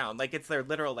pass around, like it's their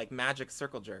literal like magic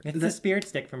circle jerk. It's the spirit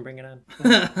stick from Bring It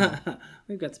On.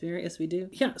 We've got spirit, yes we do.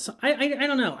 Yeah, so I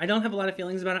don't know. I don't have a lot of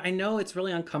feelings about it. I know it's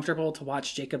really uncomfortable to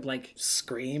watch Jacob like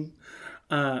scream.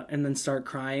 And then start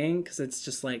crying because it's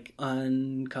just like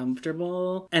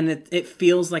uncomfortable. And it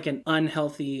feels like an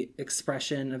unhealthy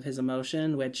expression of his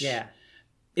emotion, which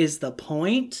is the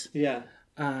point. Yeah.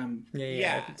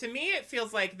 Yeah, to me it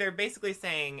feels like they're basically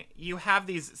saying you have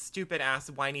these stupid ass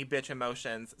whiny bitch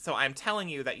emotions, so I'm telling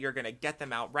you that you're gonna get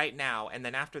them out right now, and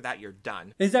then after that you're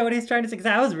done. Is that what he's trying to say?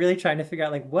 Because I was really trying to figure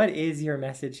out like what is your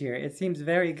message here. It seems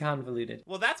very convoluted.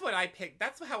 Well, that's what I picked.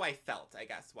 That's how I felt, I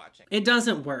guess, watching. It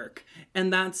doesn't work,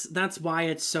 and that's why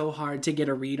it's so hard to get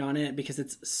a read on it, because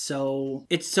it's so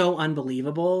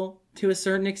unbelievable to a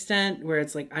certain extent, where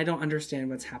it's like, I don't understand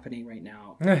what's happening right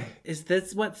now. Is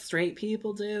this what straight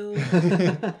people do?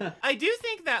 I do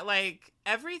think that like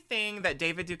everything that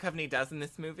David Duchovny does in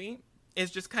this movie is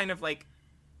just kind of like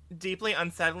deeply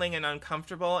unsettling and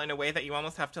uncomfortable in a way that you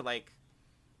almost have to like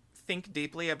think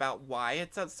deeply about why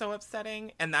it's so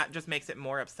upsetting, and that just makes it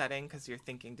more upsetting because you're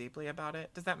thinking deeply about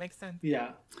it. Does that make sense?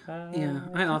 Yeah. Yeah,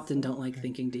 I often don't like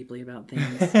thinking deeply about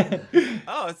things.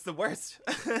 Oh, it's the worst.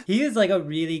 He is like a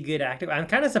really good actor. I'm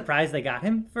kind of surprised they got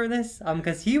him for this,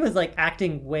 because he was like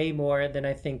acting way more than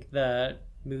I think the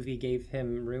movie gave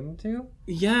him room to.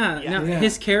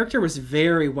 His character was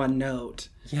very one note.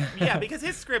 Yeah, because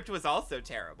his script was also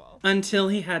terrible. Until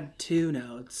he had 2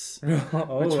 notes. Which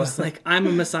was like, I'm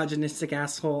a misogynistic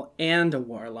asshole and a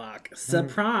warlock.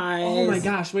 Surprise! Oh my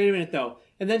gosh, wait a minute though.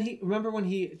 And then remember when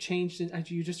he changed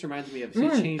it, you just reminded me of, he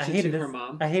changed it to her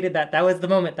mom. I hated that. That was the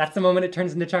moment. That's the moment it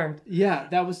turns into Charmed. Yeah,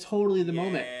 that was totally the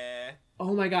moment.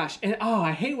 Oh my gosh. And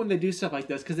I hate when they do stuff like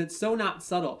this because it's so not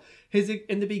subtle.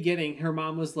 In the beginning, her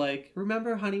mom was like,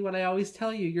 remember, honey, what I always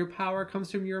tell you, your power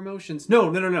comes from your emotions.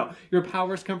 No. Your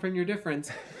powers come from your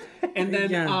difference. And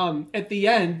then at the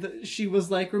end, she was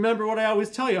like, remember what I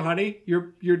always tell you, honey,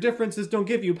 your differences don't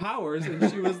give you powers.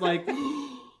 And she was like,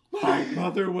 my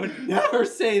mother would never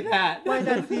say that. Why,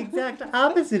 that's the exact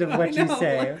opposite of what you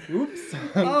say. Oops.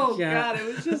 Oh God, it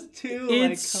was just too.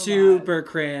 It's super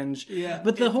cringe. Yeah,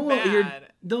 but the it's whole bad.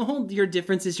 your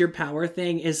difference is your power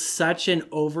thing is such an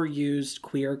overused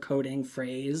queer coding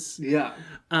phrase. Yeah.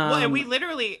 Well, and we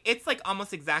literally, it's like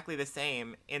almost exactly the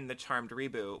same in the Charmed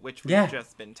reboot, which we've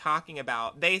just been talking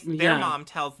about. Their mom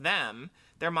tells them,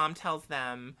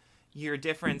 your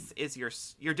differences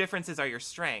are your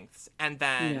strengths, and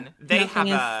then they Nothing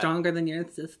have is stronger than your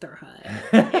sisterhood.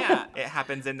 Yeah, it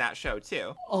happens in that show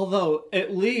too. Although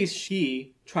at least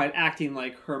she tried acting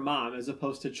like her mom as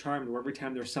opposed to Charmed, where every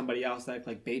time there's somebody else that act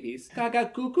like babies.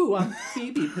 Gaga cuckoo, I'm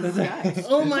Phoebe.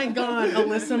 Oh my God,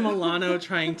 Alyssa Milano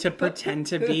trying to pretend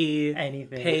to be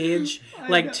anything. Paige,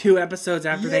 like 2 episodes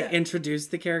after they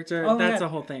introduced the character. That's a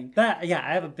whole thing. I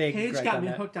have a big Paige gripe got on me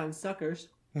that. hooked on suckers.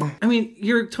 I mean,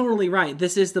 you're totally right.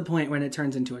 This is the point when it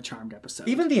turns into a Charmed episode.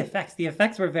 Even the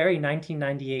effects were very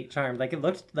 1998 Charmed. Like, it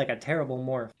looked like a terrible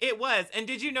morph. It was. And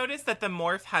did you notice that the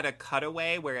morph had a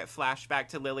cutaway where it flashed back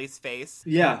to Lily's face?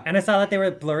 Yeah. And I saw that they were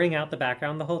blurring out the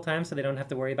background the whole time so they don't have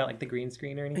to worry about like the green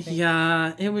screen or anything.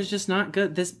 Yeah, it was just not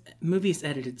good. This movie's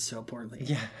edited so poorly.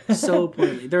 Yeah. So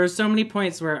poorly. There are so many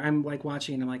points where I'm like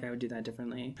watching and I'm like, I would do that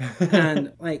differently.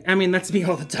 And like, I mean, that's me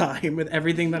all the time with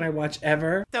everything that I watch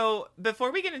ever. So before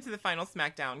we get into the final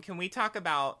SmackDown, can we talk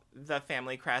about the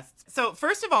family crests? So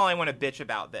first of all, I want to bitch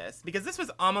about this because this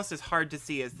was almost as hard to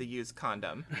see as the used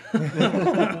condom.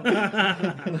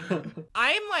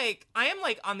 I am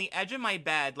like on the edge of my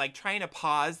bed, like trying to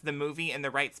pause the movie in the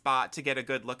right spot to get a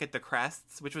good look at the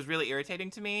crests, which was really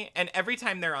irritating to me. And every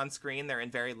time they're on screen, they're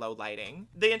in very low lighting.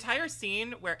 The entire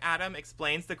scene where Adam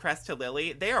explains the crest to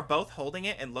Lily, they are both holding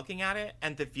it and looking at it,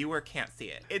 and the viewer can't see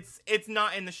it. It's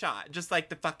not in the shot, just like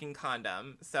the fucking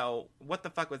condom. So what the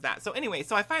fuck was that? So anyway,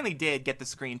 so I finally did get the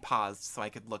screen paused so I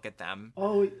could look at them.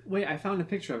 Oh, wait, I found a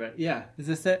picture of it. Yeah. Is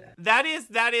this it? That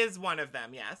is one of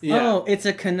them, yes. Yeah. Oh, it's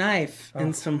a knife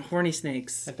and some horny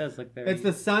snakes. That does look very... It's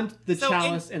the sun, the So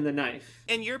chalice, and the knife.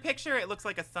 In your picture, it looks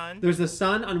like a sun. There's a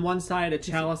sun on one side, a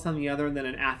chalice on the other, and then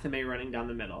an athame running down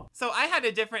the middle. So I had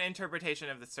a different interpretation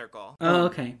of the circle. Oh,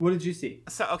 okay. What did you see?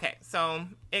 So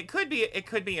it could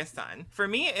be a sun. For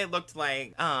me, it looked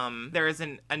like there is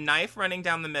a knife running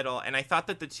going down the middle, and I thought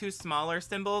that the two smaller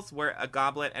symbols were a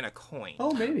goblet and a coin.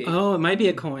 Oh, maybe. Oh, it might be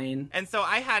a coin. And so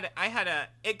I had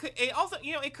it also,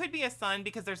 it could be a sun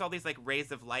because there's all these like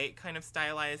rays of light kind of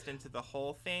stylized into the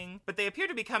whole thing, but they appear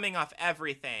to be coming off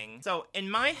everything. So in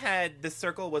my head, the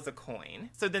circle was a coin.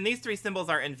 So then these three symbols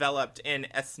are enveloped in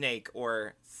a snake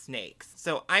or snakes.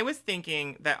 So I was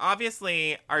thinking that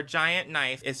obviously our giant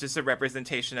knife is just a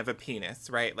representation of a penis,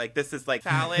 right? Like this is like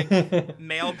phallic,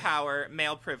 male power,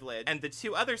 male privilege. And the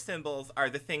two other symbols are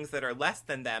the things that are less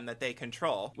than them that they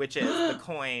control, which is the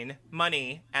coin,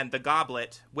 money, and the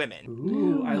goblet, women.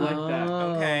 Ooh, I like that.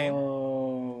 Okay.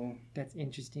 Oh. That's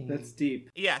interesting. That's deep.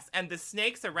 Yes, and the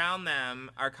snakes around them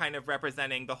are kind of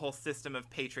representing the whole system of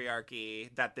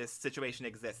patriarchy that this situation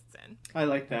exists in. I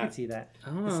like I can that. see that.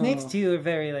 Oh. The snakes too are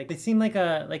very like they seem like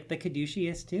the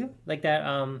caduceus too, like that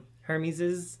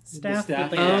Hermes's staff,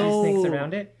 staff, with like the yeah. two snakes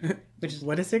around it. Which is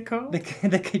What is it called? the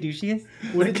caduceus.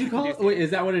 What did you call it? Wait,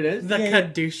 is that what it is? The Yeah.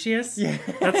 caduceus? Yeah.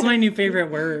 That's my new favorite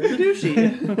word.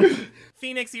 Caducci.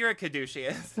 Phoenix, you're a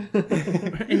caduceus.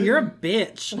 And you're a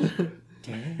bitch.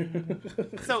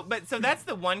 So that's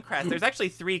the one crest. There's actually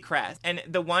three crests, and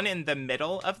the one in the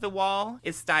middle of the wall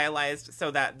is stylized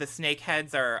so that the snake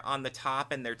heads are on the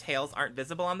top and their tails aren't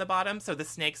visible on the bottom. So the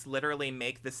snakes literally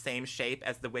make the same shape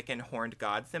as the Wiccan horned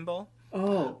god symbol.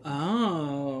 Oh.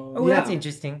 Oh. Oh, Yeah. that's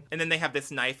interesting. And then they have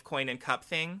this knife, coin, and cup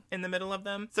thing in the middle of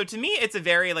them. So to me, it's a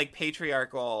very like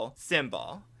patriarchal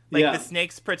symbol. Like Yeah. the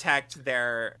snakes protect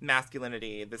their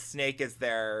masculinity. The snake is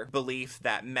their belief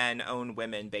that men own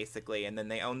women, basically, and then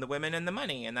they own the women and the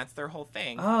money, and that's their whole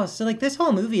thing. Oh, so like this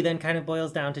whole movie then kind of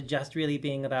boils down to just really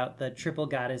being about the triple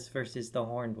goddess versus the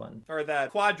horned one. Or the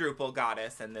quadruple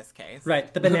goddess in this case.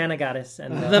 Right, the banana goddess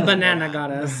and The banana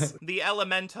goddess. The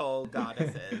elemental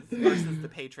goddesses versus the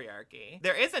patriarchy.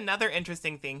 There is another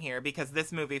interesting thing here because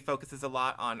this movie focuses a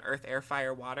lot on earth, air,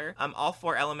 fire, water. All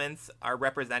four elements are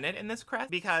represented in this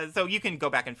crest because, so you can go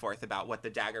back and forth about what the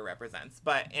dagger represents,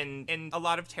 but in a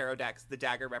lot of tarot decks, the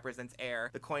dagger represents air,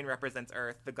 the coin represents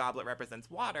earth, the goblet represents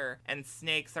water, and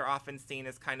snakes are often seen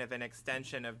as kind of an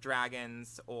extension of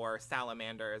dragons or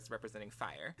salamanders representing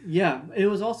fire. Yeah, it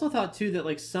was also thought too that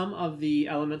like some of the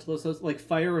elementalists, like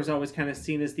fire was always kind of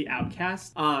seen as the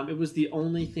outcast. It was the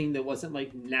only thing that wasn't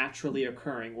like naturally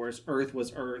occurring, whereas earth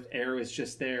was earth, air was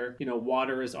just there,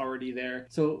 water is already there.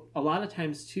 So a lot of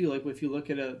times too, like if you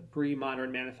look at a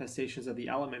pre-modern manifestations of the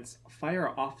elements, fire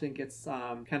often gets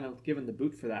kind of given the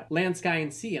boot for that. Land, sky,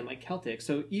 and sea, and like Celtic.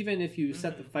 So even if you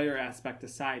set the fire aspect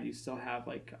aside, you still have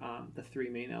like the three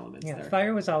main elements yeah, there.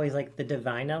 fire was always like the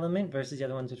divine element versus the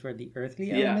other ones which were the earthly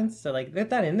Yeah. elements. So like with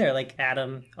that in there, like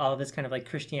Adam, all of this kind of like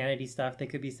Christianity stuff, they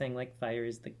could be saying like fire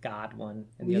is the God one.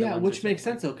 And the other Yeah, ones which are makes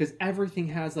saying, sense though, because everything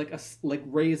has like like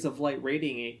rays of light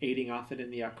radiating off it in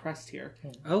the crest here.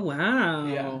 Oh, wow.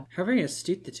 Yeah. How very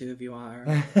astute the two of you are.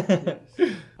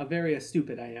 A very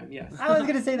stupid I am, yes. I was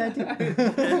gonna say that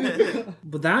too.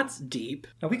 Well, that's deep.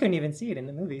 No, we couldn't even see it in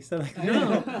the movie. So like,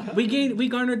 No, we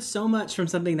garnered so much from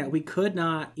something that we could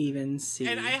not even see.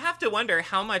 And I have to wonder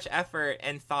how much effort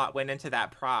and thought went into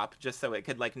that prop just so it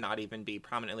could like not even be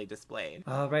prominently displayed.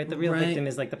 oh right, the real Right. victim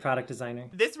is like the product designer.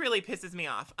 This really pisses me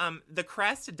off. The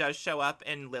crest does show up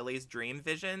in Lily's dream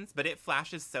visions, but it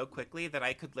flashes so quickly that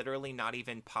I could literally not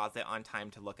even pause it on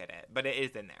time to look at it. But it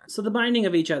is in there. So the binding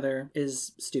of each other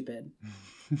is stupid.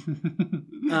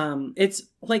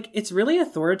 It's really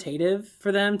authoritative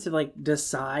for them to like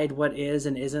decide what is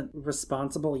and isn't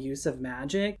responsible use of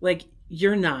magic. Like,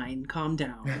 you're 9, calm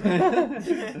down.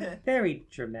 Very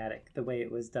dramatic the way it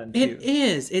was done too. It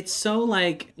is. It's so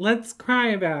like, let's cry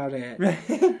about it.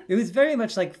 It was very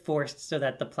much like forced so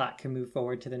that the plot can move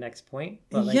forward to the next point.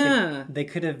 But like Yeah. they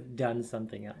could have done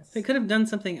something else. They could have done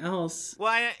something else.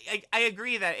 Well, I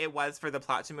agree that it was for the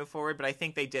plot to move forward, but I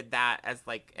think they did that as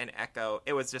like an echo.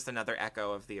 It was just another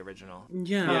echo of the original.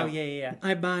 Yeah. Oh yeah.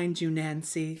 I bind you,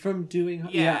 Nancy. From doing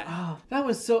Yeah. Oh, that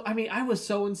was so I was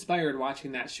so inspired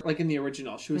watching that show. Like in the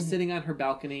original, she was sitting on her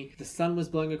balcony, the sun was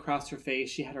blowing across her face,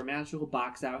 she had her magical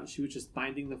box out, and she was just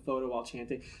binding the photo while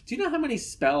chanting. Do you know how many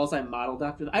spells I modeled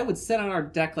after that? I would sit on our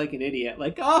deck like an idiot,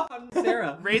 like, oh, I'm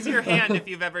Sarah. Raise your hand if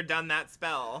you've ever done that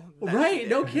spell. Right,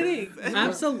 no kidding.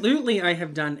 Absolutely, I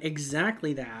have done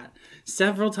exactly that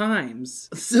several times.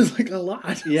 This is like a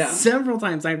lot. Yeah. Several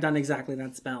times I've done exactly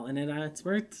that spell, and it's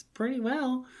worked pretty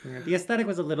well. Yeah, the aesthetic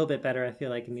was a little bit better, I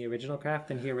feel like, in the original craft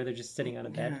than here where they're just sitting on a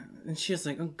bed. Yeah. And she was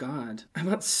like, oh God, I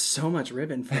bought so much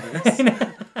ribbon for this.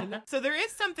 So there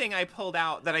is something I pulled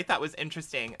out that I thought was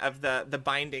interesting of the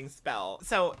binding spell.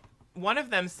 So one of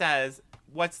them says,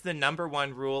 what's the number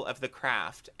one rule of the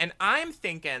craft? And I'm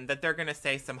thinking that they're going to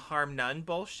say some harm none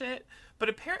bullshit, But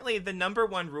apparently the number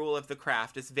one rule of the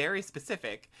craft is very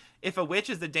specific. If a witch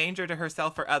is a danger to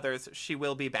herself or others, she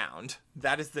will be bound.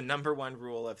 That is the number one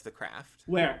rule of the craft.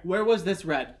 Where was this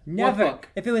read? Never. What book?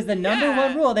 If it was the number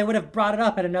one rule, they would have brought it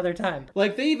up at another time.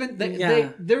 Like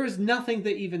there was nothing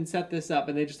that even set this up,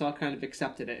 and they just all kind of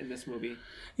accepted it in this movie.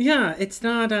 Yeah, it's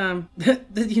not,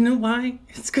 you know why?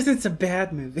 It's because it's a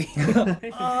bad movie.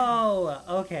 Oh,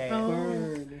 okay.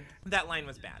 Burn. That line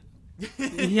was bad.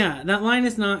 Yeah, that line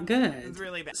is not good. It's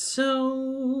really bad.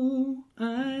 So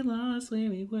I lost where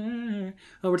we were.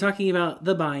 Oh, we're talking about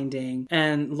The Binding,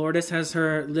 and Lourdes has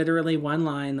her literally one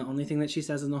line, the only thing that she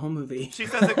says in the whole movie. She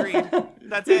says agreed.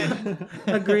 That's it.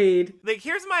 Agreed. Like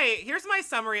here's my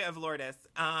summary of Lourdes.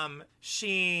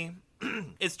 She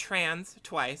is trans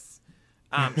twice.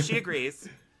 She agrees.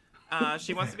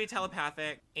 She wants to be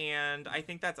telepathic, and I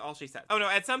think that's all she said. Oh no,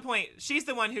 at some point, she's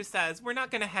the one who says, we're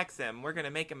not going to hex him, we're going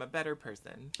to make him a better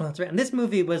person. Oh, that's right. And this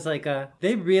movie was like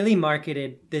they really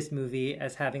marketed this movie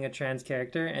as having a trans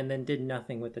character and then did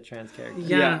nothing with the trans character.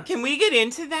 Yeah. Can we get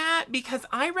into that? Because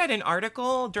I read an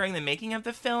article during the making of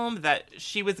the film that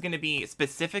she was going to be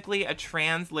specifically a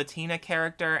trans Latina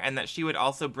character and that she would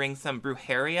also bring some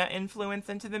brujeria influence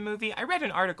into the movie. I read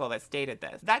an article that stated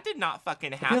this. That did not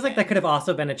fucking happen. It feels like that could have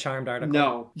also been a Charmed article.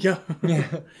 No. Yeah.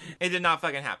 It did not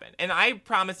fucking happen. And I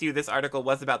promise you this article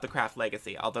was about the craft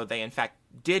legacy, although they in fact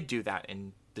did do that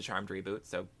in the Charmed reboot,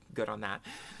 so good on that.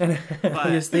 But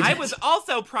Yes, they I did. was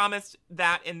also promised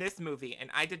that in this movie,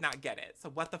 and I did not get it. So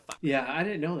what the fuck? Yeah, I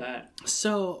didn't know that.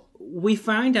 So we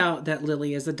find out that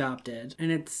Lily is adopted,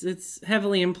 and it's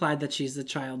heavily implied that she's the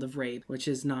child of rape, which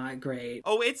is not great.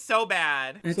 Oh, it's so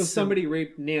bad. It's So somebody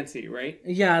raped Nancy, right?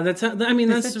 Yeah, that's how, I mean,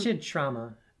 That's that's such a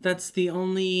trauma. that's the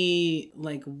only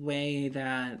like way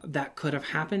that could have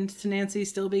happened to Nancy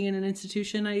still being in an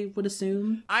institution, I would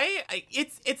assume.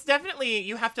 It's definitely,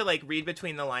 you have to like read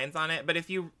between the lines on it, but if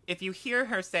you hear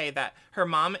her say that her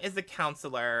mom is a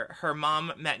counselor, her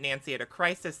mom met Nancy at a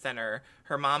crisis center,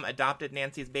 her mom adopted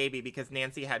Nancy's baby because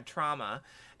Nancy had trauma.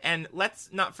 And let's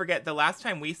not forget, the last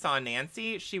time we saw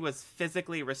Nancy, she was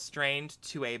physically restrained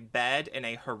to a bed in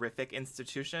a horrific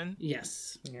institution.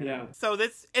 Yes. Yeah. So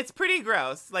it's pretty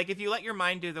gross. Like, if you let your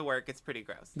mind do the work, it's pretty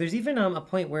gross. There's even a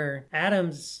point where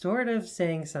Adam's sort of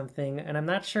saying something, and I'm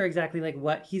not sure exactly like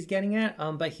what he's getting at,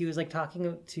 but he was like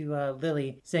talking to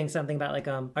Lily, saying something about like,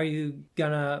 are you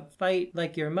gonna fight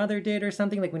like your mother did or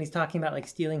something, like when he's talking about like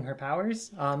stealing her powers.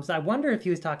 So I wonder if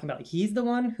he was talking about like, he's the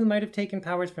one who might have taken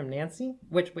powers from Nancy,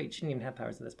 which, wait, she didn't even have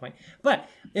powers at this point. But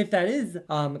if that is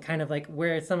kind of like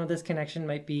where some of this connection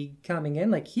might be coming in,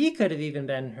 like he could have even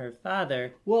been her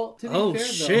father. Well, to be Oh, fair,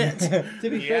 shit. though, to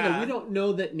be fair, though, Yeah. we don't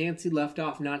know that Nancy left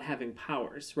off not having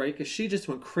powers, right? Because she just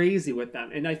went crazy with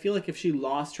them, and I feel like if she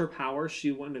lost her powers,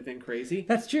 she wouldn't have been crazy.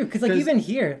 That's true, because like 'Cause- even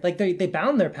here, like they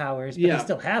bound their powers, but Yeah. they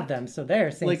still have them, so they're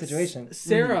same Like situation.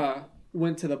 Sarah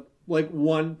went to the like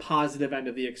one positive end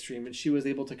of the extreme, and she was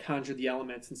able to conjure the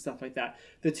elements and stuff like that.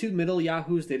 The two middle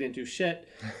yahoos, they didn't do shit,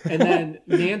 and then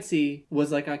Nancy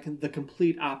was like the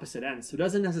complete opposite end. So it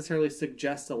doesn't necessarily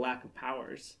suggest a lack of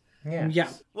powers. Yeah. Yeah.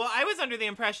 Well, I was under the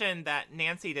impression that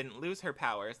Nancy didn't lose her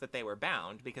powers, that they were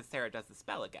bound, because Sarah does the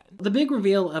spell again. The big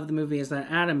reveal of the movie is that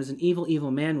Adam is an evil,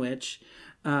 evil man witch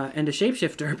and a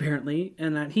shapeshifter, apparently,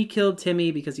 and that he killed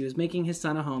Timmy because he was making his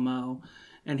son a homo,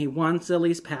 and he wants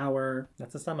Lily's power.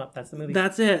 That's a sum up. That's the movie.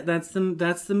 That's it. That's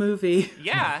the movie.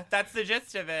 Yeah, that's the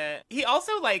gist of it. He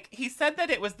also, he said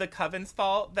that it was the Coven's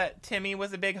fault that Timmy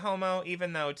was a big homo,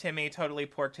 even though Timmy totally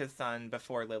porked his son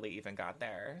before Lily even got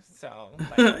there. So,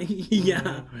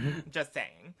 Yeah. just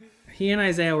saying. He and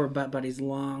Isaiah were butt buddies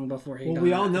long before he Well, got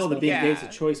we all know that being Yeah. gay is a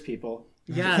choice, people.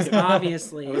 Yes,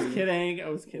 obviously. I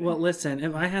was kidding. Well, listen,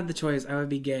 if I had the choice, I would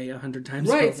be gay 100 times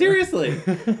Right, over. seriously.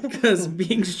 Because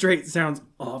being straight sounds It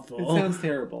awful. sounds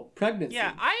terrible. Pregnancy.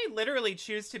 Yeah, I literally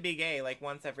choose to be gay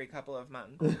once every couple of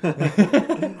months.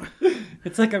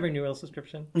 It's like a renewal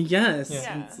subscription. Yes.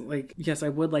 Yeah. It's like, yes, I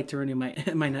would like to renew my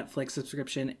Netflix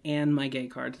subscription and my gay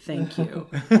card. Thank you.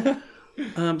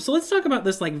 So let's talk about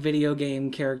this video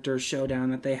game character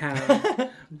showdown that they have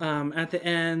at the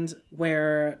end,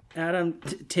 where Adam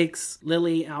takes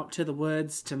Lily out to the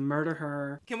woods to murder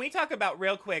her. Can we talk about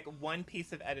real quick one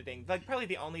piece of editing, probably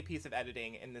the only piece of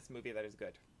editing in this movie that is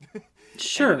good?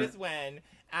 Sure. And it is when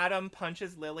Adam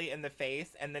punches Lily in the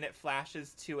face and then it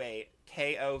flashes to a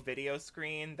KO video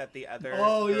screen that the other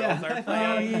Oh, girls yeah. are Oh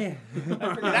playing. yeah.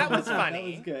 That was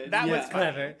funny. That was good. That Yeah. was funny.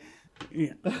 Clever.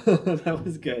 Yeah. That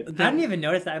was good. I didn't even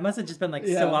notice that. I must have just been like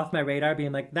Yeah. so off my radar,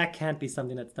 being like, that can't be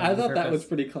something that's done. I on thought that was purpose.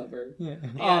 pretty clever. Yeah.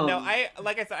 Yeah, no,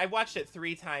 like I said, I watched it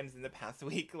 3 times in the past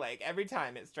week. Like every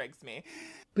time it strikes me.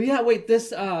 But yeah, wait,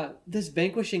 this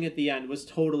vanquishing at the end was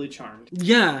totally charmed.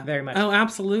 Yeah. Very much. Oh,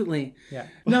 absolutely. Yeah.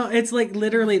 No, it's like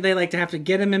literally they like to have to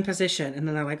get him in position and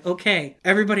then they're like, okay,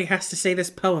 everybody has to say this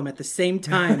poem at the same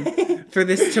time for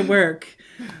this to work.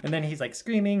 And then he's like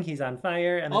screaming, he's on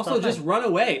fire, and it's Also, all just fine. run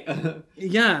away.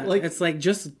 Yeah. Like- It's like,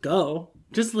 just go.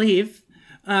 Just leave.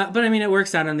 But I mean, it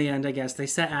works out in the end, I guess. They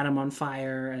set Adam on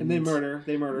fire. And, And they murder.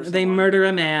 They They someone. murder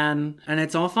a man, and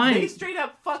it's all They fine. straight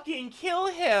up fucking kill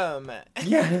him.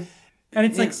 Yeah. And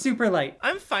it's like super light.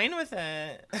 I'm fine with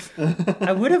it.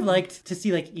 I would have liked to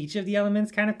see like each of the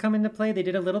elements kind of come into play. They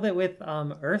did a little bit with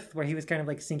Earth, where he was kind of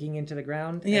like sinking into the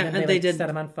ground. Yeah, and then and they they like, did- set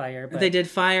him on fire. But They did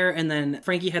fire, and then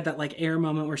Frankie had that like air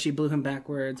moment where she blew him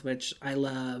backwards, which I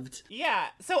loved. Yeah,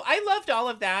 so I loved all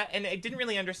of that, and I didn't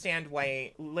really understand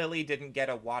why Lily didn't get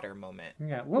a water moment.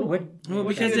 Yeah. What would? Well, what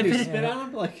because would if they it- do? spit on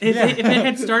him, like If it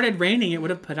had started raining, it would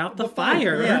have put out the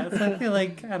fire. Yeah, so I feel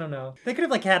like I don't know. They could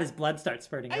have like had his blood start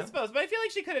spurting I out. suppose, but I feel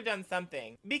like she could have done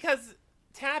something because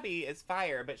Tabby is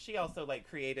fire, but she also like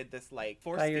created this like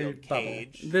force Fire field bubble.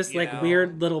 cage. This you like know?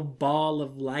 weird little ball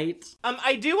of light.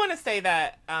 I do want to say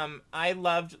that I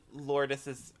loved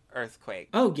Lourdes's earthquake.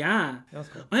 Oh yeah. That was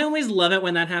cool. I always love it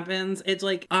when that happens. It's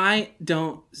like I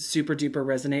don't super duper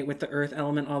resonate with the earth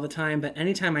element all the time, but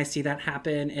anytime I see that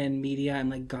happen in media, I'm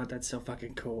like, God, that's so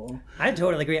fucking cool. I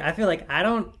totally agree. I feel like I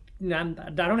don't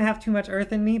have too much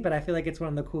Earth in me, but I feel like it's one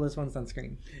of the coolest ones on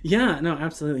screen. Yeah, no,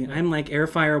 absolutely. I'm like air,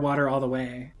 fire, water all the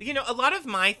way. You know, a lot of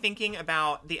my thinking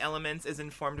about the elements is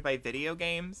informed by video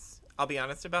games. I'll be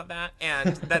honest about that.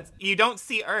 And that's you don't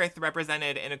see Earth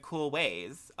represented in a cool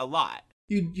ways a lot.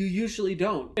 You usually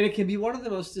don't, and it can be one of the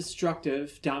most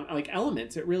destructive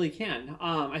elements. It really can.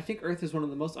 I think Earth is one of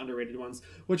the most underrated ones,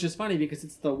 which is funny because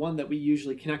it's the one that we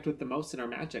usually connect with the most in our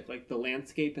magic, like the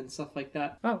landscape and stuff like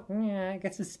that. Oh, yeah, I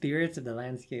guess the spirits of the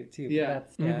landscape too. but Yeah.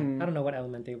 That's, yeah. I don't know what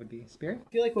element they would be. Spirit? I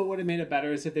feel like what would have made it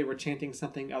better is if they were chanting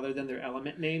something other than their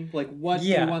element name. Like, what do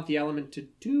Yeah. you want the element to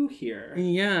do here?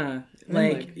 Yeah.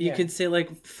 Like like, you yeah. could say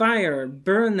like fire,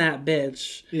 burn that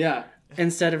bitch, Yeah.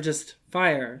 instead of just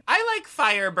fire. I like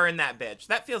fire, burn that bitch.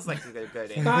 That feels like a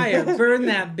good answer. Fire, burn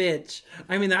that bitch.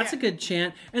 I mean, that's a good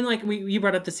chant. And like you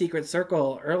brought up the Secret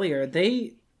Circle earlier.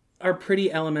 They are pretty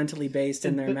elementally based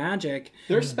in their magic.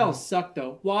 Their spells suck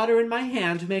though. Water in my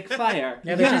hand, make fire.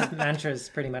 Yeah, they're just mantras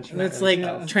pretty much. And it's like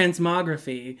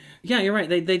transmography. Yeah, you're right.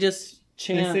 They just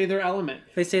They chant. say their element.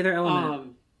 They say their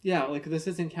element. Yeah, like this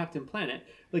isn't Captain Planet.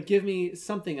 Like, give me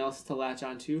something else to latch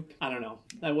onto. I don't know.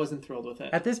 I wasn't thrilled with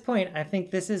it. At this point, I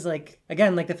think this is like,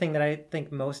 again, like the thing that I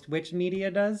think most witch media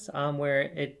does, where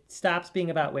it stops being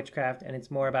about witchcraft and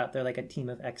it's more about they're like a team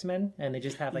of X-Men and they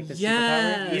just have like this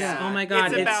Yes. superpower. Yeah. Oh my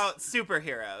God. It's about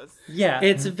superheroes. Yeah.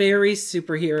 It's very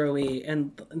superhero-y,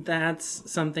 and that's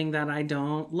something that I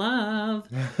don't love.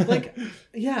 Like,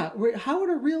 yeah, how would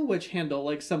a real witch handle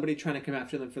like somebody trying to come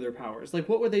after them for their powers? Like,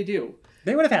 what would they do?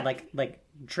 They would have had like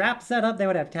traps set up. They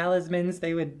would have talismans.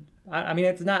 They would. I mean,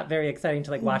 it's not very exciting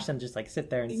to like watch them just like sit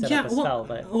there and set up a spell.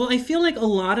 But well, I feel like a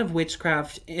lot of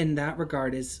witchcraft in that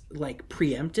regard is like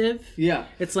preemptive. Yeah.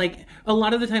 It's like a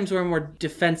lot of the times we're more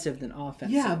defensive than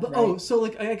offensive. Yeah, but right? so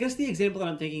like I guess the example that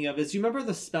I'm thinking of is you remember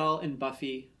the spell in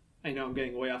Buffy? I know I'm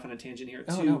getting way off on a tangent here.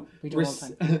 Oh, no, we do it all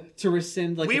the to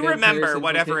rescind like We the vampire's remember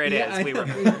whatever it invitation. is, we I-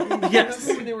 remember. Yes.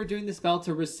 Remember when they were doing the spell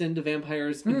to rescind a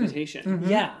vampire's invitation?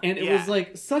 Yeah. And it Yeah. was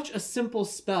like such a simple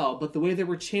spell, but the way they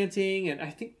were chanting, and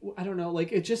I don't know,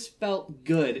 like it just felt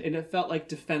good, and it felt like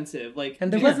defensive, like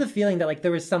and there was the feeling that like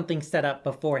there was something set up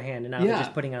beforehand, and now they're Yeah.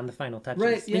 just putting on the final touches.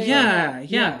 right,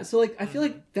 Yeah. So like I feel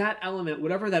like that element,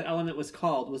 whatever that element was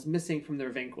called, was missing from their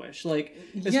vanquish. Like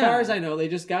as Yeah. far as I know, they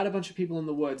just got a bunch of people in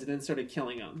the woods and then started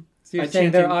killing them. So you're by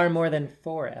saying there chanting- are more than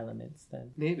 4 elements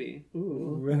then? maybe.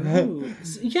 Ooh. Ooh.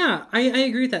 Yeah, I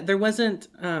agree with that. There wasn't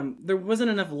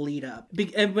enough lead up,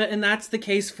 and that's the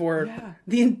case for Yeah.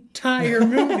 the entire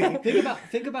movie.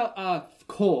 Think about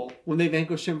Cole when they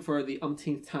vanquished him for the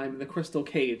umpteenth time in the crystal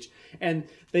cage, and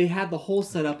they had the whole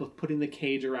setup of putting the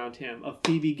cage around him, of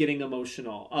Phoebe getting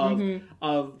emotional,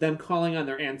 of them calling on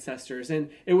their ancestors, and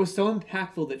it was so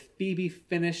impactful that Phoebe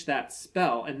finished that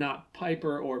spell and not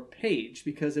Piper or Paige,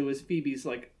 because it was Phoebe's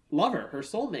like lover, her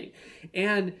soulmate,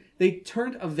 and they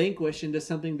turned a vanquish into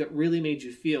something that really made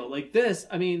you feel like this.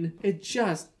 I mean, it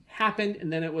just happened,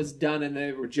 and then it was done, and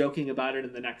they were joking about it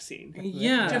in the next scene.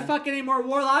 Yeah. Did you fuck any more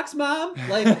warlocks, Mom?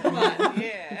 Like, come on.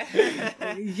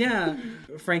 Yeah. Yeah.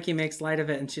 Frankie makes light of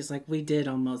it, and she's like, we did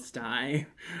almost die.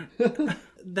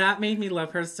 That made me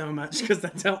love her so much, because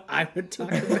that's how I would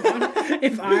talk about it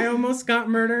if I almost got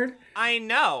murdered. I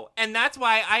know. And that's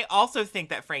why I also think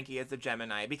that Frankie is a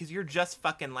Gemini, because you're just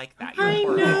fucking like that. You're I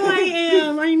horrible.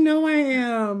 know I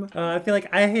am. I feel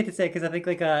like I hate to say it because I think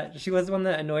like she was the one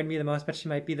that annoyed me the most, but she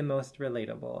might be the most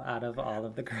relatable out of all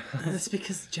of the girls. That's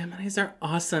because Geminis are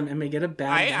awesome, and we get a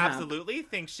bad I rap. absolutely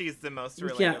think she's the most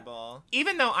Yeah. relatable.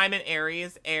 Even though I'm an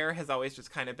Aries, air has always just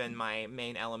kind of been my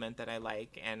main element that I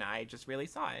like, and I just really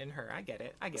saw it in her. I get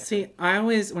it. See,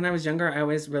 when I was younger, I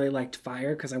always really liked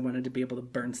fire because I wanted to be able to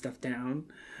burn stuff down.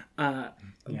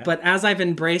 But as I've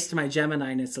embraced my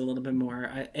Gemini-ness a little bit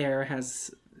more, air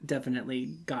has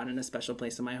definitely gotten a special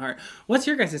place in my heart. What's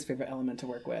your guys' favorite element to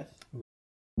work with?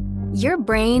 Your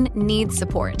brain needs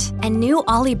support, and new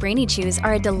Ollie Brainy Chews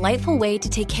are a delightful way to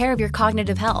take care of your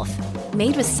cognitive health.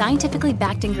 Made with scientifically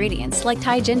backed ingredients like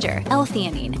Thai ginger,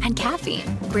 L-theanine, and caffeine,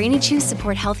 Brainy Chews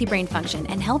support healthy brain function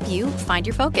and help you find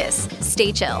your focus,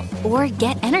 stay chill, or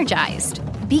get energized.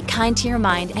 Be kind to your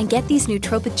mind and get these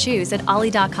nootropic chews at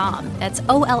ollie.com. That's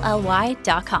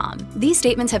OLLY.com. These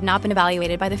statements have not been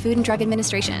evaluated by the Food and Drug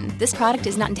Administration. This product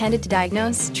is not intended to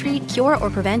diagnose, treat, cure, or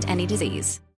prevent any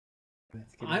disease.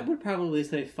 I would probably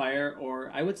say fire,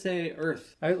 or I would say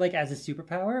earth. I would like as a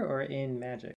superpower or in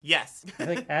magic. Yes. I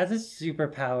feel like as a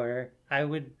superpower, I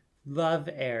would love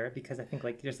air because I think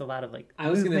like there's a lot of like. I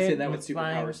was going to say movement that with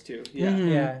flying. superpowers too. Yeah.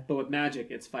 Yeah. But with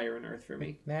magic, it's fire and earth for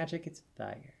me. Magic, it's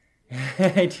fire.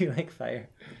 I do like fire.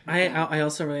 I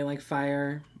also really like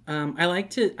fire.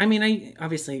 I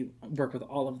obviously work with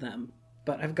all of them,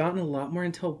 but I've gotten a lot more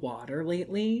into water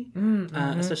lately,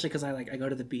 especially because I go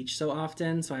to the beach so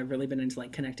often. So I've really been into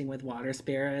like connecting with water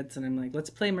spirits, and I'm like, let's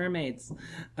play mermaids.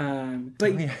 I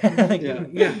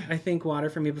think water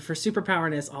for me, but for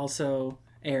superpowerness, also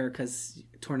air because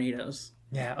tornadoes.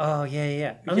 Yeah. Oh,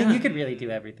 yeah. I mean, you could really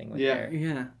do everything with air.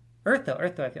 Yeah. Earth though,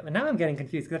 I feel. Now I'm getting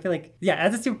confused because I feel like,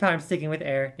 as a superpower, I'm sticking with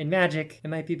air. In magic, it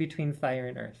might be between fire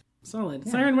and earth. Solid.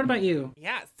 Siren, what about you?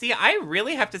 Yeah, see, I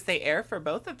really have to say air for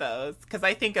both of those, because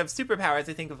I think of superpowers,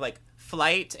 I think of like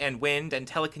flight and wind and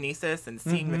telekinesis and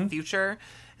seeing the future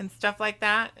and stuff like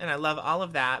that, and I love all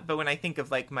of that. But when I think of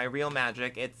like my real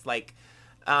magic, it's like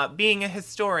being a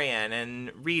historian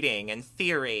and reading and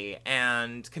theory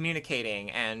and communicating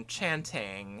and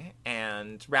chanting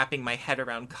and wrapping my head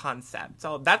around concepts.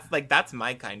 So that's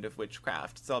my kind of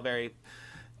witchcraft. It's all very,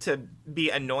 to be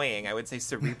annoying, I would say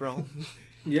cerebral.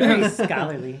 Yeah. Very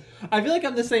scholarly. I feel like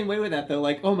I'm the same way with that though.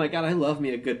 Like, oh my god, I love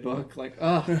me a good book. Like,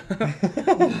 it's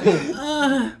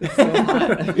so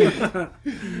hot.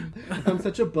 I'm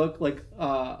such a book like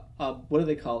what do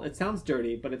they call it? It sounds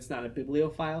dirty, but it's not a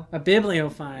bibliophile. A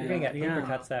bibliophile. You're gonna get paper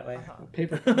cuts that way.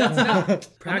 Paper. That's not.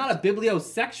 I'm not a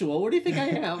bibliosexual. What do you think I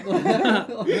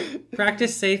am?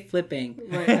 Practice safe flipping.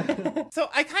 Right. So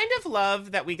I kind of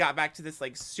love that we got back to this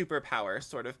like superpower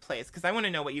sort of place, because I want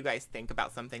to know what you guys think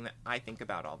about something that I think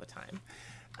about all the time.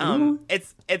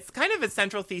 It's kind of a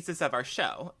central thesis of our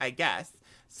show, I guess.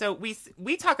 So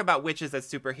we talk about witches as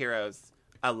superheroes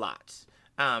a lot.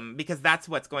 Because that's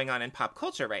what's going on in pop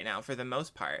culture right now for the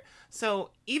most part.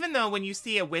 So even though when you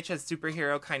see a witch as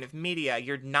superhero kind of media,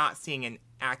 you're not seeing an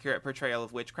accurate portrayal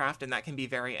of witchcraft, and that can be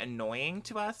very annoying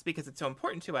to us because it's so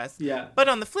important to us. Yeah. But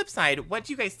on the flip side, what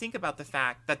do you guys think about the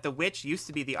fact that the witch used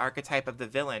to be the archetype of the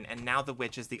villain, and now the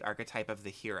witch is the archetype of the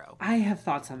hero? I have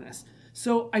thoughts on this.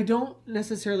 So I don't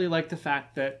necessarily like the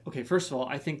fact that, okay, first of all,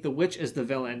 I think the witch is the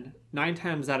villain. 9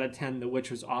 times out of 10, the witch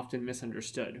was often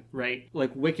misunderstood, right?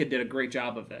 Like, Wicked did a great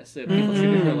job of this. People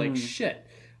treated her like shit.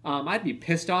 I'd be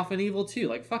pissed off and evil too.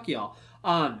 Like, fuck y'all.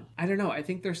 I don't know. I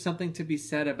think there's something to be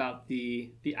said about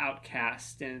the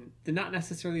outcast and not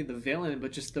necessarily the villain,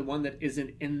 but just the one that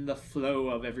isn't in the flow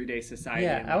of everyday society.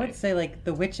 Yeah, I would say like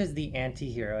the witch is the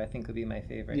anti-hero, I think would be my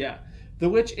favorite. Yeah. The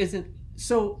witch isn't...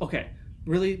 So, okay.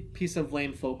 Really piece of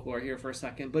lame folklore here for a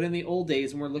second, but in the old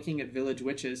days when we're looking at village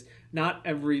witches, not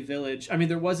every village, I mean,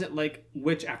 there wasn't like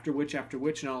witch after witch after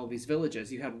witch in all of these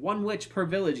villages. You had one witch per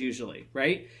village usually,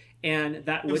 right? And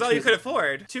that It was all you could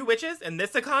afford. 2 witches in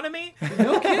this economy?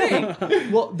 No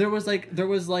kidding. Well, there was like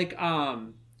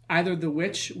either the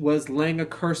witch was laying a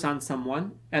curse on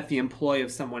someone, at the employ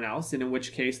of someone else, and in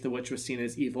which case the witch was seen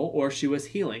as evil, or she was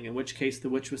healing, in which case the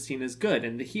witch was seen as good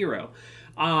and the hero.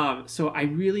 So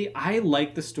I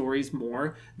like the stories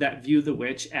more that view the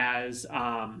witch as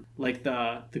like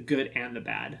the good and the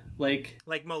bad,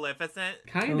 like Maleficent.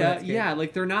 Kinda, yeah.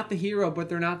 Like they're not the hero, but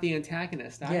they're not the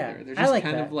antagonist either. Yeah, They're I just like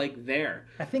kind that. of like there.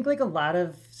 I think like a lot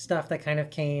of stuff that kind of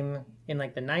came in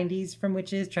like the 90s from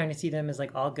witches, trying to see them as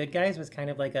like all good guys was kind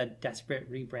of like a desperate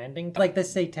rebranding. Like the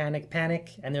Satanic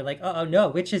Panic, and they're like, oh no,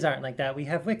 witches aren't like that. We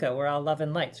have Wicca. We're all love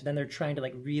and light. So then they're trying to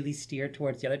like really steer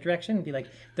towards the other direction and be like,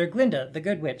 they're Glinda, the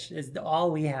good witch, is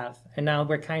all we have. And now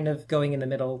we're kind of going in the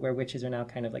middle where witches are now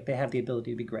kind of like they have the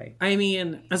ability to be gray. I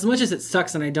mean, as much as it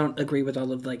sucks, and I don't agree with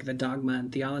all of like the dogma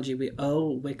and theology, we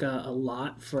owe Wicca a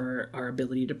lot for our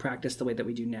ability to practice the way that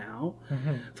we do now,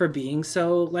 for being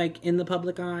so like in the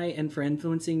public eye and for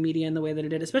influencing media in the way that it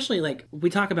did. Especially like we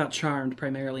talk about Charmed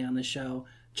primarily on the show.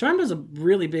 Charmed was a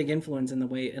really big influence in the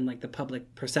way in like the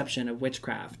public perception of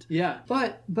witchcraft. Yeah,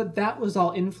 but that was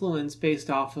all influence based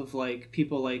off of like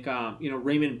people like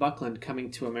Raymond Buckland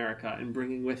coming to America and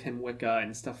bringing with him Wicca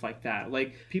and stuff like that.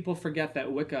 Like people forget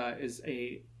that Wicca is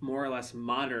a more or less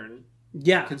modern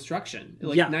construction.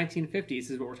 Like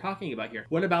 1950s is what we're talking about here.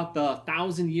 What about the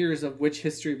 1,000 years of witch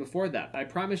history before that? I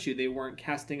promise you they weren't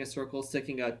casting a circle,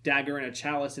 sticking a dagger in a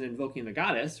chalice and invoking the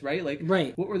goddess, right? Like,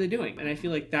 what were they doing? And I feel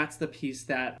like that's the piece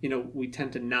that, we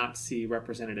tend to not see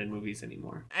represented in movies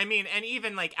anymore. I mean, and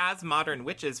even like as modern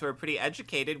witches who are pretty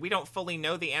educated, we don't fully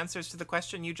know the answers to the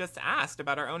question you just asked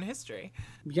about our own history.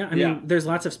 Yeah, I mean, there's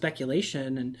lots of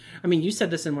speculation. And I mean, you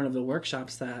said this in one of the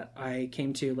workshops that I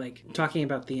came to, like talking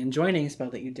about the enjoining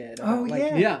spell that you did.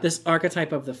 This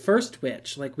archetype of the first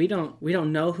witch. Like we don't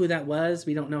know who that was.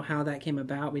 We don't know how that came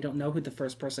about. We don't know who the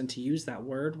first person to use that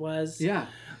word was. Yeah.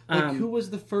 Like who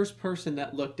was the first person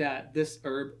that looked at this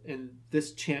herb and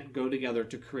this chant go together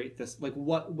to create this? Like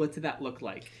what did that look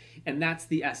like? And that's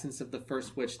the essence of the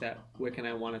first witch that Wick and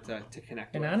I wanted to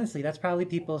connect with. And honestly, that's probably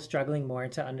people struggling more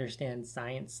to understand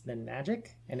science than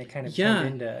magic, and it kind of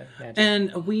turned into magic.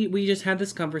 And we just had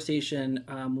this conversation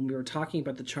when we were talking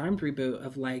about the Charmed reboot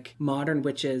of like modern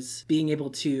witches being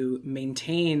able to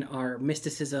maintain our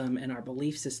mysticism and our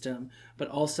belief system, but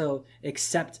also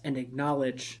accept and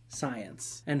acknowledge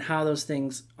science and how those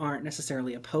things aren't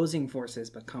necessarily opposing forces,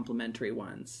 but complementary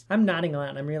ones. I'm nodding a lot,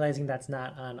 and I'm realizing that's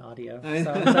not on audio.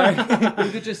 So I'm sorry.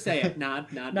 You could just say it. Nod.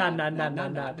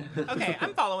 Okay,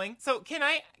 I'm following. So can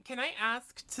I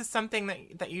ask to something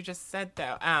that you just said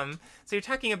though? So you're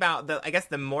talking about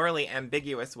the morally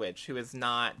ambiguous witch who is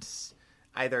not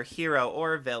either hero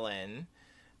or villain.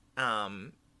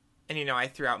 And I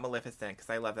threw out Maleficent because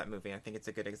I love that movie. I think it's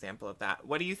a good example of that.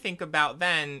 What do you think about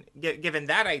then, given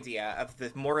that idea of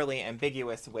the morally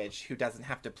ambiguous witch who doesn't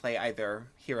have to play either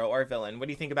hero or villain? What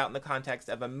do you think about in the context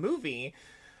of a movie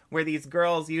where these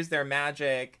girls use their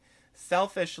magic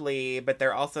selfishly, but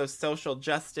they're also social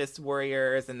justice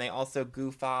warriors, and they also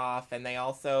goof off, and they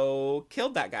also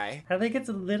killed that guy? I think it's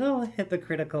a little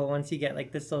hypocritical once you get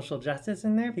like the social justice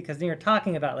in there, because then you're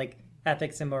talking about like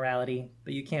ethics and morality,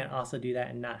 but you can't also do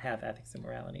that and not have ethics and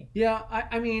morality. Yeah,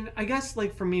 I mean, I guess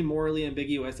like for me, morally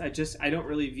ambiguous, I don't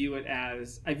really view it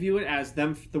as, I view it as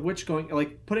them, the witch going,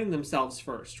 like putting themselves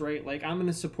first, right? Like I'm going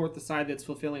to support the side that's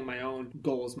fulfilling my own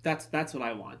goals. That's what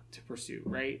I want to pursue,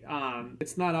 right?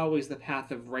 It's not always the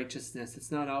path of righteousness.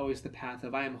 It's not always the path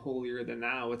of I am holier than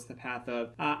thou. It's the path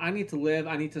of I need to live,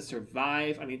 I need to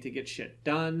survive, I need to get shit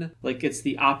done. Like it's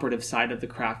the operative side of the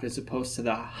craft as opposed to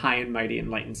the high and mighty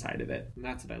enlightened side of it. And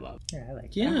that's what I love. Yeah, I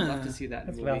like that. I'd love to see that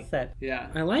That's in a movie. well said. Yeah.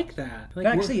 I like that. But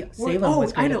actually, Salem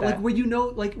was great I know. at that. Like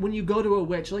where like when you go to a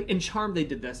witch, like in Charmed they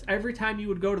did this. Every time you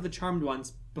would go to the Charmed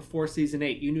ones before season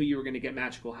 8, you knew you were going to get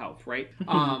magical help, right?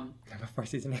 Before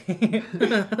season 8.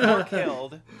 Or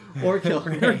killed. Or killed.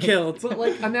 Or killed. But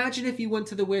like imagine if you went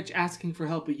to the witch asking for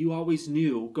help, but you always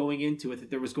knew going into it that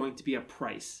there was going to be a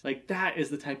price. Like that is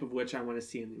the type of witch I want to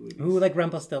see in the movies. Ooh, like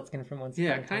Rumpelstiltskin from Once Upon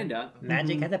a Time. Kinda.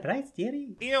 Magic has a price,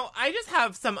 dearie. I just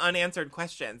have some unanswered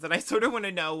questions, and I sort of want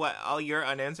to know what all your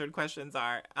unanswered questions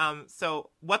are.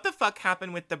 So what the fuck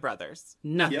happened with the brothers?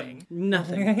 Nothing. Yep.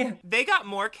 Nothing. They got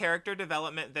more character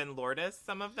development than Lourdes,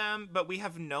 some of them, but we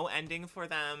have no ending for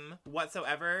them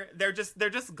whatsoever. They're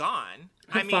just gone.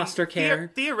 Foster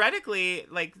care. Theoretically,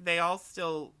 like they all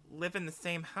still live in the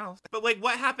same house. But like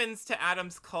what happens to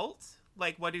Adam's cult?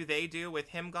 Like, what do they do with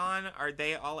him gone? Are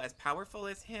they all as powerful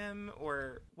as him,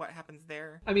 or what happens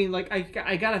there? I mean, like,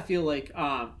 I gotta feel like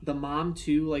the mom,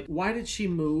 too, like, why did she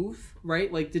move,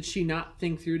 right? Like, did she not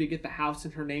think through to get the house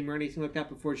in her name or anything like that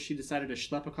before she decided to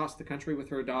schlep across the country with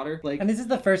her daughter? Like, and this is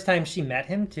the first time she met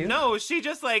him, too? No, she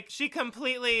just, like, she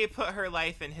completely put her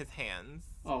life in his hands.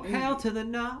 Oh, hell to the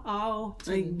no.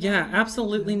 Yeah,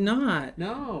 absolutely not.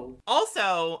 No.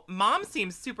 Also, Mom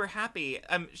seems super happy.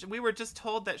 We were just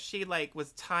told that she like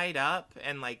was tied up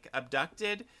and like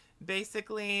abducted,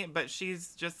 basically, but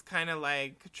she's just kind of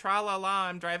like, tra-la-la,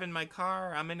 I'm driving my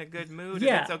car, I'm in a good mood,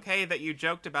 Yeah. and it's okay that you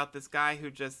joked about this guy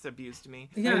who just abused me.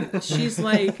 Yeah, she's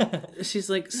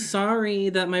like, sorry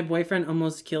that my boyfriend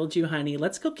almost killed you, honey.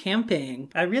 Let's go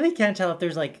camping. I really can't tell if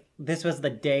there's like this was the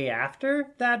day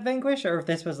after that vanquish or if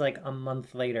this was like a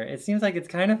month later. It seems like it's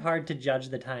kind of hard to judge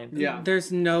the time. Yeah.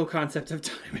 There's no concept of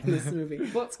time in this movie.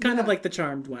 Well, it's kind of like the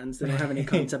Charmed ones. They don't have any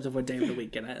concept of what day of the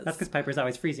week it is. That's because Piper's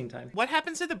always freezing time. What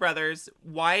happens to the brothers?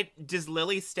 Why does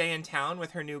Lily stay in town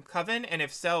with her new coven? And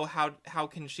if so, how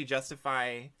can she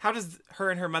justify... How does her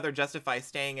and her mother justify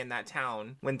staying in that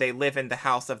town when they live in the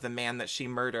house of the man that she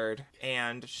murdered?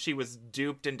 And she was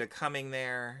duped into coming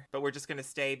there, but we're just going to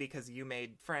stay because you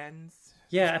made friends?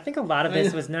 Yeah, I think a lot of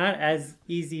this was not as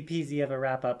easy peasy of a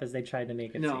wrap up as they tried to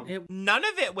make it seem. None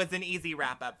of it was an easy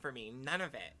wrap up for me. None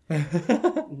of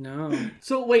it. No.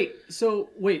 So wait,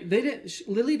 they didn't.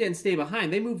 Lily didn't stay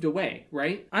behind. They moved away,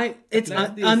 right? It's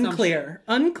That's the unclear.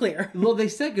 Unclear. Well, they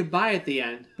said goodbye at the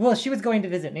end. Well, she was going to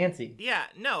visit Nancy. Yeah,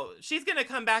 no, she's gonna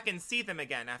come back and see them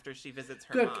again after she visits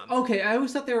her Good. mom. Okay, I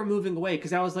always thought they were moving away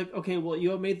because I was like, okay, well,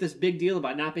 you made this big deal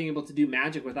about not being able to do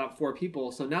magic without 4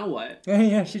 people, so now what?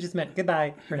 Yeah, she just meant goodbye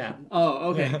for now.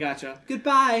 Oh, okay, gotcha.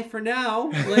 Goodbye for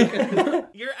now. Like,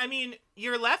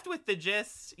 You're left with the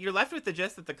gist. You're left with the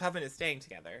gist that the coven is staying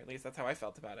together. At least that's how I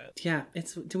felt about it. Yeah.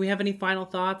 Do we have any final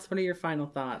thoughts? What are your final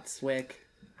thoughts, Wick?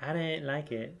 I didn't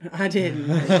like it. I didn't.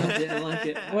 I didn't like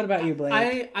it. What about you,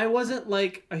 Blake? I wasn't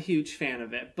like a huge fan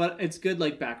of it, but it's good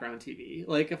like background TV.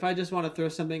 Like if I just want to throw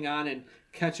something on and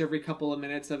catch every couple of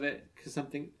minutes of it because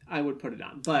something, I would put it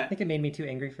on. But I think it made me too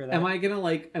angry for that. am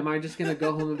I just gonna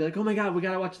go home and be like, oh my god, we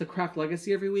gotta watch the Craft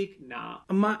Legacy every week? Nah.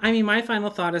 My final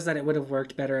thought is that it would have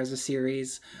worked better as a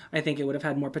series. I think it would have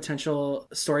had more potential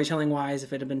storytelling wise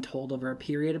if it had been told over a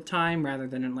period of time rather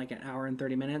than in like an hour and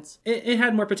 30 minutes. It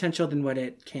had more potential than what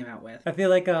it came out with. I feel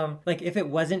like if it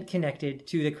wasn't connected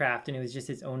to the craft and it was just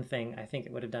its own thing, I think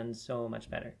it would have done so much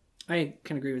better. I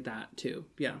can agree with that too.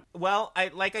 Yeah. Well,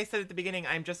 like I said at the beginning,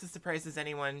 I'm just as surprised as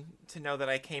anyone to know that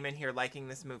I came in here liking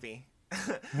this movie.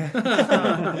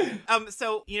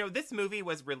 So, this movie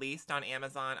was released on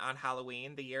Amazon on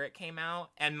Halloween, the year it came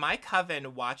out, and my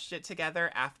coven watched it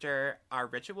together after our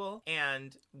ritual,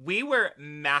 and we were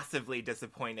massively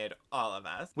disappointed, all of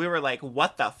us. We were like,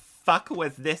 what the fuck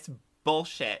was this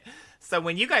bullshit? So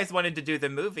when you guys wanted to do the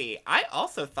movie, I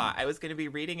also thought I was going to be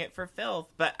reading it for filth,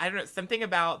 but I don't know, something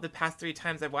about the past 3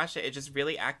 times I've watched it, it just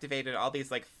really activated all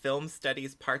these like film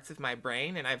studies parts of my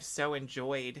brain, and I've so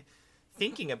enjoyed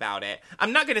thinking about it.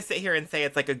 I'm not going to sit here and say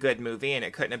it's like a good movie and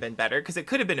it couldn't have been better, because it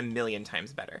could have been a million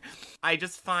times better. I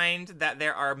just find that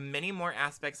there are many more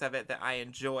aspects of it that I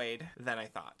enjoyed than I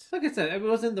thought. Like I said, it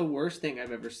wasn't the worst thing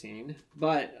I've ever seen,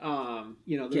 but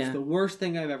there's the worst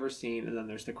thing I've ever seen, and then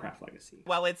there's the Craft Legacy.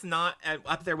 While it's not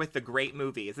up there with the great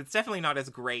movies, it's definitely not as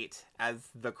great as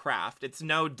The Craft. It's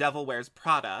no Devil Wears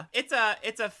Prada. It's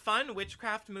a fun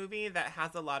witchcraft movie that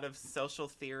has a lot of social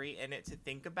theory in it to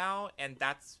think about, and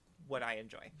that's what I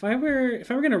enjoy.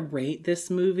 If I were gonna rate this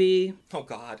movie, oh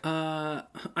god,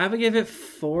 I would give it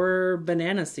 4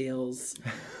 banana seals.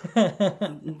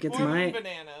 Gets 4 my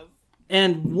bananas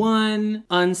and 1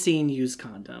 unseen used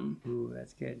condom. Ooh,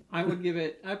 that's good. I'd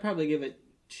probably give it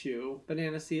 2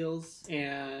 banana seals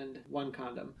and 1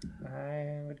 condom.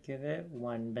 I would give it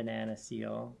 1 banana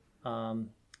seal, and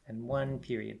 1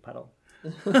 period puddle.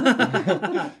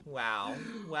 Wow.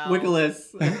 Well,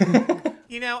 Wickless.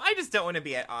 I just don't want to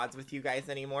be at odds with you guys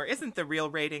anymore. Isn't the real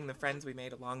rating the friends we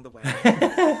made along the way?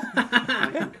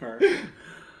 I concur.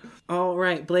 All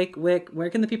right, Blake, Wick, where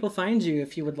can the people find you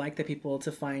if you would like the people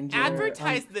to find you?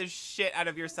 Advertise the shit out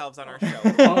of yourselves on our show.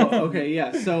 Oh, okay,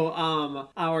 yeah. So,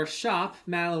 our shop,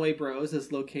 Malloway Bros,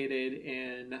 is located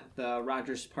in the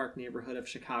Rogers Park neighborhood of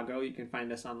Chicago. You can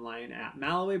find us online at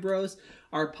Malloway Bros.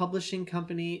 Our publishing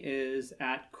company is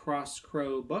at Cross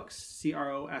Crow Books,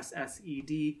 Crossed,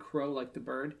 crow like the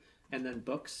bird, and then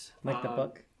books. Like the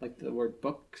book? Like the word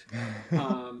book.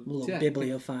 Little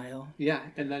bibliophile. Yeah,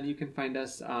 and then you can find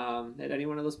us at any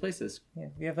one of those places. Yeah,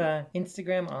 we have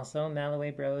Instagram also,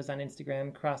 Malloway Bros on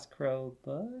Instagram, Cross Crow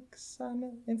Books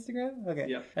on Instagram. Okay.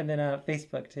 Yep. And then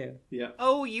Facebook too. Yeah.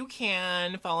 Oh, you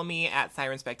can follow me at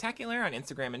Siren Spectacular on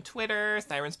Instagram and Twitter,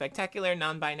 Siren Spectacular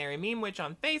Non-Binary Meme Witch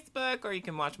on Facebook, or you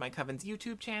can watch my coven's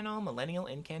YouTube channel, Millennial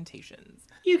Incantations.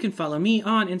 You can follow me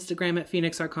on Instagram at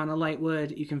Phoenix Arcana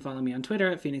Lightwood. You can follow me on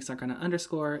Twitter at Phoenix Arcana _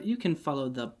 or you can follow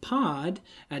the pod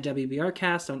at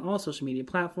WBRcast on all social media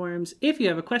platforms. If you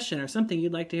have a question or something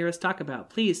you'd like to hear us talk about,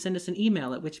 please send us an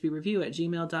email at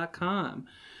witchbyreview@gmail.com.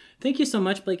 Thank you so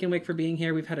much, Blake and Wick, for being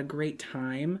here. We've had a great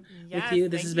time with you.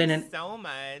 This has been an so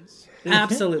much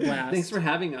absolute blast. Thanks for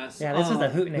having us. Yeah, this was a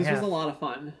hoot and a half. This was a lot of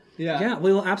fun. Yeah,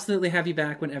 we will absolutely have you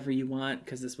back whenever you want,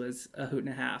 because this was a hoot and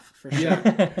a half for sure.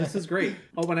 Yeah, this is great.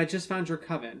 Oh, and I just found your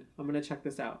coven. I'm going to check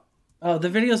this out. Oh, the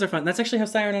videos are fun. That's actually how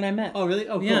Siren and I met. Oh, really?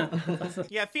 Oh, cool. Yeah.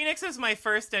 Yeah, Phoenix is my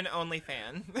first and only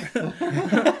fan.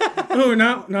 Oh,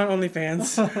 not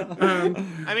OnlyFans.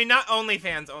 I mean, not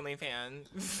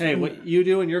OnlyFans. Hey, what you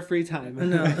do in your free time.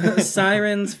 No,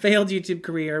 Siren's failed YouTube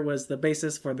career was the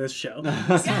basis for this show.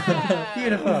 Yeah.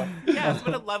 Beautiful. Yes,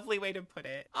 what a lovely way to put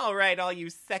it. All right, all you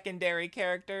secondary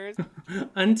characters.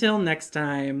 Until next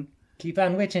time. Keep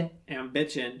on witching. And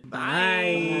bitchin'.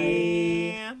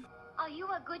 Bye. Are you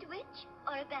a good witch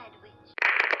or a bad witch?